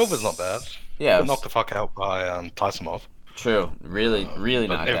 Silva's not bad. Yeah, got knocked the fuck out by Tysonov. True, really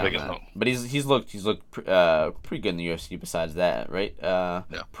knocked out. But he's looked pretty good in the UFC. Besides that, right?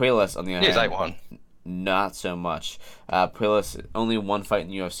 Puelles on the other hand, he's 8-1. not so much. Puelas, only one fight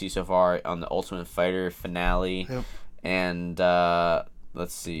in UFC so far on the Ultimate Fighter finale. Yep. And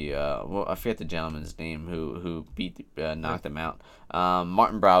let's see. Well, I forget the gentleman's name who knocked him out.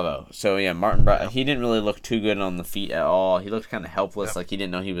 Martin Bravo. So yeah, Martin Bravo. He didn't really look too good on the feet at all. He looked kind of helpless, like he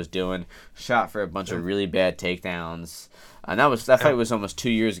didn't know what he was doing. Shot for a bunch of really bad takedowns. And that fight was almost 2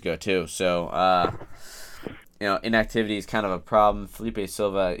 years ago too. So inactivity is kind of a problem. Felipe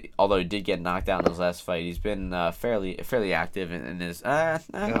Silva, although he did get knocked out in his last fight, he's been fairly active in his. I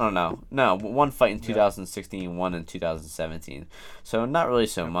don't know. No, one fight in 2016, one in 2017. So not really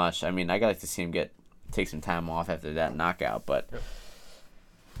so much. I mean, I'd like to see him take some time off after that knockout, but.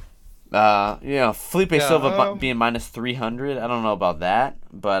 Felipe Silva being minus 300. I don't know about that,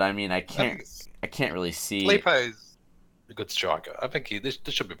 but I mean, I can't really see. Felipe's a good striker. I think this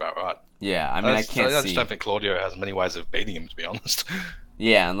should be about right. Yeah, I mean, I just don't think Claudio has many ways of beating him, to be honest.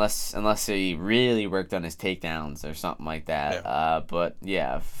 Yeah, unless he really worked on his takedowns or something like that. Yeah. But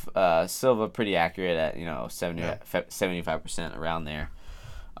yeah, Silva pretty accurate at 75% around there.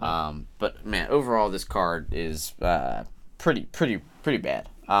 But man, overall this card is pretty bad.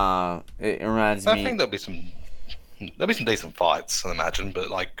 It reminds me. I think there'll be some decent fights, I imagine, but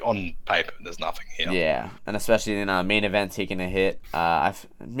like on paper, there's nothing here. Yeah, and especially in a main event taking a hit. Borg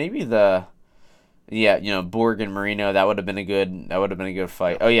and Marino, that would have been a good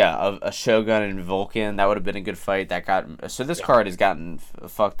fight. Oh yeah, a Shogun and Vulcan, that would have been a good fight. This card has gotten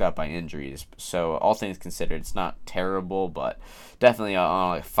fucked up by injuries. So all things considered, it's not terrible, but definitely on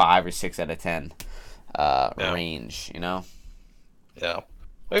like 5 or 6 out of 10 range. Yeah.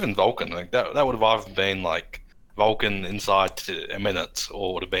 Or even Vulcan, like that would have either been like Vulcan inside a minute,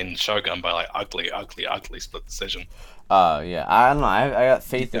 or would have been Shogun by like ugly split decision. Yeah, I don't know. I got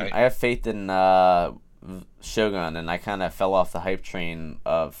faith in. I have faith in Shogun, and I kind of fell off the hype train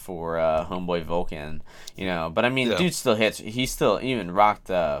for homeboy Vulcan. But I mean, dude still hits. He still even rocked.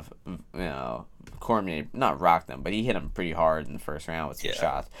 Cormier, not rocked him, but he hit him pretty hard in the first round with some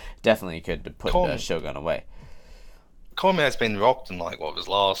shots. Definitely could put Shogun away. Cormier has been rocked in like his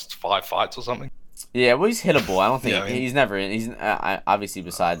last 5 fights or something. Yeah, well, he's hittable. I don't think he's never. He's obviously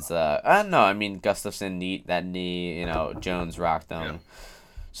besides. I mean, Gustafsson knee. Jones rocked him. Yeah.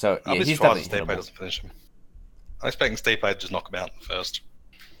 So yeah, he's definitely Stipe hittable. doesn't finish him. I'm expecting Stipe to just knock him out in the first.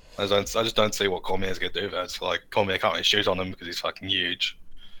 I just don't see what Cormier's gonna do. I just feel like Cormier can't really shoot on him because he's fucking huge.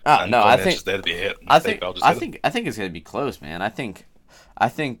 No, I think just there to be hit. I think it's gonna be close, man. I think. I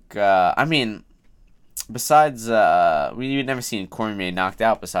mean. Besides, we've never seen Cormier knocked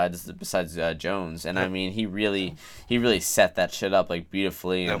out besides Jones, and I mean he really set that shit up like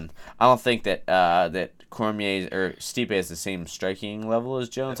beautifully, and I don't think that Cormier or Stipe is the same striking level as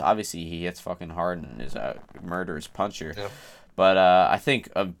Jones. Obviously, he hits fucking hard and is a murderous puncher. But I think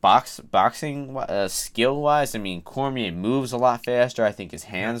boxing skill wise, I mean Cormier moves a lot faster. I think his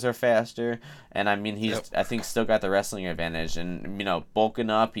hands are faster, and I mean I think still got the wrestling advantage. And bulking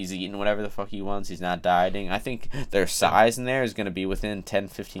up, he's eating whatever the fuck he wants. He's not dieting. I think their size in there is going to be within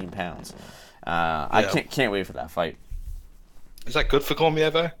 10-15 pounds. I can't wait for that fight. Is that good for Cormier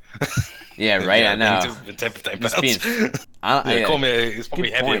though? Yeah, right. I know. 10-15 pounds. Cormier is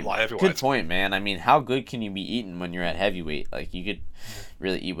probably heavy at light heavyweight. Good point, man. I mean, how good can you be eating when you're at heavyweight? Like, you could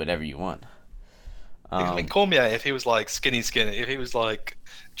really eat whatever you want. I mean, Cormier, if he was like skinny, if he was like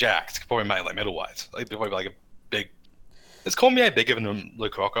jacked, could probably make like middleweight. Like, probably like a big. Is Cormier bigger than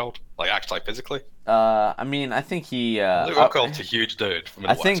Luke Rockhold? Like, actually, physically? I mean, I think he. Luke Rockhold's a huge dude.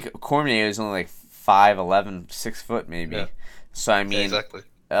 I think Cormier is only like 5'11", 6 foot maybe. Yeah. So I mean, exactly.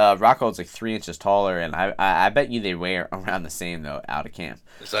 Rockhold's like 3 inches taller, and I bet you they weigh around the same though out of camp.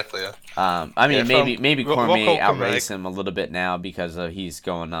 Exactly, yeah. I mean, maybe Cormier outweighs him a little bit now because he's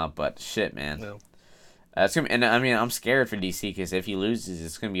going up, but shit, man. Yeah. It's gonna, and I mean, I'm scared for DC because if he loses,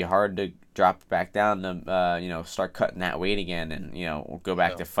 it's gonna be hard to drop back down to start cutting that weight again, and go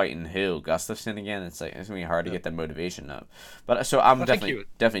back to fighting Gustafsson again. It's gonna be hard to get that motivation up. But so I'm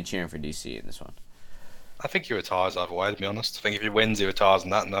definitely cheering for DC in this one. I think he retires either way, to be honest. I think if he wins, he retires,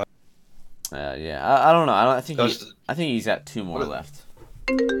 and that no. Yeah, I don't know. I think he's got 2 more left.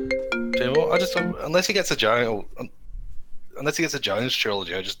 2 more? Unless he gets a Jones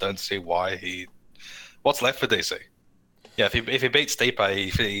trilogy, I just don't see why what's left for DC. Yeah, if he beats Stipe,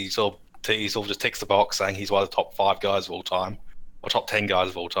 he sort of just ticks the box saying he's one of the top 5 guys of all time, or top 10 guys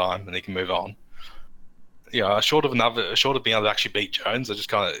of all time, and he can move on. Yeah, short of being able to actually beat Jones,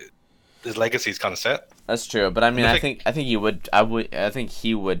 his legacy's kind of set. That's true, but I mean, I think he would. I think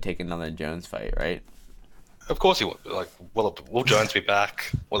he would take another Jones fight, right? Of course he would. Like, will Jones be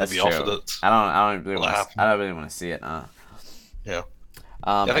back? Will he be offered it? I don't really want to see it. Yeah.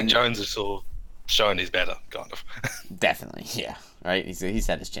 I think Jones is sort of showing he's better, kind of. Definitely, yeah. Right, he's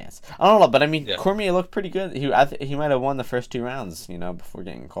had his chance. I don't know, but I mean, Yeah. Cormier looked pretty good. He might have won the first 2 rounds, before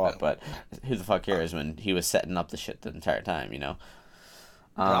getting caught. But who the fuck cares when he was setting up the shit the entire time,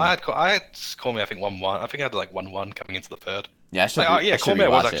 I had Cormier, I think 1-1. I think I had like 1-1 coming into the third. Yeah, Cormier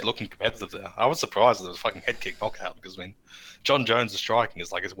was actually looking competitive there. I was surprised that it was a fucking head kick knockout because I mean, John Jones' striking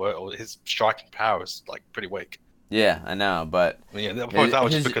is like his striking power is like pretty weak. Yeah, I know, but I mean, that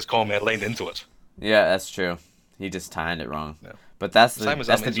was just because Cormier leaned into it. yeah, that's true. He just timed it wrong. Yeah. But that's Same as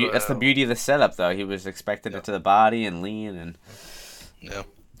that's Emmett that's the as well. beauty of the setup, though. He was expecting it to the body and lean, and Yeah.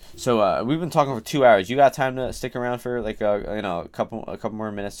 so we've been talking for 2 hours. You got time to stick around for like a couple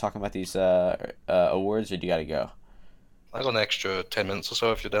more minutes talking about these awards, or do you got to go? I got an extra 10 minutes or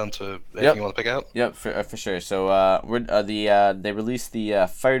so if you're down to anything Yep. you want to pick out. Yep, for sure. So they released the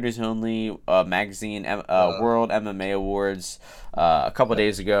Fighters Only magazine World MMA Awards a couple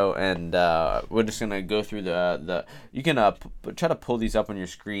days ago, and we're just gonna go through the. You can try to pull these up on your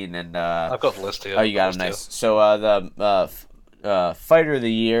screen, and I've got the list here. oh, you got them, nice. So the Fighter of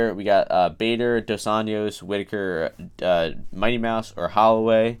the Year, we got Bader, Dos Anjos, Whitaker, Mighty Mouse, or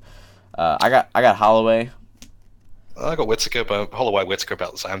Holloway. I got Holloway. I got Whittaker, but Holloway, Whittaker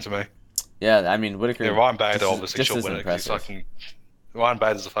about the same to me. Yeah, I mean Whitaker. Yeah, Ryan Bader obviously should as win it. 'Cause impressive. Ryan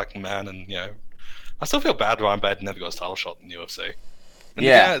Bader's a fucking man, and I still feel bad Ryan Bader never got a title shot in the UFC. And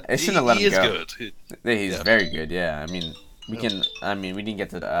Yeah, they shouldn't have let him He is go. good. He's Yeah. very good. Yeah, I mean we didn't get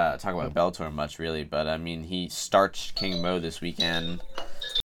to talk about Bellator much really, but I mean he starched King Mo this weekend.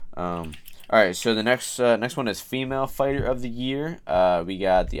 All right, so the next one is Female Fighter of the Year. We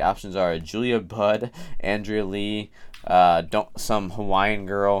got the options are Julia Budd, Andrea Lee, some Hawaiian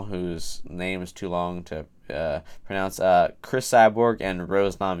girl whose name is too long to pronounce, Chris Cyborg, and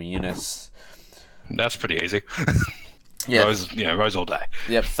Rose Namajunas. That's pretty easy. Yeah. Rose all day.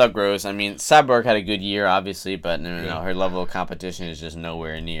 Yep, Thug Rose. I mean, Cyborg had a good year, obviously, but her level of competition is just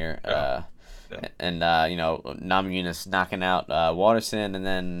nowhere near. Yeah. And Namajunas knocking out Waterson and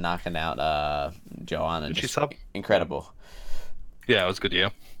then knocking out Joanna. Did she Just sub? incredible. Yeah, it was a good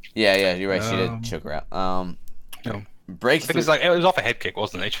year. Yeah, you're right. She did choke her out. Yeah. I Breakthrough. think it was off a head kick,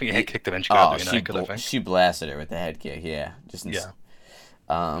 wasn't it? She head kicked eventually got to naked, I think. she blasted her with the head kick. Yeah, Yeah.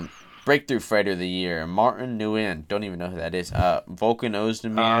 Breakthrough Fighter of the Year, Martin Nguyen. Don't even know who that is. Vulcan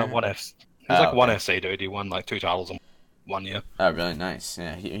Ozdemir. One F. He was like one okay. FC dude. He won like 2 titles in 1 year. Oh, really nice.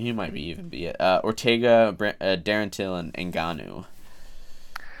 Yeah, he might be it. Ortega, Darren Till, and Ngannou.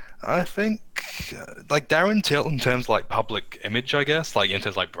 I think like Darren Till in terms of like public image, I guess, like in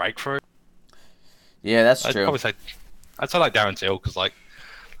terms of like breakthrough. Yeah, that's I'd true. probably say I'd say like Darren Till because like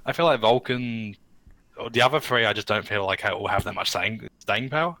I feel like Vulcan, or the other 3, I just don't feel like will have that much staying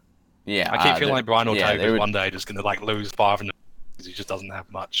power. Yeah, I keep feeling like Brian Ortega they is would- one day just gonna like lose 500 because he just doesn't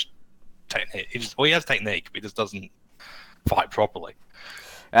have much technique. He has technique, but he just doesn't fight properly.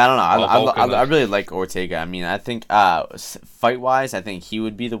 I don't know. Vulcan I is- really like Ortega. I mean, I think fight wise, I think he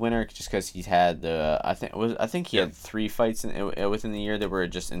would be the winner just because he's had I think he had 3 fights within the year that were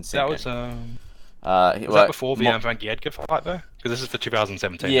just insane. That was was that before the Frankie Edgar fight though? Because this is for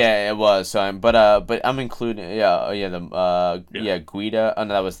 2017. Yeah, it was. So, but I'm including Guida. Oh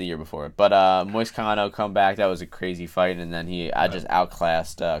no, that was the year before. But Moise Kano come back. That was a crazy fight, and then I just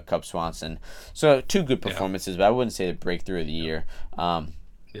outclassed Cub Swanson. So 2 good performances, but I wouldn't say the breakthrough of the year. Yeah.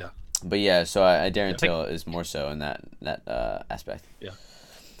 But yeah, so Darren I think- Till is more so in that aspect. Yeah.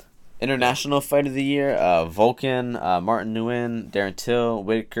 International Fight of the Year: Vulcan, Martin Nguyen, Darren Till,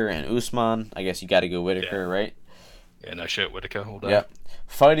 Whitaker, and Usman. I guess you got to go Whitaker, right? Yeah, no shit, Whitaker all day. Yep.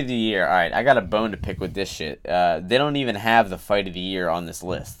 Fight of the Year. All right, I got a bone to pick with this shit. They don't even have the Fight of the Year on this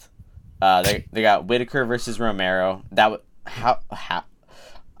list. They got Whitaker versus Romero. That was how.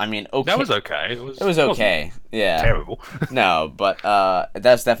 I mean, okay. That was okay. It was okay. Yeah. terrible. No, but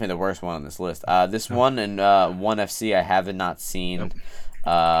that's definitely the worst one on this list. This one and ONE FC I have not seen.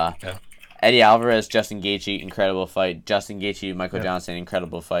 Eddie Alvarez, Justin Gaethje, incredible fight. Justin Gaethje, Michael Johnson,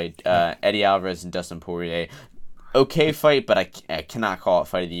 incredible fight. Eddie Alvarez and Dustin Poirier, okay fight, but I cannot call it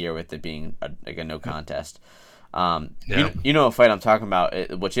Fight of the Year with it being a no contest. You know what fight I'm talking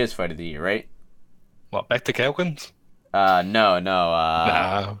about, which is Fight of the Year, right? What, back to Calkins? No.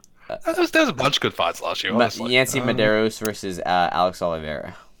 Nah. There was a bunch of good fights last year, honestly. Yancy Medeiros versus Alex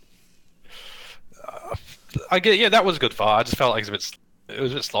Oliveira. That was a good fight. I just felt like it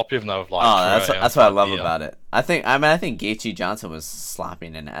was a bit sloppy, even though That's what I love about it. I think Gaethje Johnson was sloppy,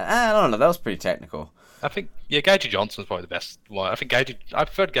 and I don't know, that was pretty technical. I think Gagey Johnson's probably the best one. I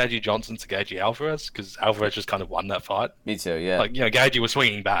preferred Gagey Johnson to Gagey Alvarez because Alvarez just kind of won that fight. Me too. Yeah. Like Gagey was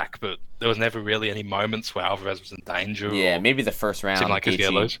swinging back, but there was never really any moments where Alvarez was in danger. Yeah, or maybe the first round seemed like he was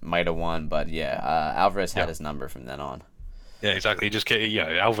gonna lose. Gaethje might have won, but Alvarez had his number from then on. Yeah, exactly. He just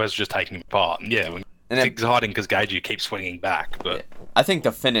Alvarez was just taking him apart. And it's exciting because Gagey keeps swinging back, but I think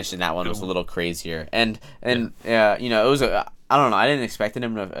the finish in that one was a little crazier, and it was I don't know. I didn't expect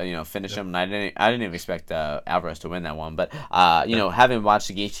him to finish him, and I didn't even expect Alvarez to win that one. But having watched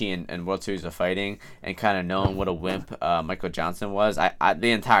Gaethje and World Series of Fighting and kind of knowing what a wimp Michael Johnson was, I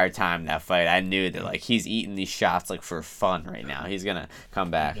the entire time that fight I knew that like he's eating these shots like for fun right now. He's gonna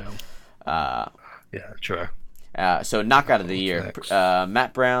come back. True. So knockout of the year,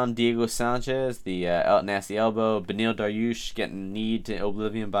 Matt Brown, Diego Sanchez, the nasty elbow, Beneil Dariush getting kneed to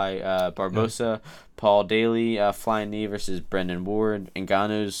oblivion by Barbosa, Paul Daly flying knee versus Brendan Ward,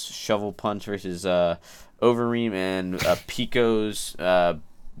 Ngannou's shovel punch versus Overeem, and Pico's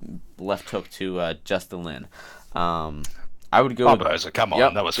left hook to Justin Lin. I would go Barbosa. Come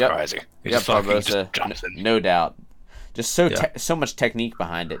on, that was crazy. Barbosa, no doubt. Just so much technique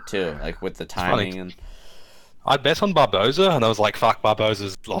behind it too, like with the timing and. I bet on Barbosa, and I was like, fuck,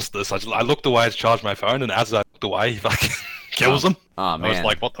 Barbosa's lost this. I looked away to charge my phone, and as I looked away, he fucking kills him. Oh, man. I was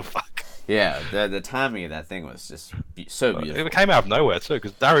like, what the fuck? Yeah, the timing of that thing was just so beautiful. It came out of nowhere, too,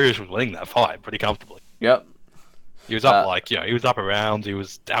 because Dariush was winning that fight pretty comfortably. Yep. He was up, he was up around, he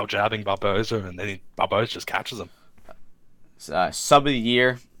was out-jabbing Barbosa, and then Barbosa just catches him. Sub of the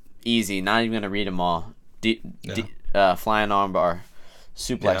year, easy, not even going to read them all. Flying armbar,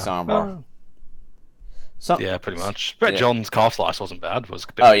 suplex armbar. Yeah, pretty much. Brett John's calf slice wasn't bad.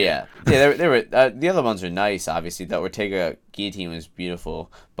 Yeah, they were. The other ones were nice. Obviously, the Ortega guillotine was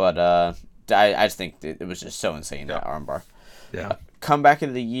beautiful, but I just think it was just so insane that armbar. Yeah. Comeback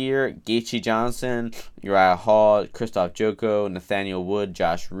of the year: Gaethje Johnson, Uriah Hall, Christoph Joko, Nathaniel Wood,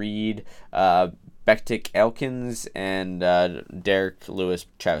 Josh Reed, Bektik Elkins, and Derek Lewis,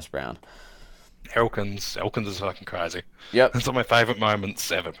 Travis Brown. Elkins is fucking crazy. Yep. That's one of my favorite moments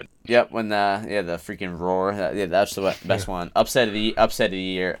ever. Yep, when the freaking roar. That's the best one. Upset of the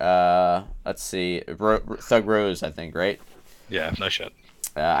year. Let's see, Thug Rose, I think, right? Yeah, no shit.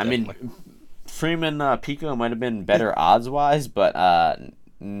 I mean, Freeman Pico might have been better odds wise, but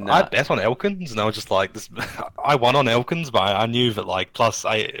no. I bet on Elkins, and I was just like, this. I won on Elkins, but I knew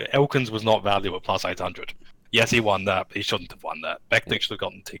that Elkins was not valued at plus 800. Yes, he won that, but he shouldn't have won that. Bektik should have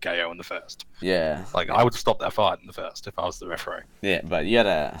gotten TKO in the first. Yeah. I would stop that fight in the first if I was the referee. Yeah, but you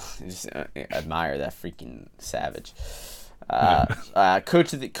gotta just admire that freaking savage.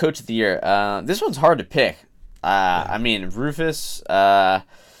 Coach of the year. This one's hard to pick. I mean, Rufus. I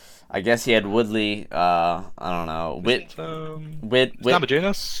guess he had Woodley. I don't know. Whit.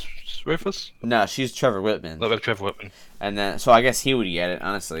 Namajunas? Rufus? No, she's Trevor Whitman. Trevor Whitman. And then, so I guess he would get it,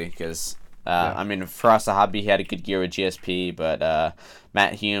 honestly, because. I mean, Firas Zahabi had a good year with GSP, but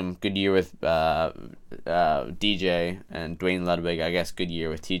Matt Hume, good year with DJ, and Dwayne Ludwig, I guess, good year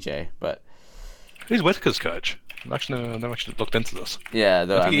with TJ. But he's Whitaker's coach. I've never actually looked into this. Yeah,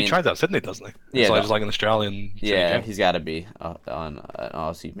 though, he trains out Sydney, doesn't he? Yeah, so he's like an Australian. Yeah, he's got to be on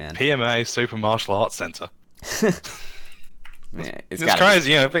Aussie, man. PMA Super Martial Arts Center. Man, it's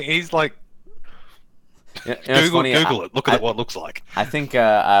crazy, I think he's like. Google it. Look at what it looks like. I think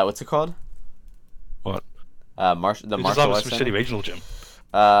what's it called? What? The Martial Arts City Regional Gym.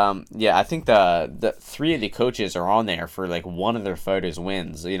 Yeah, I think the three of the coaches are on there for like one of their fighters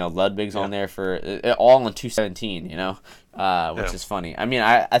wins. Ludwig's on there for all in 217. Which is funny. I mean,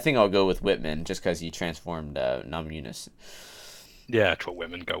 I think I'll go with Whitman just because he transformed Namajunas. Yeah, Troll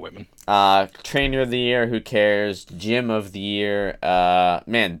Women, go Women. Trainer of the year, who cares? Gym of the year,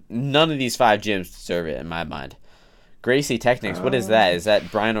 man, none of these 5 gyms deserve it in my mind. Gracie Technics, what is that? Is that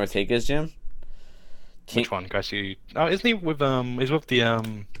Brian Ortega's gym? Which one, Gracie? Oh, isn't he with he's with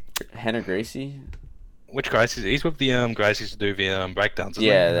the Henner Gracie? Which Gracie? He's with the Gracies to do the breakdowns.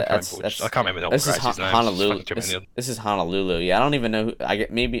 Yeah, I can't remember this Gracie's name. Honolulu. This is Honolulu. Yeah, I don't even know.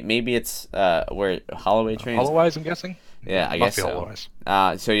 Maybe it's where Holloway trains. Holloway's, I'm guessing. Yeah, I guess so.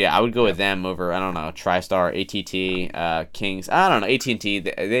 So yeah, I would go with them over. I don't know, TriStar, ATT, Kings. I don't know, AT&T.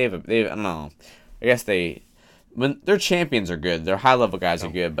 They have. I don't know. I guess when their champions are good, their high level guys are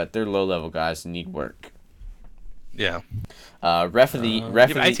good, but their low level guys need work. Yeah.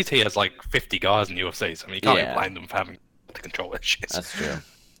 ATT has like 50 guys in UFC, so I mean, you can't even blame them for having to control issues. That's true.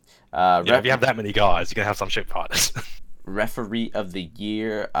 If you have that many guys, you're gonna have some shit fighters. Referee of the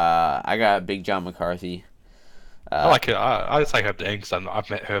year, I got Big John McCarthy. I like it. I just like Herb Dean because I've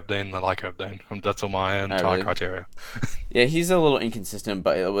met Herb Dean and I like Herb Dean. That's all my entire criteria. Yeah, he's a little inconsistent,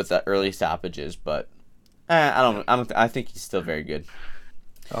 but with the early stoppages. But I think he's still very good.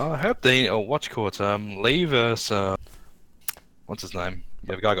 I heard what you call it? Lee versus what's his name?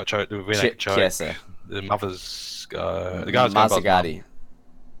 Yeah, the guy got choked. The rear neck choke. Chiesa. The mother's the guy was going Mazzagatti.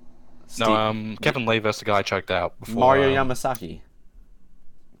 No, Kevin Lee versus the guy choked out before. Mario Yamasaki.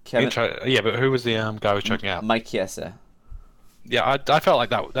 Yeah, but who was the guy who was choking out? Mike Chiesa. Yeah, I felt like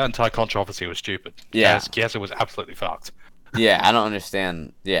that entire controversy was stupid. Yeah. Chiesa was absolutely fucked. Yeah, I don't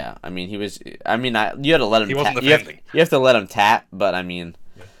understand. Yeah, I mean, he was. I mean, you had to let him. He wasn't you have defending. to let him tap, but I mean,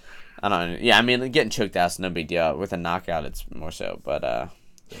 I don't. Yeah, I mean, getting choked out's no big deal. With a knockout, it's more so. But all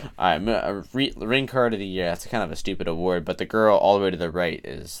right, ring card of the year. That's kind of a stupid award, but the girl all the way to the right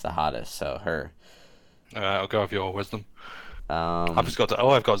is the hottest. So her. I'll go with your wisdom. I've just got to,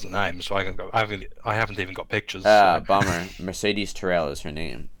 all I've got is the name, so I can go. I haven't even got pictures. So. Bummer. Mercedes Terrell is her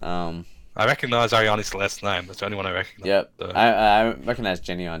name. I recognize Ariane Celeste's name. That's the only one I recognize. Yep. So. I recognize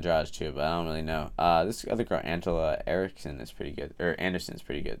Jenny Andrade too, but I don't really know. This other girl, Angela Erickson, is pretty good. Or Anderson's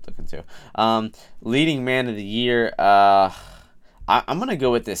pretty good looking too. Leading man of the year. I'm gonna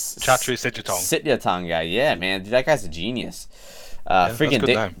go with this Chatri Sityodtong guy. Yeah, man, dude, that guy's a genius.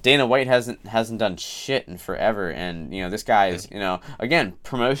 Freaking Dana White hasn't done shit in forever, and this guy is again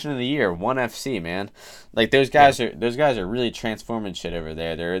promotion of the year, ONE FC, man. Like those guys are really transforming shit over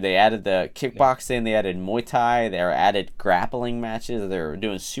there. They added the kickboxing, they added Muay Thai, they added grappling matches, they're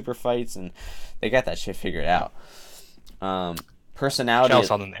doing super fights, and they got that shit figured out. Personality. Charles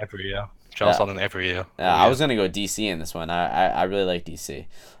Sutton every year. Charles Sutton every year. I was gonna go DC in this one. I really like DC.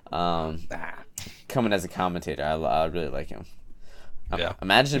 Coming as a commentator, I really like him. Yeah.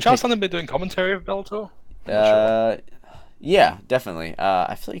 Imagine Charles Sutton been doing commentary of Bellator? Yeah, definitely.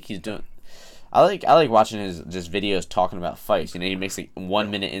 I feel like he's doing. I like watching his just videos talking about fights. He makes like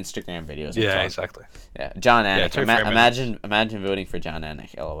 1 minute Instagram videos. Yeah, exactly. Yeah, John Anik. Imagine voting for John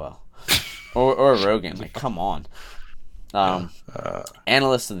Anik. LOL. or Rogan. Like, come on.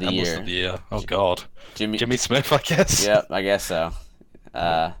 Analyst of the year. Oh God. Jimmy Smith, I guess. Yep, I guess so.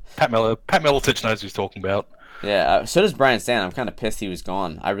 Pat Miletich knows who he's talking about. Yeah, so does Brian Stan. I'm kind of pissed he was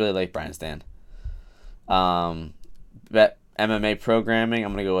gone. I really like Brian Stan. But MMA programming,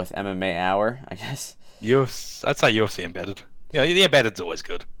 I'm gonna go with MMA Hour, I guess. I'd say UFC Embedded. Yeah, the Embedded's always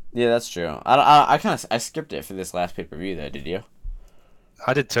good. Yeah, that's true. I skipped it for this last pay-per-view though. Did you?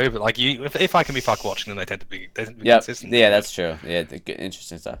 I did too, but like if I can be fuck watching, then they tend to be consistent. Yeah, that's true. Yeah,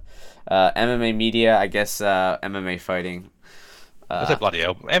 interesting stuff. MMA media, I guess. MMA fighting. I say Bloody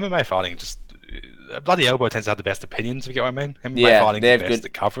Elbow. MMA fighting just. Bloody Elbow tends to have the best opinions, if you get what I mean. MMA fighting they have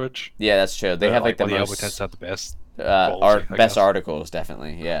good coverage. Yeah, that's true. They have like the Bloody most. Elbow tends to have the best. Best articles,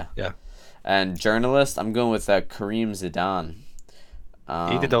 definitely. Yeah. Yeah. And journalist, I'm going with Kareem Zidane.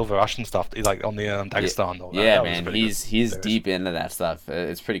 He did all the Russian stuff. He's like on the Dagestan. Yeah, man. He's deep into that stuff.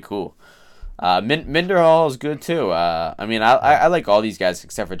 It's pretty cool. Minderhall is good too. I mean, I like all these guys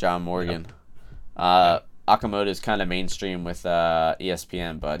except for John Morgan. Akamoto's kind of mainstream with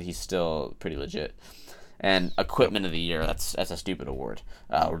ESPN, but he's still pretty legit. And equipment of the year, that's a stupid award.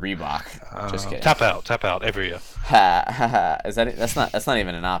 Reebok. Just kidding. Tap out every year. Is that it? That's not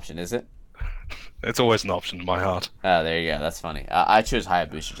even an option, is it? It's always an option in my heart. Oh, there you go. That's funny. I chose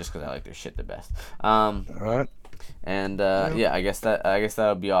Hayabusa just because I like their shit the best. All right. And yeah, I guess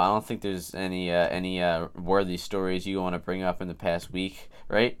that'll be all. I don't think there's any worthy stories you want to bring up in the past week,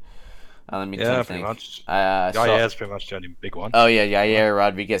 right? Let me think. Pretty much. Yair's pretty much the only big one. Oh yeah, Yair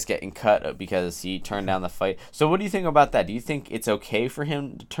Rodriguez getting cut because he turned down the fight. So what do you think about that? Do you think it's okay for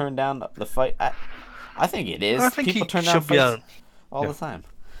him to turn down the fight? I think it is. I think people turn down fights all the time.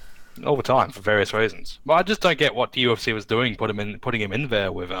 All the time for various reasons. But I just don't get what the UFC was doing, putting him in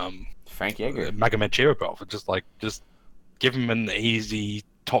there with Frank Yeager, Magomed Sharipov. Just give him an easy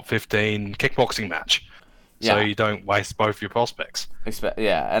top 15 kickboxing match. So you don't waste both your prospects.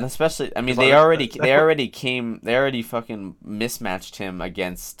 And especially, I mean, they already fucking mismatched him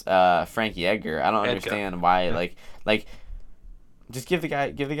against Frank Yeager. I don't understand why. Like, just give the guy.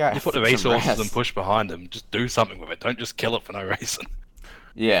 You put the resources and push behind him. Just do something with it. Don't just kill it for no reason.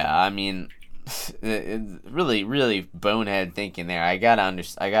 Yeah, I mean, really, really bonehead thinking there. I gotta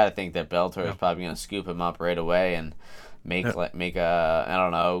think that Bellator is probably gonna scoop him up right away and make I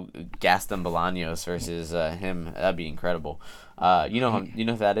don't know, Gaston Bolaños versus him. That'd be incredible. You know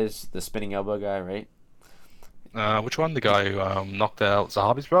who that is? The spinning elbow guy, right? Which one? The guy who knocked out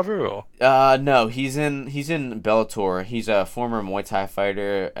Zahabi's brother, or? No, he's in Bellator. He's a former Muay Thai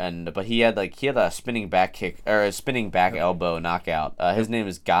fighter, but he had a spinning back kick or a spinning back elbow knockout. His name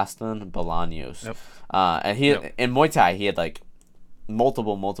is Gaston Bolaños. Yep. And he in Muay Thai he had like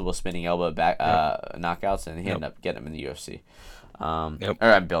multiple spinning elbow back knockouts, and he ended up getting him in the UFC. Or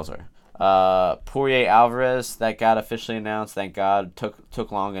Bellator. Poirier Alvarez, that got officially announced. Thank God,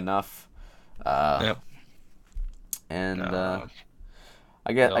 took long enough. Yep. And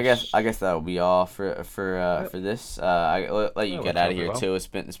I guess that will be all for this. I'll let you get out of here too. It's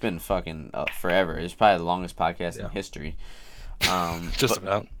been fucking forever. It's probably the longest podcast in history. Just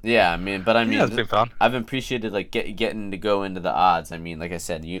about. Yeah, I mean, it's been fun. I've appreciated like getting to go into the odds. I mean, like I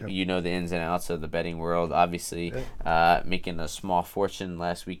said, you know the ins and outs of the betting world. Obviously, making a small fortune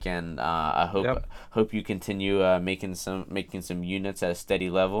last weekend. I hope you continue making some units at a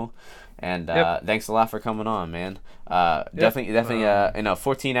steady level. And thanks a lot for coming on, man. Definitely.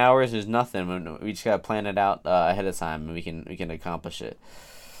 14 hours is nothing. We just gotta plan it out ahead of time, and we can accomplish it.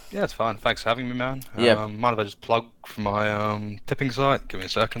 Yeah, it's fine. Thanks for having me, man. Yeah. Mind if I just plug for my tipping site? Give me a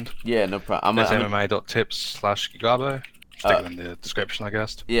second. Yeah, no problem. It's MMA.tips/Gugabo. Stick it in the description, I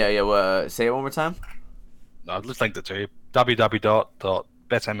guess. Yeah. Well, say it one more time. I'll just link it to you.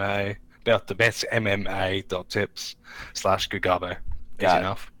 www.betmma.tips/Gugabo. Easy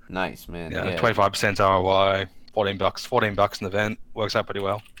enough. Nice, man. Yeah, 25% ROI, $14 an event. Works out pretty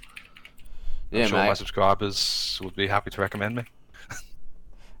well. I'm sure my subscribers would be happy to recommend me.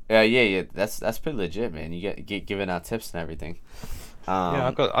 Yeah. That's pretty legit, man. You get giving out tips and everything.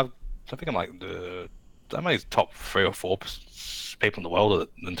 I think I'm like I'm like top 3 or 4 people in the world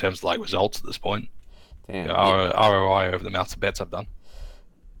in terms of like results at this point. Damn. ROI over the amount of bets I've done.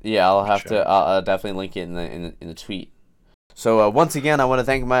 Yeah, I'll definitely link it in the tweet. So once again, I want to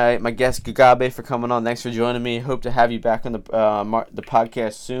thank my guest Gugabe for coming on. Thanks for joining me. Hope to have you back on the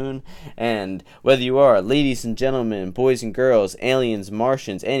podcast soon. And whether you are ladies and gentlemen, boys and girls, aliens,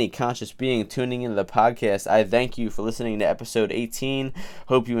 Martians, any conscious being tuning into the podcast, I thank you for listening to episode 18.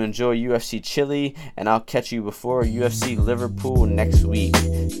 Hope you enjoy UFC Chile, and I'll catch you before UFC Liverpool next week.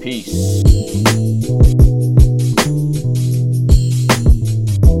 Peace.